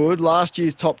 I'm good. Last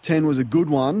year's top 10 was a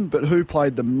good one, but who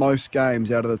played the most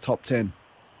games out of the top 10?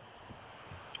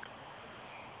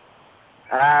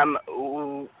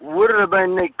 Would it have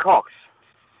been Nick Cox?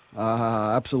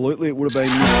 Absolutely, it would have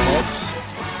been Nick Cox.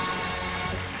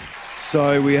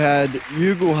 So we had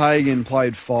Ugle Hagan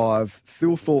played 5,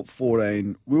 Phil Thorpe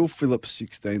 14, Will Phillips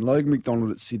 16, Logan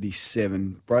McDonald at Sydney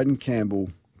 7, Braden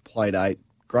Campbell played 8,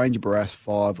 Granger Barras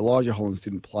 5, Elijah Hollins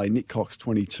didn't play, Nick Cox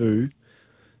 22,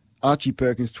 Archie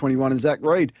Perkins 21, and Zach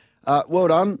Reid. Well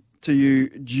done to you,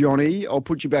 Johnny. I'll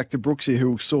put you back to Brooksy,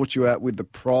 who will sort you out with the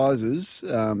prizes.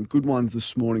 Good ones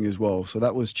this morning as well. So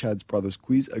that was Chad's Brothers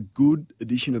quiz, a good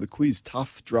edition of the quiz.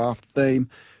 Tough draft theme.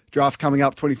 Draft coming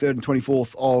up 23rd and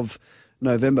 24th of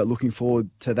November. Looking forward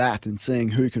to that and seeing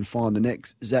who can find the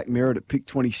next Zach Merritt at pick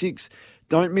 26.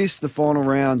 Don't miss the final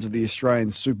rounds of the Australian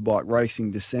Superbike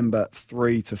Racing, December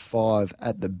 3 to 5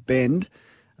 at the Bend.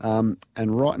 And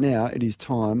right now it is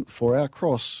time for our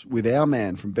cross with our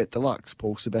man from Bet Deluxe,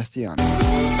 Paul Sebastiani.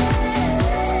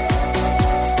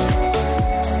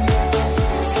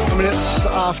 Minutes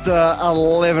after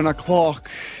 11 o'clock,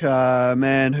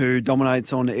 man who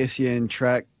dominates on the SEN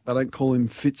track. They don't call him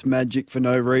Fitzmagic for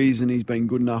no reason. He's been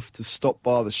good enough to stop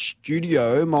by the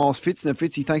studio. Miles Fitzner.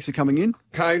 Fitzy, thanks for coming in.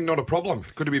 Kane, not a problem.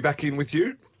 Good to be back in with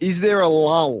you. Is there a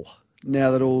lull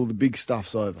now that all the big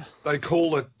stuff's over? They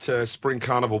call it Spring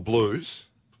Carnival Blues,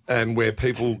 and where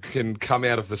people can come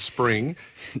out of the spring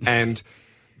and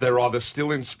they're either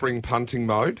still in spring punting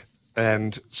mode,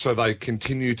 and so they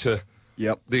continue to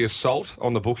the assault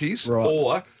on the bookies,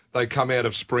 or they come out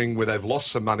of spring where they've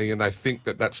lost some money and they think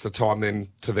that that's the time then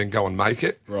to then go and make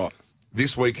it. Right.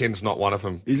 This weekend's not one of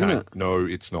them. Isn't it? No,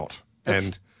 it's not.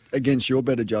 That's against your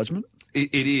better judgment?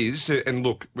 It is. And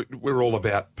look, we're all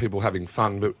about people having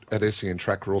fun, but at SEN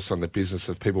Track, we're also in the business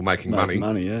of people making money.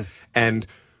 Money, yeah. And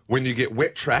when you get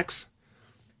wet tracks,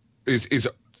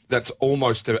 that's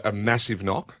almost a massive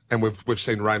knock. And we've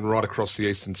seen rain right across the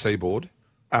eastern seaboard.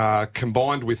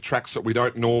 Combined with tracks that we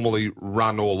don't normally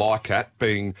run or like at,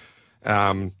 being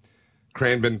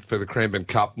Cranbourne for the Cranbourne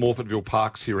Cup, Morfettville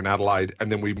Parks here in Adelaide,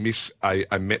 and then we miss a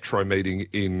metro meeting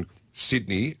in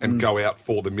Sydney and go out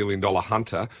for the $1 Million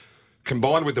Hunter.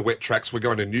 Combined with the wet tracks, we're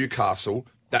going to Newcastle.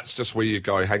 That's just where you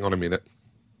go, hang on a minute,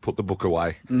 put the book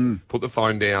away, put the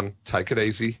phone down, take it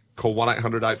easy, call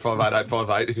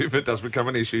 1-800-858-858 if it does become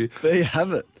an issue. There you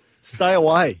have it. Stay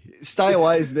away. Stay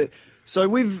away is a bit. So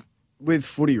with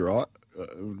footy, right?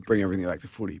 Bring everything back to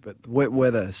footy, but wet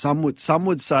weather. Some would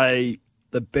say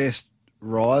the best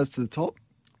rise to the top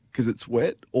because it's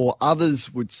wet, or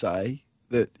others would say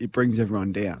that it brings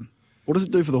everyone down. What does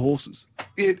it do for the horses?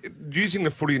 Using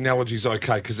the footy analogy is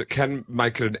okay because it can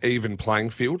make it an even playing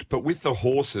field. But with the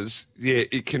horses,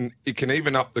 it can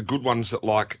even up the good ones that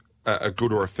like a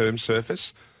good or a firm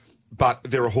surface. But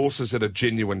there are horses that are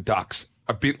genuine ducks,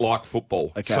 a bit like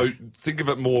football. Okay. So think of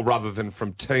it more rather than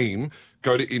from team,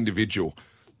 go to individual.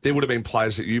 There would have been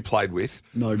players that you played with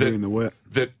Good in the wet.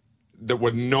 that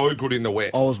were no good in the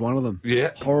wet. I was one of them.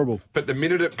 Yeah, horrible. But the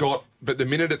minute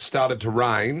it started to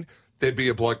rain, there'd be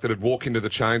a bloke that'd walk into the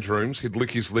change rooms, he'd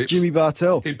lick his lips. Jimmy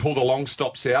Bartell. He'd pull the long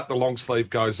stops out, the long sleeve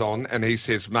goes on, and he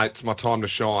says, mate, it's my time to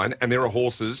shine. And there are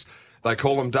horses, they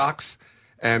call them ducks,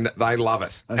 and they love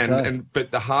it. Okay.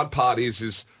 But the hard part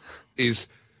is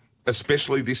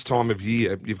especially this time of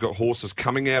year, you've got horses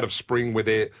coming out of spring where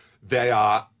they're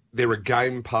a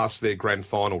game past their grand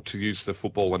final, to use the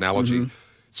football analogy. Mm-hmm.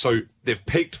 So they've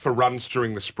peaked for runs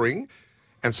during the spring,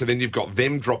 and so then you've got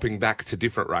them dropping back to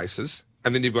different races.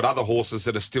 And then you've got other horses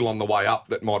that are still on the way up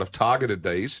that might have targeted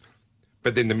these.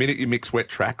 But then the minute you mix wet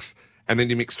tracks and then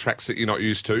you mix tracks that you're not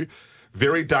used to,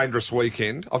 very dangerous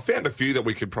weekend. I've found a few that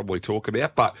we could probably talk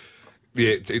about, but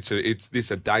yeah,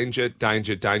 it's a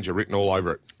danger written all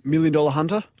over it. $1 Million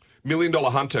Hunter? $1 Million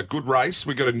Hunter, good race.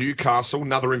 We got a Newcastle,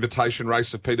 another invitation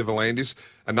race of Peter V'landys,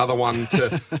 another one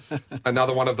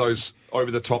of those over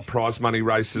the top prize money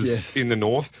races in the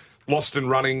north. Lost and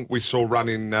Running, we saw run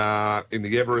in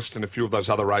the Everest and a few of those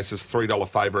other races. $3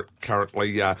 favourite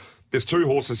currently. There's two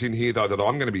horses in here, though, that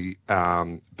I'm going to be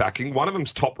backing. One of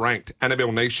them's top-ranked, Annabelle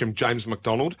Neesham, James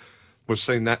McDonald. We've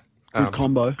seen that. Good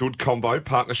combo. Good combo,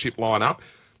 partnership line-up.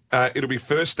 It'll be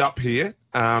first up here,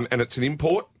 and it's an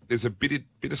import. There's a bit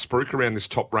of spruik around this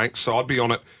top rank, so I'd be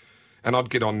on it, and I'd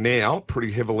get on now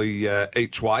pretty heavily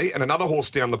each way. And another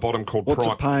horse down the bottom called What's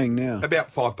Prime. it paying now? About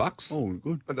 $5. Oh,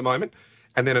 good. At the moment.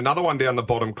 And then another one down the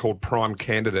bottom called Prime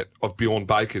Candidate of Bjorn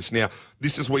Bakers. Now,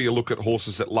 this is where you look at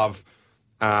horses that love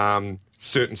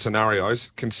certain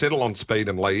scenarios, can settle on speed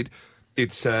and lead.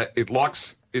 It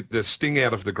likes the sting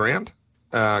out of the ground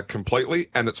completely,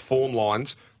 and its form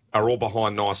lines are all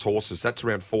behind nice horses. That's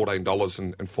around $14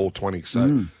 and $4.20. So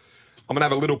I'm going to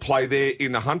have a little play there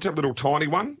in the Hunter, little tiny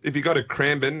one. If you go to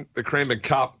Cranbourne, the Cranbourne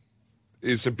Cup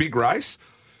is a big race.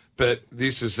 But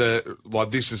this is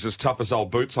as tough as old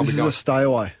boots. This is a stay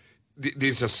away.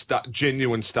 There's a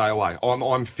genuine stay away.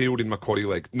 I'm field in my quaddie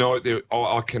league. No,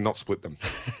 I cannot split them.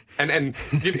 and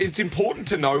it's important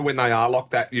to know when they are like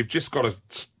that. You've just got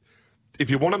to, if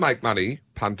you want to make money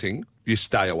punting, you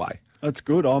stay away. That's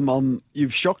good.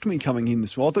 You've shocked me coming in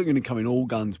this. Well, I thought you were going to come in all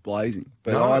guns blazing,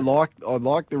 but No. I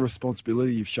like the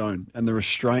responsibility you've shown and the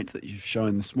restraint that you've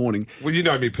shown this morning. Well, you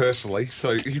know me personally,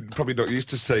 so you're probably not used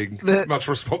to seeing much No,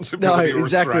 responsibility or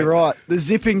exactly restraint. right. The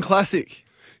Zipping Classic.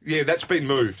 Yeah, that's been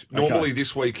moved. Normally Okay.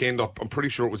 this weekend, I'm pretty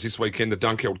sure it was this weekend, the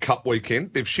Dunkeld Cup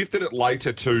weekend. They've shifted it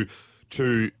later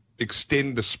to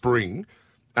extend the spring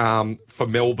for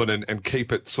Melbourne and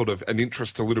keep it sort of an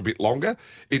interest a little bit longer.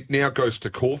 It now goes to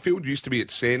Caulfield, used to be at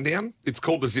Sandown. It's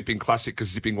called the Zipping Classic because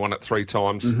Zipping won it 3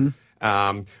 times,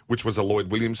 which was a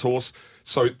Lloyd Williams horse.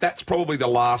 So that's probably the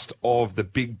last of the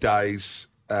big days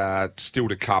still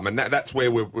to come. And that's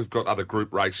where we've got other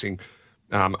group racing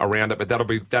around it, but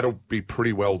that'll be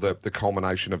pretty well the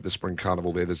culmination of the Spring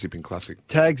Carnival there, the Zipping Classic.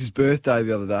 Tags' birthday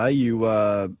the other day. You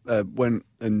went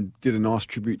and did a nice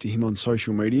tribute to him on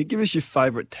social media. Give us your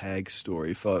favourite Tag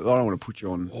story. I don't want to put you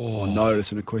on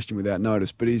notice and a question without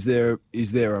notice, but is there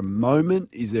a moment?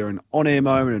 Is there an on-air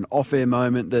moment, an off-air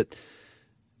moment that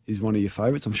is one of your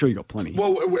favourites? I'm sure you got plenty.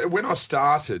 Well, when I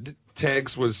started, I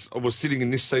was sitting in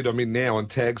this seat I'm in now, and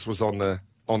Tags was on the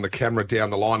camera down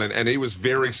the line, and he was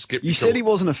very sceptical. You said he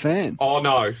wasn't a fan. Oh,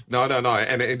 no.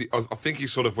 And I think he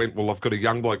sort of went, well, I've got a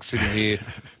young bloke sitting here,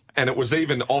 and it was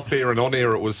even off-air and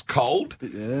on-air, it was cold.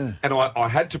 Yeah. And I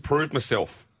had to prove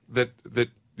myself that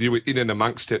you were in and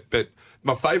amongst it. But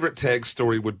my favourite Tag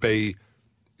story would be,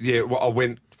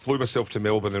 I flew myself to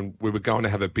Melbourne, and we were going to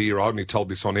have a beer. I only told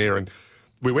this on air, and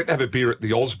we went to have a beer at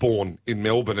the Osborne in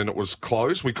Melbourne, and it was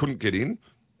closed. We couldn't get in.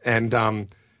 And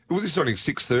it was only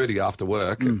 6:30 after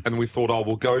work, and we thought,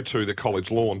 we'll go to the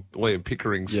College Lawn, Liam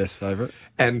Pickering's. Yes, favourite.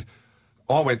 And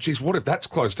I went, geez, what if that's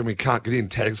closed and we can't get in?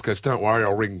 Tags goes, don't worry,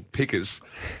 I'll ring Pickers.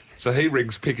 So he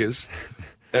rings Pickers,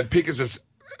 and Pickers is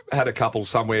had a couple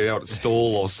somewhere out at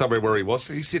stall or somewhere where he was.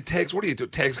 He said, Tags, what do you do?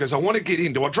 Tags goes, I want to get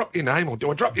in. Do I drop your name or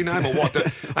what?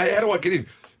 Hey, how do I get in?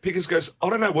 Pickers goes, I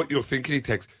don't know what you're thinking, he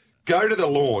Tags. Go to the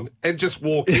lawn and just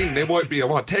walk in. There won't be a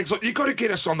line. Tags like, you got to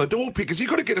get us on the door, Pickers. You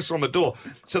got to get us on the door.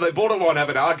 So they borderline have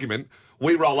an argument.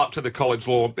 We roll up to the college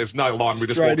lawn. There's no line. We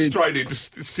just walk straight in,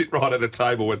 just sit right at a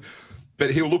table. But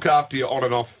he'll look after you on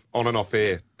and off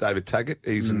air, David Taggart.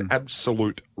 He's an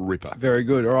absolute ripper. Very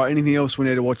good. All right, anything else we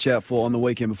need to watch out for on the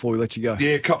weekend before we let you go?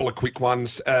 Yeah, a couple of quick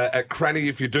ones. At Cranny,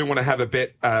 if you do want to have a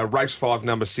bet, race 5,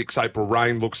 number 6, April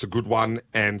Rain looks a good one,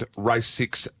 and race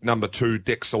 6, number 2,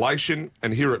 Dexalation.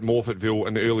 And here at Morfettville,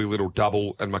 an early little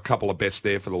double, and a couple of bets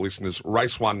there for the listeners.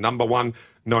 Race 1, number 1,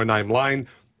 No Name Lane.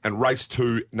 And race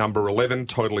 2, number 11,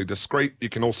 Totally Discreet. You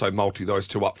can also multi those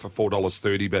two up for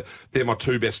 $4.30, but they're my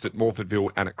 2 best at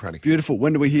Morfettville and at Cranny. Beautiful.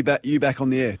 When do we hear you back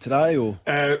on the air? Today or?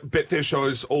 Betfair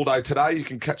shows all day today. You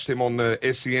can catch them on the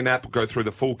SEN app, go through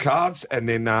the full cards, and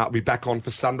then I'll be back on for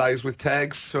Sundays with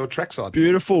Tags for trackside.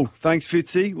 Beautiful. Thanks,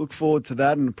 Fitzy. Look forward to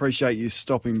that and appreciate you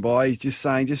stopping by. He's just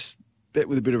saying, just bet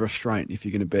with a bit of restraint if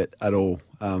you're going to bet at all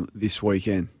this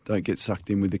weekend. Don't get sucked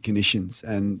in with the conditions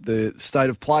and the state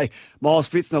of play. Miles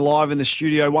Fitzner live in the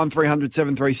studio, 1300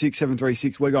 736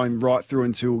 736. We're going right through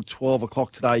until 12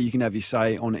 o'clock today. You can have your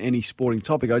say on any sporting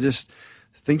topic. I just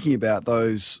thinking about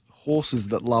those horses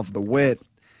that love the wet,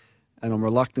 and I'm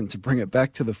reluctant to bring it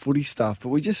back to the footy stuff, but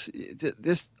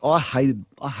I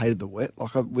hated the wet.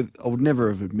 Like I would never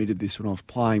have admitted this when I was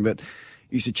playing, but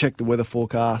used to check the weather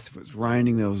forecast. If it was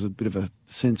raining, there was a bit of a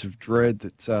sense of dread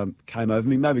that came over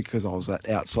me, maybe because I was that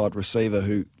outside receiver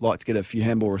who liked to get a few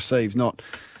handball receives, not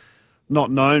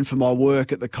known for my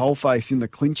work at the coalface in the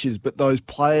clinches, but those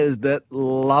players that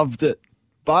loved it.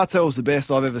 Bartel's the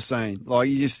best I've ever seen. Like,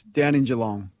 you just, down in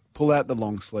Geelong, pull out the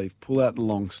long sleeve, pull out the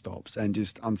long stops, and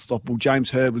just unstoppable.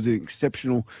 James Hird was an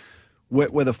exceptional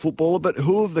wet weather footballer, but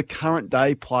who of the current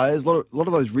day players, a lot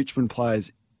of those Richmond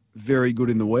players, very good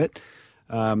in the wet.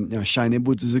 Shane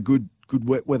Edwards is a good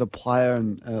wet weather player,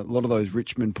 and a lot of those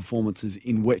Richmond performances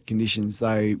in wet conditions,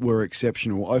 they were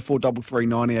exceptional. 0433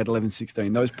 98 11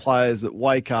 16. Those players that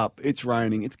wake up, it's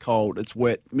raining, it's cold, it's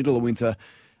wet, middle of winter,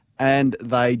 and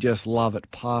they just love it.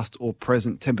 Past or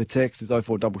present. Temper text is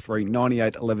 0433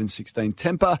 98 11 16.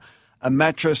 Temper, a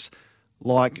mattress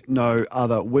like no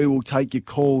other. We will take your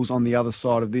calls on the other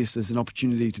side of this. There's an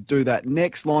opportunity to do that.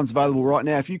 Next line's available right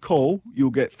now. If you call, you'll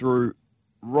get through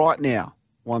right now.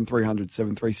 1300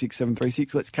 736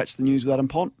 736. Let's catch the news with Adam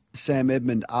Pont. Sam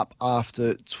Edmund up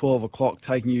after 12 o'clock,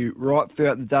 taking you right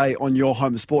throughout the day on your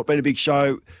home of sport. Been a big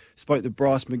show. Spoke to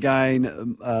Bryce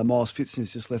McGain. Miles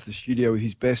Fitzner's just left the studio with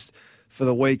his best for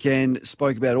the weekend.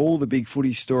 Spoke about all the big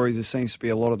footy stories. There seems to be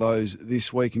a lot of those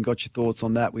this week, and got your thoughts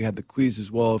on that. We had the quiz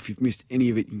as well. If you've missed any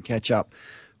of it, you can catch up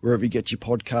wherever you get your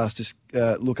podcast. Just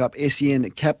look up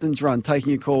SEN Captain's Run. Taking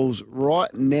your calls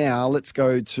right now. Let's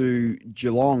go to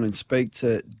Geelong and speak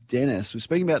to Dennis. We're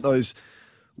speaking about those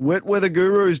wet weather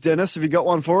gurus. Dennis, have you got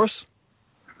one for us?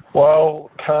 Well,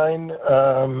 Kane,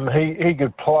 he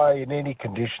could play in any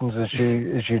conditions, as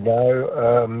you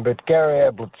know. But Gary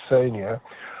Ablett Senior,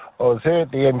 I was there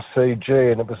at the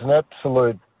MCG, and it was an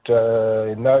absolute.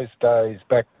 In those days,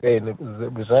 back then, it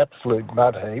was an absolute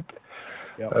mud heap.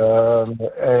 Yep.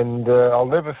 I'll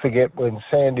never forget when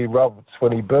Sandy Roberts,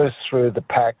 when he burst through the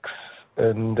packs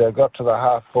and got to the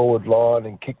half-forward line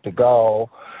and kicked a goal,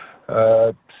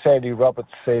 Sandy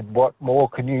Roberts said, "What more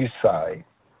can you say?"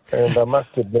 And I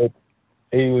must admit,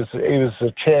 he was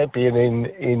a champion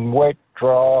in wet,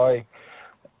 dry,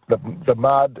 the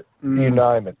mud, you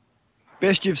name it.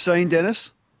 Best you've seen,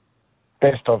 Dennis?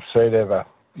 Best I've seen ever,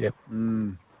 yep.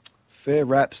 Fair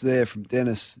raps there from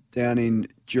Dennis down in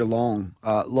Geelong.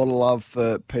 A lot of love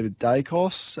for Peter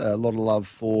Dacos, a lot of love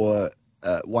for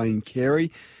Wayne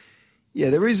Carey. Yeah,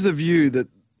 there is the view that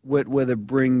wet weather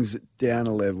brings it down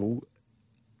a level.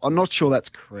 I'm not sure that's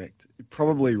correct. It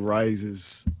probably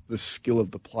raises the skill of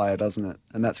the player, doesn't it?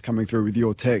 And that's coming through with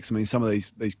your text. I mean, some of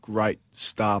these great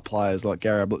star players like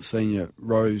Gary Ablett Senior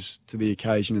rose to the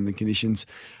occasion in the conditions.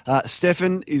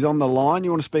 Stefan is on the line. You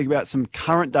want to speak about some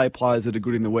current day players that are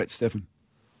good in the wet, Stefan?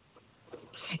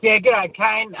 Yeah, g'day,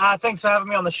 Kane. Thanks for having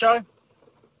me on the show.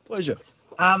 Pleasure.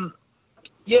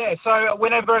 Yeah, so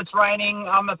whenever it's raining,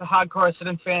 I'm a hardcore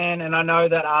Essendon fan, and I know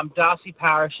that Darcy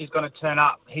Parish is going to turn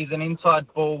up. He's an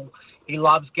inside bull. He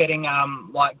loves getting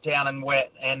down and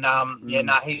wet, and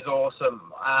he's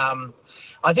awesome.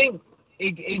 I think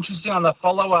interesting on the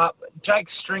follow-up, Jake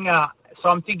Stringer. So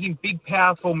I'm thinking big,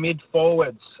 powerful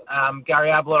mid-forwards.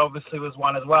 Gary Ablett obviously was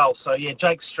one as well. So yeah,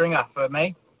 Jake Stringer for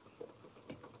me.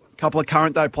 Couple of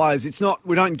current day players. It's not,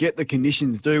 we don't get the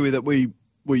conditions, do we, that we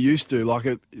used to.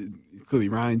 Like clearly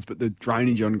rains, but the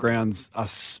drainage on grounds are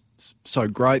so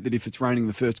great that if it's raining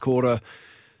the first quarter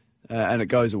and it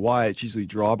goes away, it's usually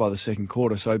dry by the second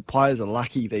quarter. So players are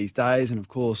lucky these days. And, of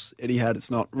course, Etihad,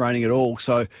 it's not raining at all.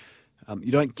 So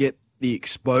you don't get the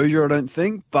exposure, I don't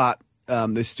think, but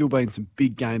there's still been some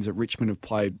big games that Richmond have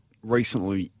played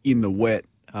recently in the wet,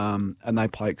 and they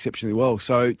play exceptionally well.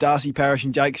 So Darcy Parish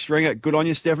and Jake Stringer, good on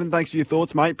you, Stefan. Thanks for your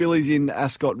thoughts, mate. Billy's in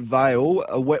Ascot Vale,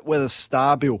 a wet weather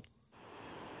star, Bill.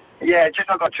 Yeah, just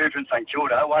I got two from St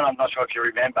Kilda. One, I'm not sure if you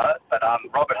remember, but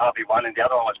Robert Harvey won, and the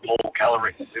other one was Paul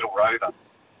Callery, Little Rover.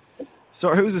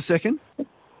 Sorry, who was the second?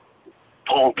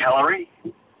 Paul Callery.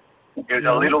 He was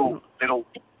a little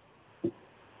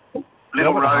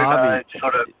Robert rover, Harvey.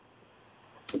 sort of.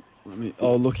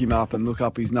 I'll look him up and look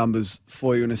up his numbers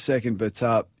for you in a second, but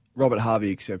Robert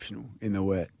Harvey, exceptional in the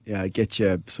wet. Yeah, get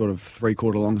your sort of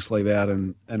three-quarter long sleeve out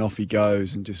and off he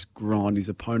goes and just grind his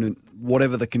opponent,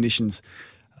 whatever the conditions.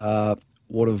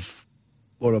 What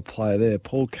a player there.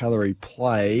 Paul Callery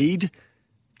played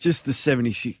just the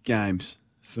 76 games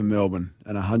for Melbourne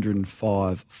and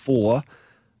 105 for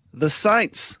the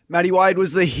Saints. Matty Wade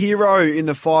was the hero in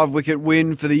the 5-wicket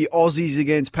win for the Aussies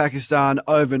against Pakistan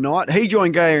overnight. He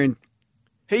joined Gary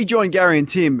and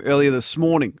Tim earlier this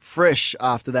morning, fresh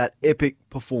after that epic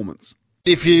performance.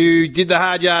 If you did the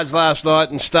hard yards last night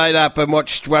and stayed up and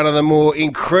watched one of the more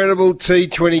incredible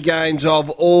T20 games of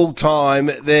all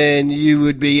time, then you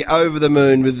would be over the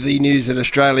moon with the news that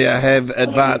Australia have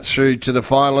advanced through to the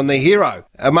final. And the hero,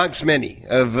 amongst many,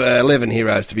 of 11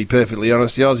 heroes to be perfectly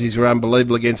honest, the Aussies were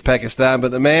unbelievable against Pakistan, but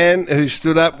the man who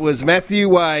stood up was Matthew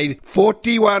Wade,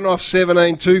 41 off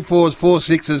 17, 2 fours, 4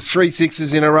 sixes, 3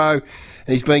 sixes in a row.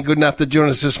 And he's been good enough to join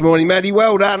us this morning. Matty,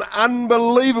 well done.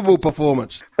 Unbelievable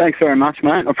performance. Thanks very much,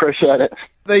 mate. I appreciate it.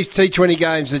 These T20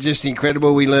 games are just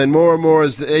incredible. We learn more and more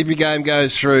as every game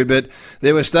goes through, but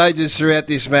there were stages throughout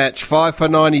this match. 5 for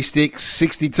 90 sticks,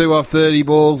 62 off 30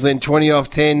 balls, then 20 off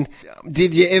 10.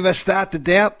 Did you ever start to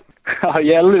doubt? Oh,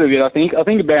 yeah, a little bit, I think. I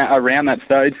think about around that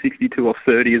stage, 62 off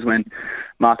 30, is when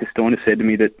Marcus Stoinis said to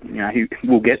me that, he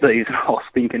will get these. And I was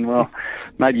thinking, well,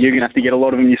 maybe you're going to have to get a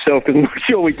lot of them yourself because I'm not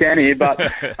sure we can here. But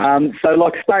so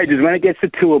like stages, when it gets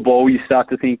to a ball, you start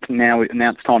to think now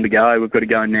it's time to go. We've got to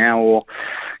go now, or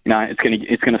it's going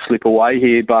to slip away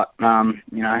here. But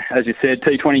as you said,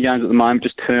 T20 games at the moment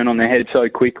just turn on their head so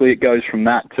quickly. It goes from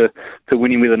that to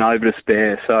winning with an over to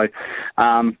spare. So.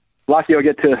 Lucky I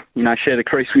get to, share the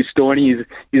crease with Stoinis.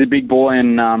 He's a big boy,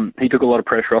 and he took a lot of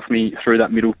pressure off me through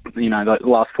that middle, the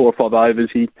last 4 or 5 overs.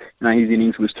 His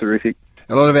innings was terrific.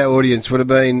 A lot of our audience would have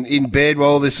been in bed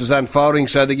while this was unfolding,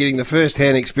 so they're getting the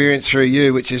first-hand experience through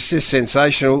you, which is just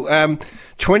sensational.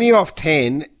 20 off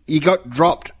 10, you got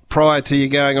dropped prior to you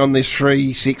going on this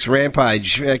 3-6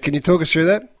 rampage. Can you talk us through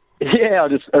that? Yeah,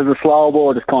 as a slower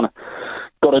ball, I just kind of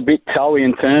got a bit toey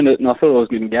and turned it, and I thought I was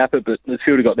going to gap it, but the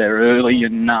fielder got there early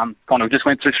and kind of just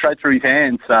went straight through his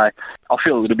hands. So I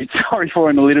feel a little bit sorry for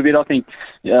him a little bit. I think,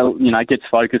 gets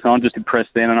focused on, just impressed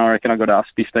then, and I reckon I got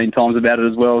asked 15 times about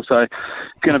it as well. So it's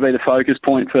going to be the focus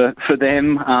point for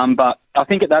them. But I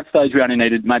think at that stage we only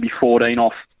needed maybe 14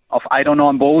 off 8 or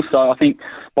 9 balls. So I think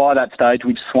by that stage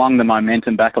we've swung the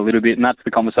momentum back a little bit, and that's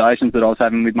the conversations that I was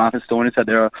having with Marcus Stoinis. That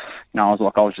there, I'm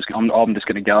just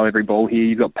going to go every ball here.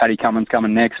 You've got Paddy Cummins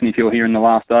coming next, and if you're here in the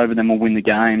last over, then we'll win the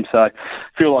game. So I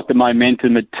feel like the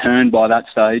momentum had turned by that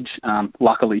stage,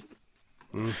 luckily.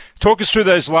 Talk us through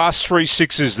those last 3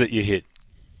 sixes that you hit.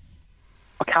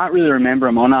 I can't really remember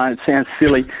them. I know it sounds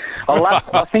silly.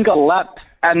 I think I lapped.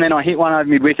 And then I hit one over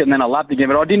mid-wicket, and then I lapped again.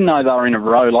 But I didn't know they were in a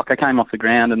row. Like, I came off the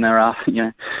ground, and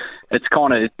it's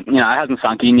kind of, it hasn't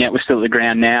sunk in yet. We're still at the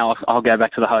ground now. I'll go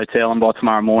back to the hotel, and by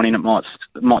tomorrow morning it might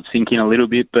sink in a little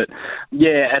bit. But,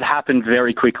 yeah, it happened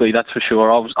very quickly, that's for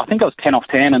sure. I think I was 10 off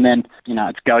 10, and then,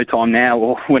 it's go time now,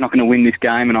 or we're not going to win this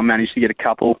game. And I managed to get a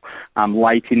couple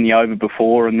late in the over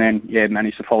before, and then,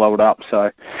 managed to follow it up.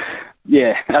 So...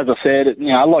 yeah, as I said,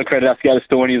 a lot of credit has to go to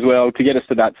Stoinis as well to get us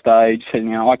to that stage.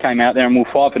 And, I came out there and we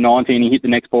were 5 for 90 and he hit the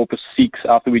next ball for 6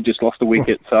 after we just lost a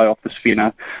wicket, so off the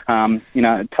spinner.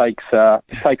 It takes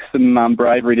some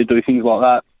bravery to do things like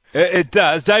that. It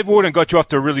does. Dave Warden got you off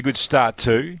to a really good start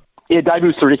too. Yeah, Dave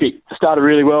was terrific. Started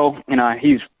really well.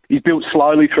 He's built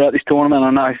slowly throughout this tournament. I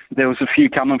know there was a few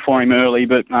coming for him early,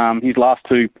 but his last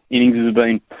 2 innings have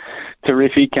been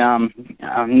terrific.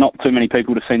 Not too many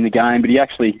people have seen the game, but he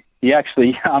actually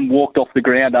walked off the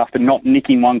ground after not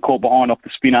nicking one caught behind off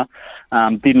the spinner,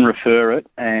 didn't refer it,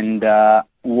 and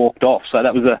walked off. So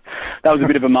that was a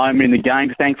bit of a moment in the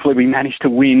game. Thankfully, we managed to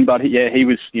win, but he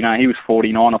was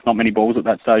 49 off not many balls at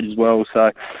that stage as well. So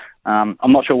I'm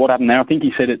not sure what happened there. I think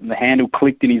he said the handle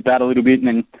clicked in his bat a little bit, and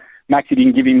then Maxie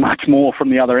didn't give him much more from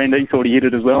the other end. He thought he hit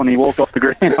it as well, and he walked off the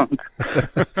ground.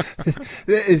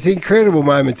 It's incredible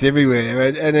moments everywhere.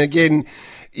 And again,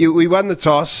 we won the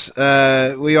toss.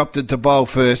 We opted to bowl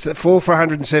first. 4 for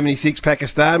 176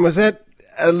 Pakistan. Was that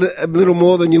a little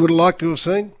more than you would have liked to have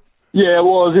seen? Yeah, it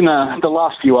was. In the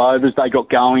last few overs, they got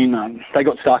going. They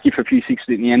got stucky for a few sixes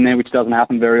in the end there, which doesn't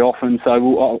happen very often.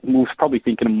 So we were probably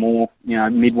thinking of more,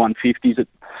 mid-150s,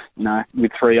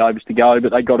 with 3 overs to go.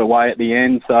 But they got away at the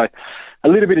end. So a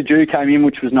little bit of dew came in,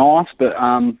 which was nice. But,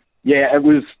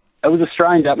 it was a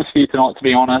strange atmosphere tonight, to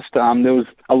be honest. There was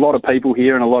a lot of people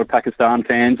here and a lot of Pakistan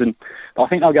fans. And I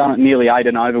think they were going at nearly 8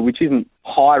 and over, which isn't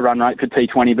high run rate for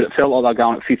T20, but it felt like they were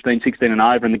going at 15, 16 and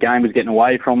over, and the game was getting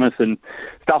away from us, and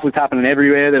stuff was happening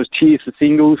everywhere. There was cheers for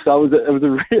singles, so it was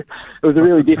a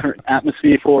really different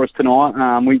atmosphere for us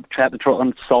tonight. We had to try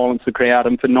and silence the crowd,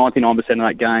 and for 99% of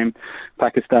that game,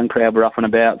 Pakistan crowd were up and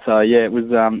about. So yeah, it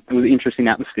was an interesting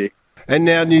atmosphere. And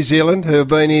now New Zealand, who have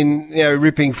been in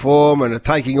ripping form and are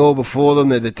taking all before them.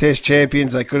 They're the Test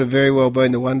champions. They could have very well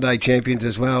been the one-day champions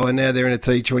as well, and now they're in a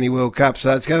T20 World Cup.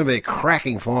 So it's going to be a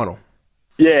cracking final.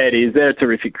 Yeah, it is. They're a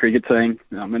terrific cricket team.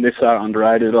 They're so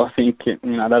underrated. I think they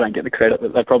don't get the credit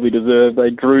that they probably deserve.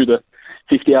 They drew the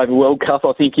 50-over World Cup,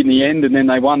 I think, in the end, and then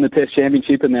they won the Test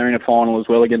championship, and they're in a final as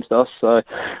well against us. So,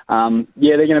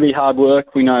 they're going to be hard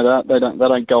work. We know that they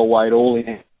don't go away at all.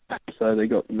 So they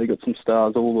got some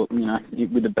stars all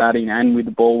with the batting and with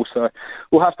the ball. So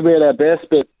we'll have to be at our best,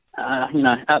 but.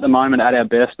 At the moment, at our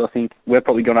best, I think we've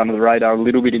probably gone under the radar a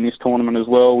little bit in this tournament as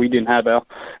well. We didn't have our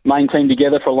main team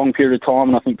together for a long period of time,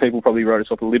 and I think people probably wrote us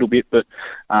off a little bit. But,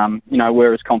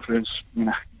 we're as confident as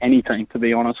any team, to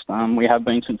be honest. We have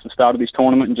been since the start of this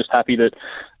tournament, and just happy that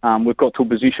we've got to a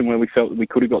position where we felt that we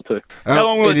could have got to. How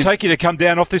long will it take you to come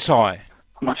down off this high?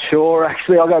 I'm not sure,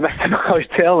 actually. I'll go back to the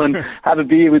hotel and have a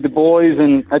beer with the boys,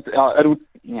 and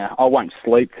I won't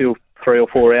sleep till 3 or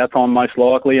 4 hour time most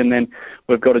likely, and then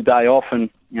we've got a day off and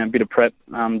a bit of prep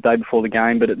day before the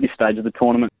game, but at this stage of the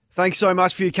tournament. Thanks so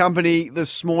much for your company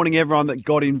this morning, everyone that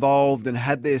got involved and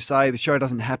had their say. The show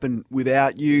doesn't happen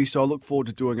without you, so I look forward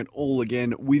to doing it all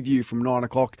again with you from 9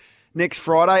 o'clock next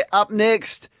Friday. Up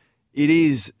next, it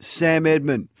is Sam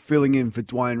Edmund filling in for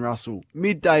Dwayne Russell.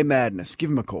 Midday Madness.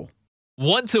 Give him a call.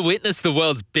 Want to witness the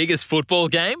world's biggest football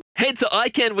game? Head to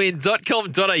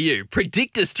iCanWin.com.au,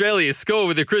 predict Australia's score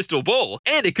with a crystal ball,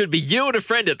 and it could be you and a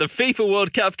friend at the FIFA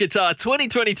World Cup Qatar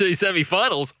 2022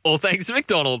 semi-finals, all thanks to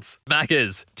McDonald's.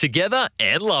 Maccas, together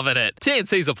and loving it.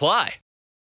 TNCs apply.